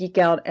to geek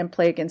out and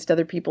play against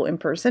other people in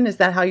person. Is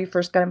that how you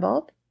first got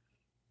involved?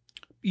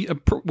 Yeah,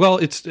 well,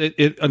 it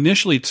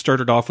initially it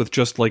started off with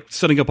just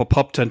setting up a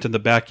pup tent in the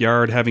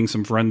backyard, having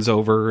some friends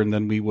over, and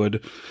then we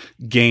would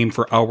game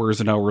for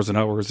hours and hours and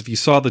hours. If you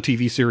saw the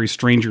TV series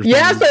Stranger Things.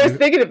 Yes, I was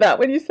thinking about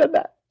when you said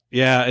that.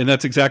 Yeah, and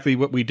that's exactly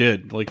what we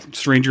did.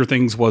 Stranger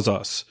Things was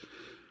us.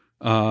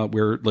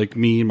 Where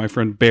me and my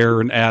friend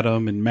Bear and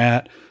Adam and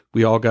Matt,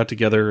 we all got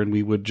together and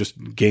we would just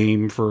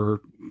game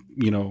for,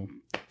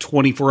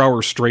 24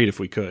 hours straight if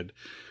we could.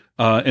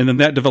 And then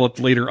that developed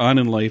later on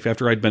in life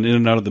after I'd been in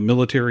and out of the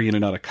military, in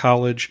and out of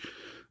college.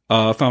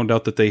 Found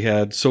out that they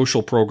had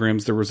social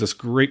programs. There was this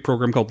great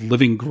program called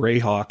Living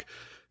Greyhawk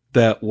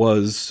that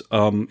was,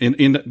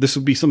 in this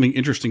would be something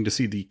interesting to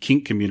see the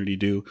kink community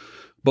do.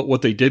 But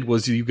what they did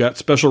was you got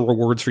special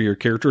rewards for your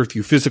character if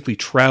you physically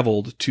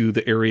traveled to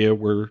the area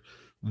where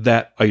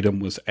that item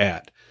was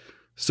at.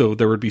 So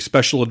there would be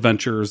special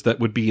adventures that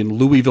would be in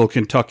Louisville,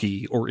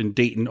 Kentucky, or in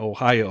Dayton,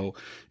 Ohio.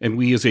 And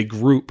we as a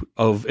group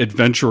of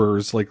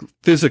adventurers,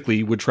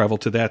 physically would travel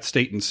to that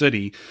state and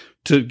city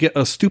to get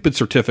a stupid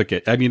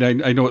certificate. I mean,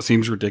 I know it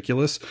seems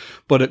ridiculous,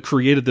 but it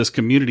created this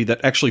community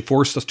that actually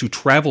forced us to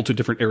travel to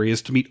different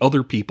areas to meet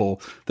other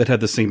people that had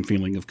the same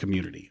feeling of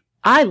community.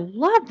 I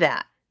love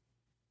that.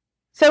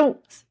 So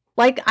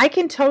I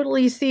can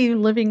totally see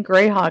Living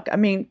Greyhawk. I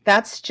mean,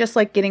 that's just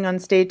like getting on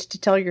stage to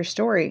tell your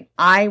story.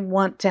 I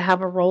want to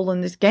have a role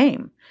in this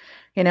game.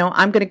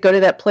 I'm going to go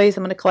to that place.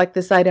 I'm going to collect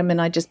this item.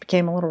 And I just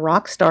became a little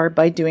rock star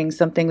by doing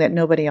something that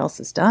nobody else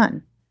has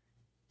done.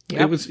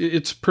 Yep.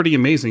 It's pretty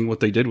amazing what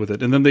they did with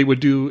it. And then they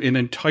would do an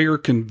entire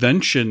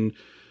convention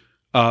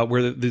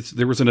where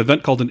there was an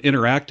event called an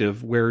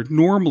interactive, where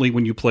normally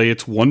when you play,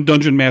 it's one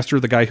dungeon master,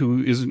 the guy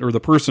who isn't, or the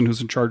person who's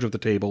in charge of the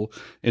table,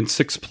 and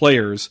 6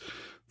 players.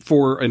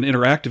 For an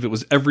interactive, it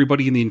was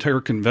everybody in the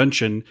entire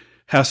convention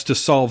has to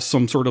solve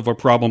some sort of a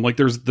problem.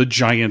 There's the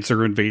giants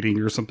are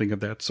invading or something of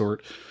that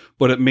sort.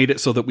 But it made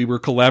it so that we were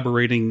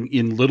collaborating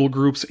in little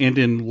groups and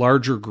in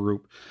larger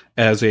group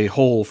as a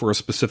whole for a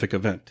specific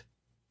event.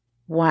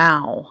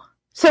 Wow.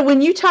 So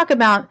when you talk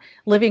about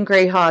Living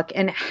Greyhawk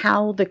and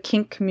how the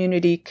kink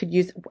community could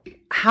use,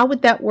 how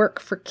would that work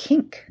for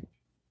kink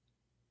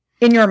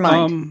in your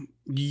mind?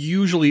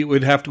 Usually it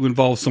would have to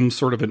involve some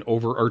sort of an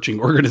overarching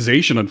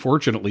organization,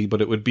 unfortunately,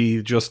 but it would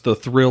be just the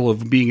thrill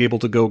of being able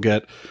to go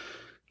get,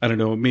 I don't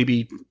know,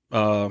 maybe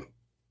a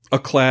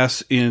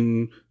class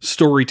in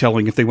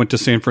storytelling if they went to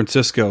San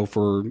Francisco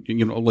for,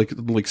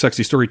 like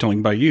sexy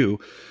storytelling by you.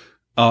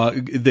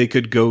 They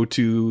could go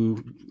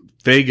to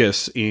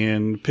Vegas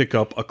and pick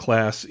up a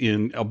class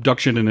in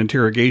abduction and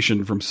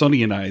interrogation from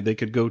Sonny and I. They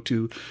could go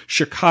to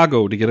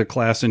Chicago to get a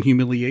class in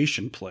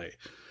humiliation play.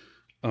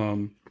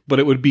 But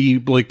it would be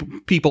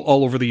like people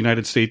all over the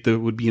United States that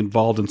would be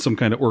involved in some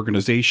kind of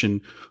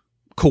organization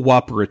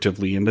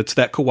cooperatively. And it's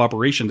that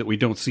cooperation that we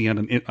don't see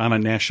on a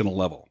national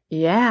level.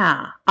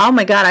 Yeah. Oh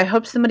my God. I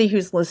hope somebody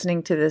who's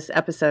listening to this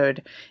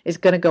episode is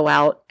going to go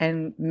out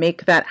and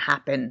make that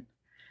happen.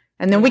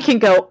 And then we can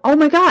go, oh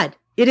my God,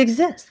 it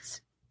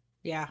exists.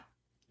 Yeah.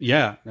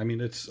 Yeah. I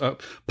mean, it's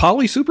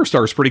Polly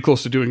Superstar is pretty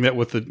close to doing that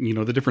with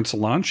the different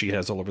salons she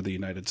has all over the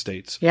United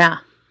States. Yeah.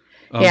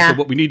 So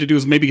what we need to do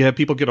is maybe have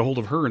people get a hold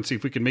of her and see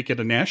if we can make it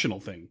a national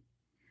thing.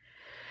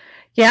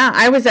 Yeah,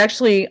 I was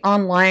actually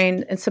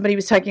online and somebody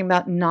was talking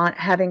about not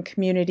having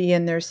community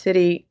in their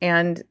city.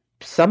 And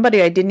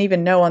somebody I didn't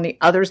even know on the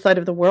other side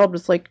of the world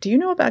was like, do you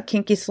know about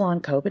Kinky Salon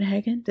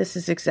Copenhagen? This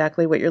is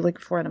exactly what you're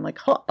looking for. And I'm like,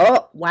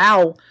 oh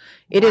wow.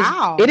 It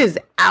is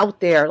out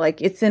there.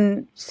 Like it's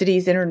in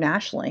cities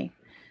internationally.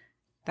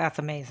 That's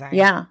amazing.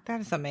 Yeah. That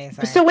is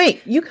amazing. So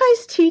wait, you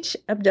guys teach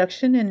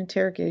abduction and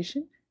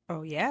interrogation?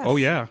 Oh, yes. Oh,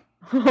 yeah.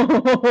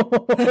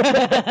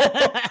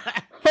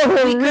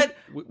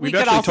 We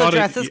could also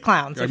dress as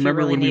clowns. I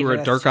remember when we were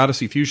at Dark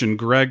Odyssey Fusion,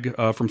 Greg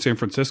from San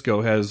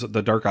Francisco has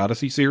the Dark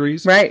Odyssey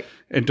series. Right.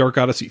 And Dark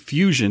Odyssey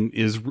Fusion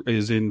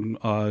is in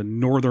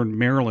northern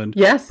Maryland.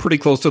 Yes. Pretty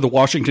close to the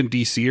Washington,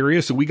 D.C.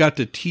 area. So we got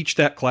to teach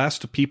that class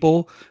to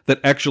people that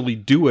actually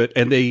do it,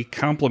 and they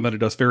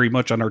complimented us very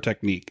much on our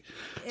technique.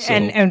 So,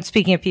 and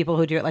speaking of people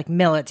who do it, like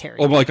military.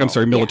 Oh, like, I'm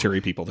sorry,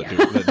 military people that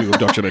do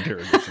abduction and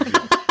interrogation.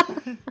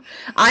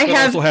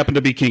 I also happen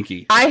to be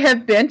kinky. I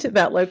have been to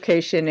that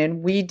location,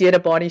 and we did a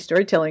body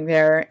storytelling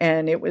there,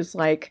 and it was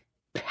like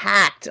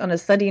packed on a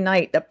Sunday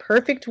night. The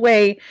perfect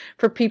way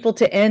for people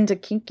to end a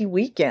kinky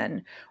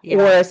weekend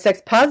or a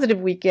sex positive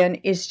weekend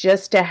is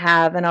just to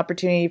have an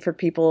opportunity for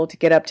people to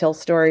get up, tell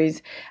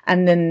stories,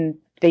 and then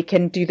they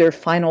can do their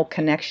final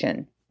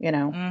connection. You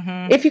know,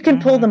 if you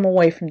can pull them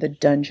away from the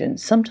dungeon.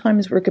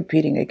 Sometimes we're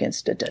competing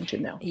against a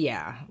dungeon, though.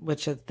 Yeah,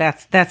 which is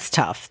that's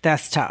tough.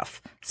 That's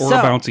tough. Or a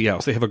bouncy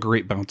house. They have a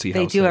great bouncy house.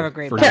 They do have a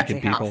great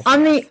bouncy house.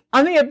 On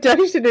the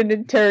abduction and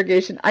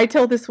interrogation, I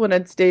tell this one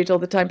on stage all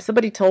the time.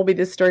 Somebody told me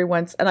this story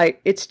once, and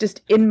it's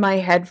just in my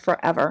head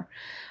forever.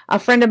 A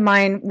friend of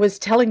mine was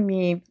telling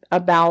me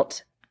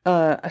about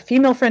a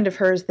female friend of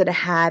hers that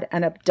had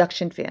an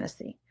abduction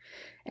fantasy.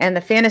 And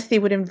the fantasy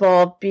would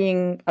involve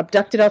being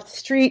abducted off the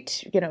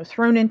street,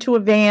 thrown into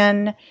a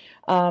van,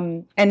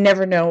 and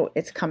never know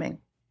it's coming.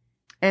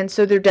 And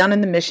so they're down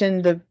in the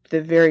Mission, the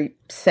very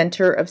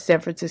center of San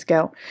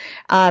Francisco.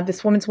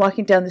 This woman's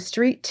walking down the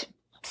street.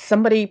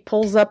 Somebody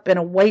pulls up in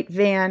a white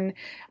van. A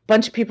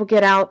bunch of people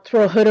get out,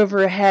 throw a hood over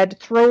her head,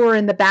 throw her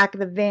in the back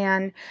of the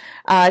van.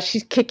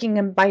 She's kicking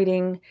and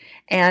biting,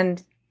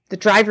 and the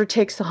driver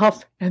takes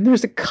off, and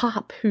there's a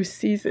cop who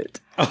sees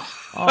it.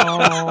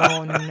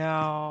 Oh,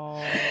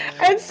 no.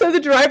 And so the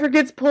driver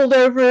gets pulled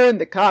over, and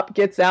the cop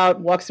gets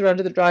out, walks around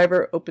to the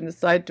driver, opens the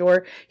side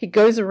door. He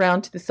goes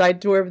around to the side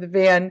door of the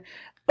van,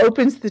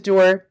 opens the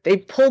door. They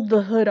pulled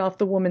the hood off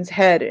the woman's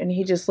head, and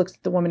he just looks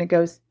at the woman and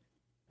goes,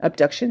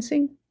 abduction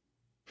scene?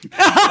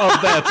 Oh,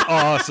 that's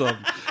awesome.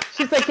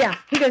 She's like, yeah.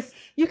 He goes,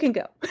 you can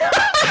go.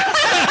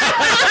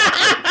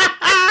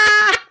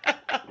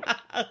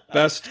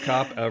 Best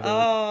cop ever.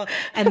 Oh,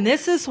 and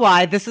this is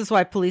why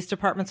police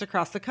departments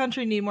across the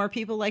country need more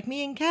people like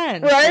me and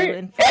Ken right? to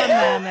inform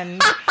them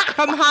and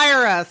come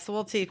hire us.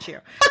 We'll teach you.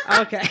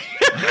 Okay.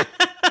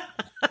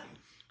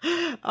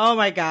 Oh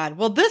my God.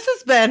 Well, this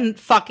has been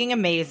fucking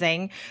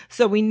amazing.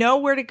 So we know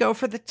where to go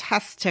for the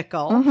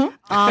testicle.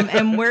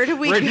 And where do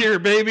we right here,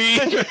 baby.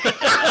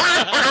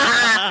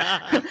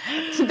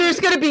 So there's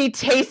going to be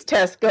taste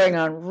tests going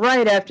on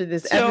right after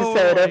this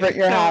episode over at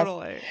your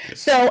house.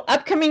 So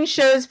upcoming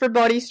shows for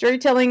Body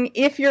Storytelling.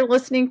 If you're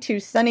listening to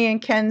Sunny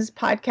and Ken's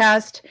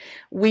podcast,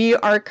 we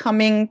are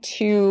coming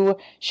to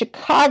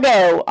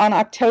Chicago on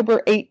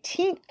October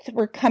 18th.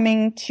 We're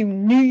coming to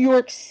New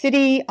York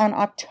City on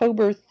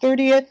October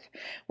 30th.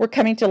 We're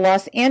coming to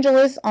Los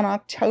Angeles on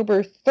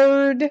October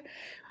 3rd.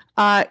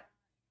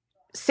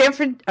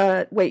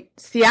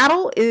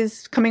 Seattle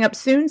is coming up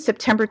soon,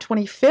 September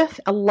 25th.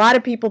 A lot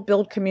of people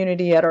build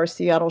community at our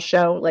Seattle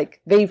show.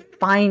 Like, they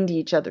find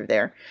each other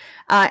there.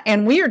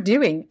 And we are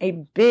doing a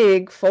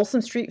big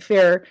Folsom Street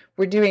Fair.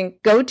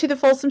 Go to the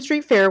Folsom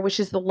Street Fair, which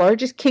is the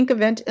largest kink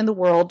event in the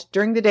world,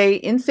 during the day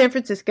in San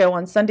Francisco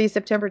on Sunday,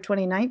 September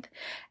 29th.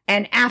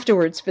 And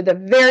afterwards, for the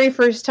very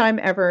first time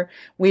ever,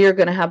 we are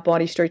going to have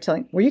body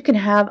storytelling, where you can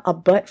have a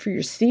butt for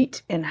your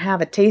seat and have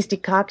a tasty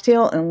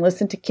cocktail and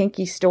listen to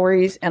kinky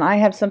stories. And I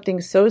have something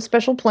so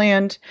special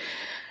planned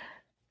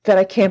that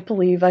I can't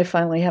believe I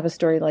finally have a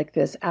story like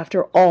this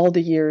after all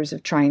the years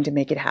of trying to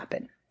make it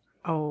happen.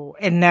 Oh,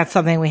 and that's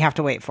something we have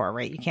to wait for,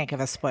 right? You can't give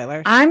us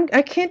spoilers.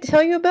 I can't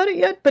tell you about it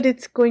yet, but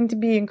it's going to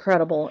be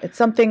incredible. It's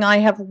something I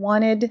have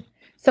wanted.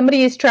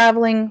 Somebody is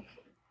traveling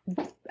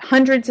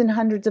hundreds and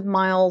hundreds of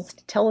miles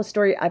to tell a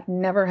story I've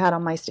never had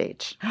on my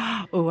stage.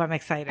 Oh, I'm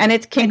excited. And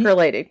it's kink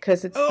related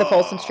because it's the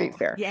Folsom Street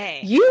Fair.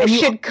 Yay. You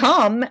should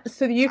come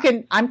so that you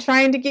can. I'm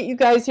trying to get you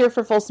guys here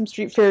for Folsom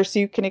Street Fair so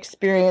you can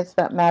experience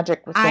that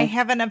magic with me. I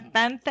have an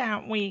event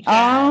that weekend.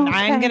 Oh, okay.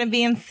 I'm going to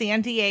be in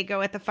San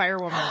Diego at the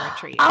Firewoman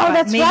Retreat. Oh,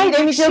 that's right.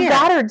 Amy Jo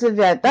Goddard's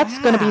event. That's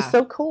going to be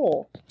so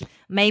cool.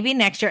 Maybe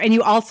next year. And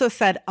you also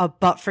said a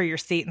butt for your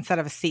seat instead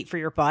of a seat for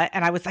your butt.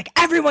 And I was like,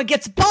 everyone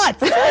gets butts.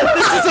 This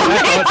is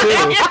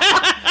amazing.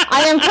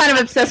 I am kind of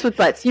obsessed with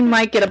butts. You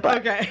might get a butt.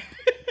 Okay.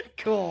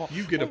 Cool.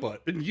 You get a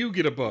butt, and you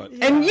get a butt.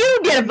 And you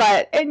get a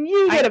butt, and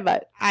you get a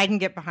butt. I can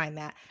get behind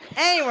that.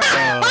 Anyway.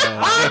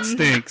 That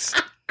stinks.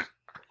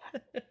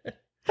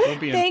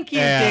 Thank you,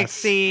 ass.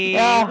 Dixie.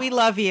 Yeah. We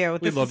love you. We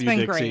This love has you, been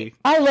Dixie. great.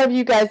 I love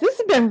you guys. This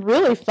has been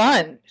really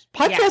fun.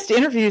 Podcast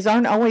interviews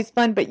aren't always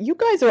fun, but you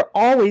guys are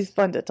always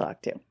fun to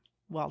talk to.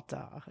 Well,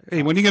 duh.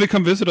 Hey, when are you going to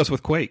come visit us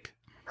with Quake?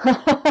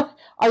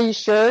 Are you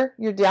sure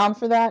you're down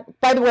for that?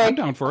 By the way, I'm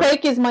down for it.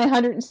 Quake is my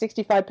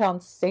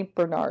 165-pound St.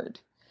 Bernard.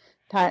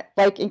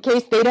 Like, in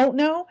case they don't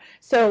know.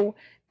 So,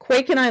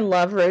 Quake and I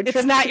love road trips.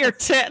 It's not your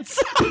tits.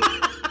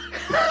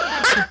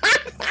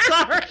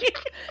 Sorry.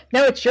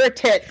 No, it's your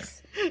tits.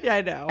 Yeah,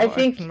 I know.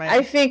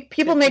 I think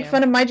people make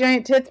fun of my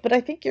giant tits, but I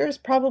think yours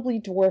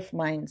probably dwarf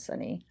mine,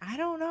 Sunny. I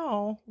don't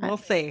know. We'll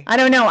see. I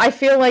don't know. I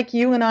feel like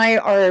you and I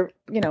are,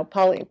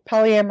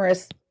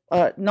 polyamorous,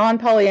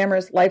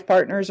 non-polyamorous life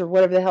partners, or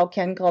whatever the hell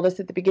Ken called us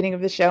at the beginning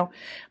of the show.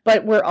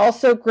 But we're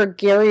also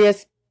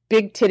gregarious,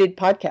 big-titted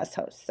podcast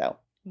hosts. So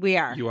we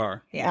are. You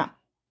are. Yeah.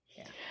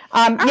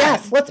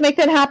 Yes, let's make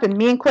that happen.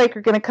 Me and Quake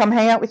are going to come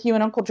hang out with you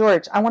and Uncle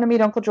George. I want to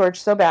meet Uncle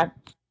George so bad.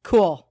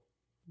 Cool.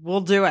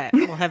 We'll do it.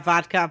 We'll have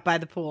vodka by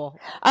the pool.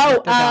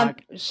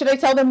 Should I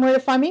tell them where to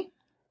find me?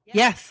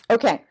 Yes.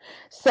 Okay.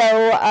 So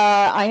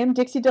I am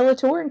Dixie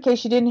Delatour. In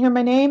case you didn't hear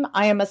my name,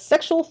 I am a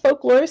sexual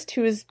folklorist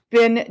who has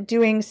been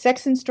doing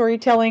sex and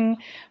storytelling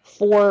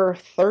for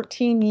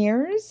 13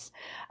 years.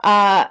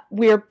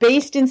 We're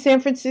based in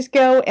San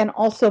Francisco and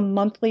also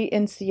monthly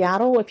in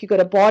Seattle. If you go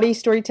to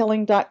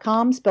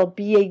bodystorytelling.com, spelled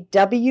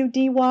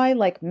BAWDY,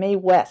 like Mae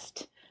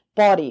West.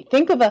 Body.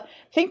 Think of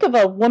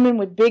a woman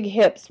with big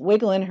hips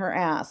wiggling her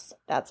ass.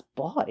 That's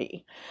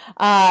body.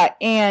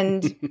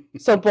 And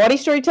so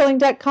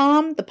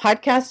bodystorytelling.com. The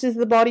podcast is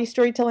the Body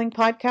Storytelling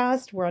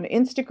Podcast. We're on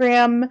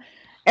Instagram.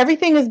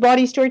 Everything is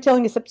Body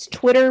Storytelling except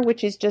Twitter,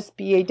 which is just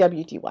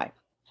BAWDY.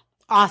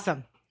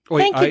 Awesome.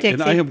 Wait, Thank you, Dixie.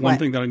 And I have one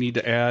thing that I need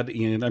to add,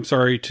 and I'm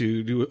sorry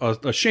to do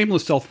a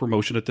shameless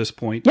self-promotion at this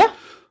point. Yeah.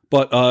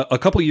 But a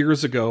couple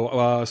years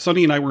ago,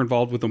 Sunny and I were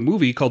involved with a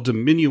movie called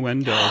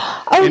Diminuendo.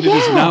 And it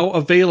is now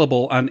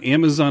available on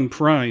Amazon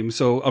Prime.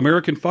 So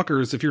American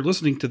fuckers, if you're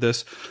listening to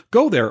this,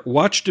 go there,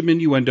 watch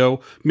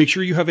Diminuendo. Make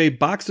sure you have a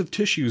box of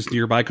tissues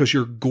nearby because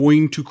you're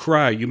going to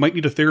cry. You might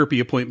need a therapy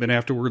appointment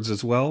afterwards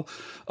as well.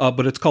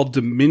 But it's called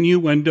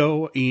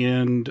Diminuendo.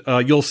 And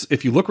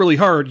if you look really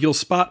hard, you'll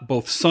spot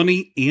both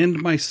Sunny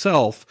and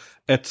myself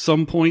at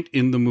some point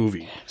in the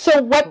movie.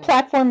 So what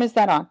platform is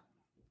that on?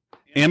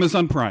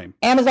 Amazon Prime.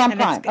 Amazon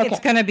Prime.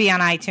 It's going to be on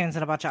iTunes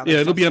and a bunch of other stuff.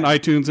 Yeah, it'll be on stuff.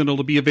 iTunes, and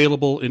it'll be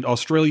available in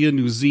Australia,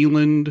 New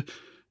Zealand,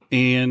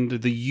 and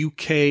the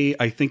UK,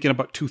 I think, in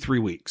about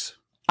 2-3 weeks.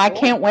 I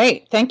can't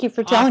wait. Thank you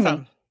for telling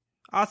me.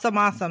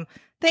 Awesome.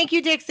 Thank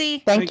you, Dixie.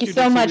 Thank you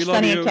so much,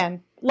 Sunny and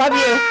Ken. Love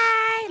you.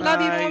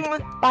 Love you.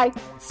 Bye.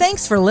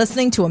 Thanks for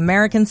listening to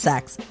American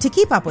Sex. To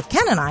keep up with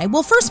Ken and I,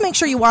 well, first make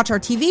sure you watch our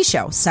TV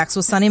show, Sex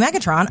with Sunny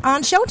Megatron,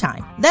 on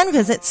Showtime. Then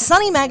visit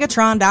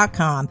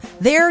sunnymegatron.com.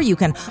 There you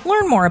can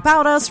learn more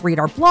about us, read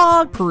our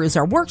blog, peruse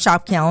our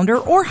workshop calendar,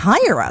 or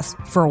hire us.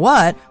 For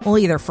what? Well,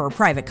 either for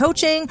private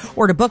coaching,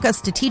 or to book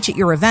us to teach at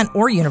your event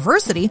or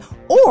university,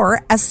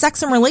 or as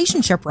sex and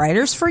relationship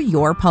writers for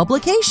your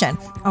publication.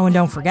 Oh, and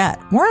don't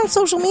forget, we're on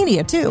social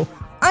media, too.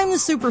 I'm the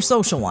super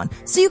social one,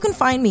 so you can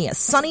find me as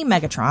Sunny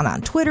Megatron on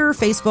Twitter,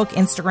 Facebook,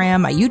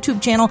 Instagram, my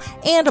YouTube channel,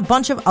 and a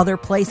bunch of other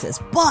places.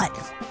 But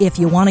if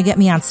you want to get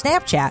me on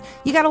Snapchat,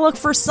 you got to look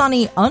for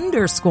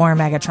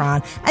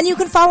Sunny_Megatron, and you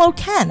can follow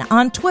Ken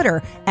on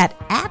Twitter at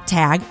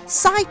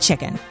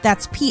 @SideChicken.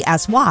 That's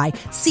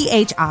PSYCHICKEN.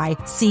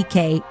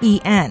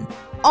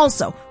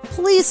 Also,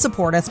 please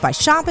support us by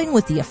shopping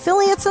with the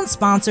affiliates and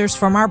sponsors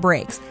from our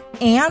breaks.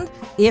 And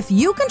if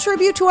you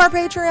contribute to our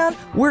Patreon,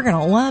 we're going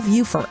to love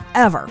you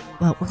forever.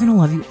 Well, we're going to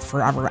love you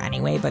forever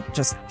anyway, but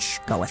just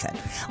go with it.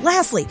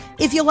 Lastly,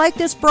 if you like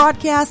this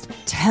broadcast,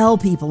 tell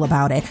people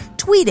about it.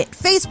 Tweet it,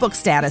 Facebook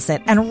status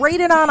it, and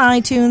rate it on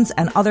iTunes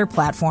and other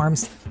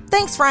platforms.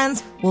 Thanks,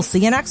 friends. We'll see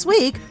you next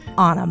week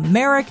on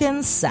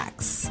American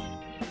Sex.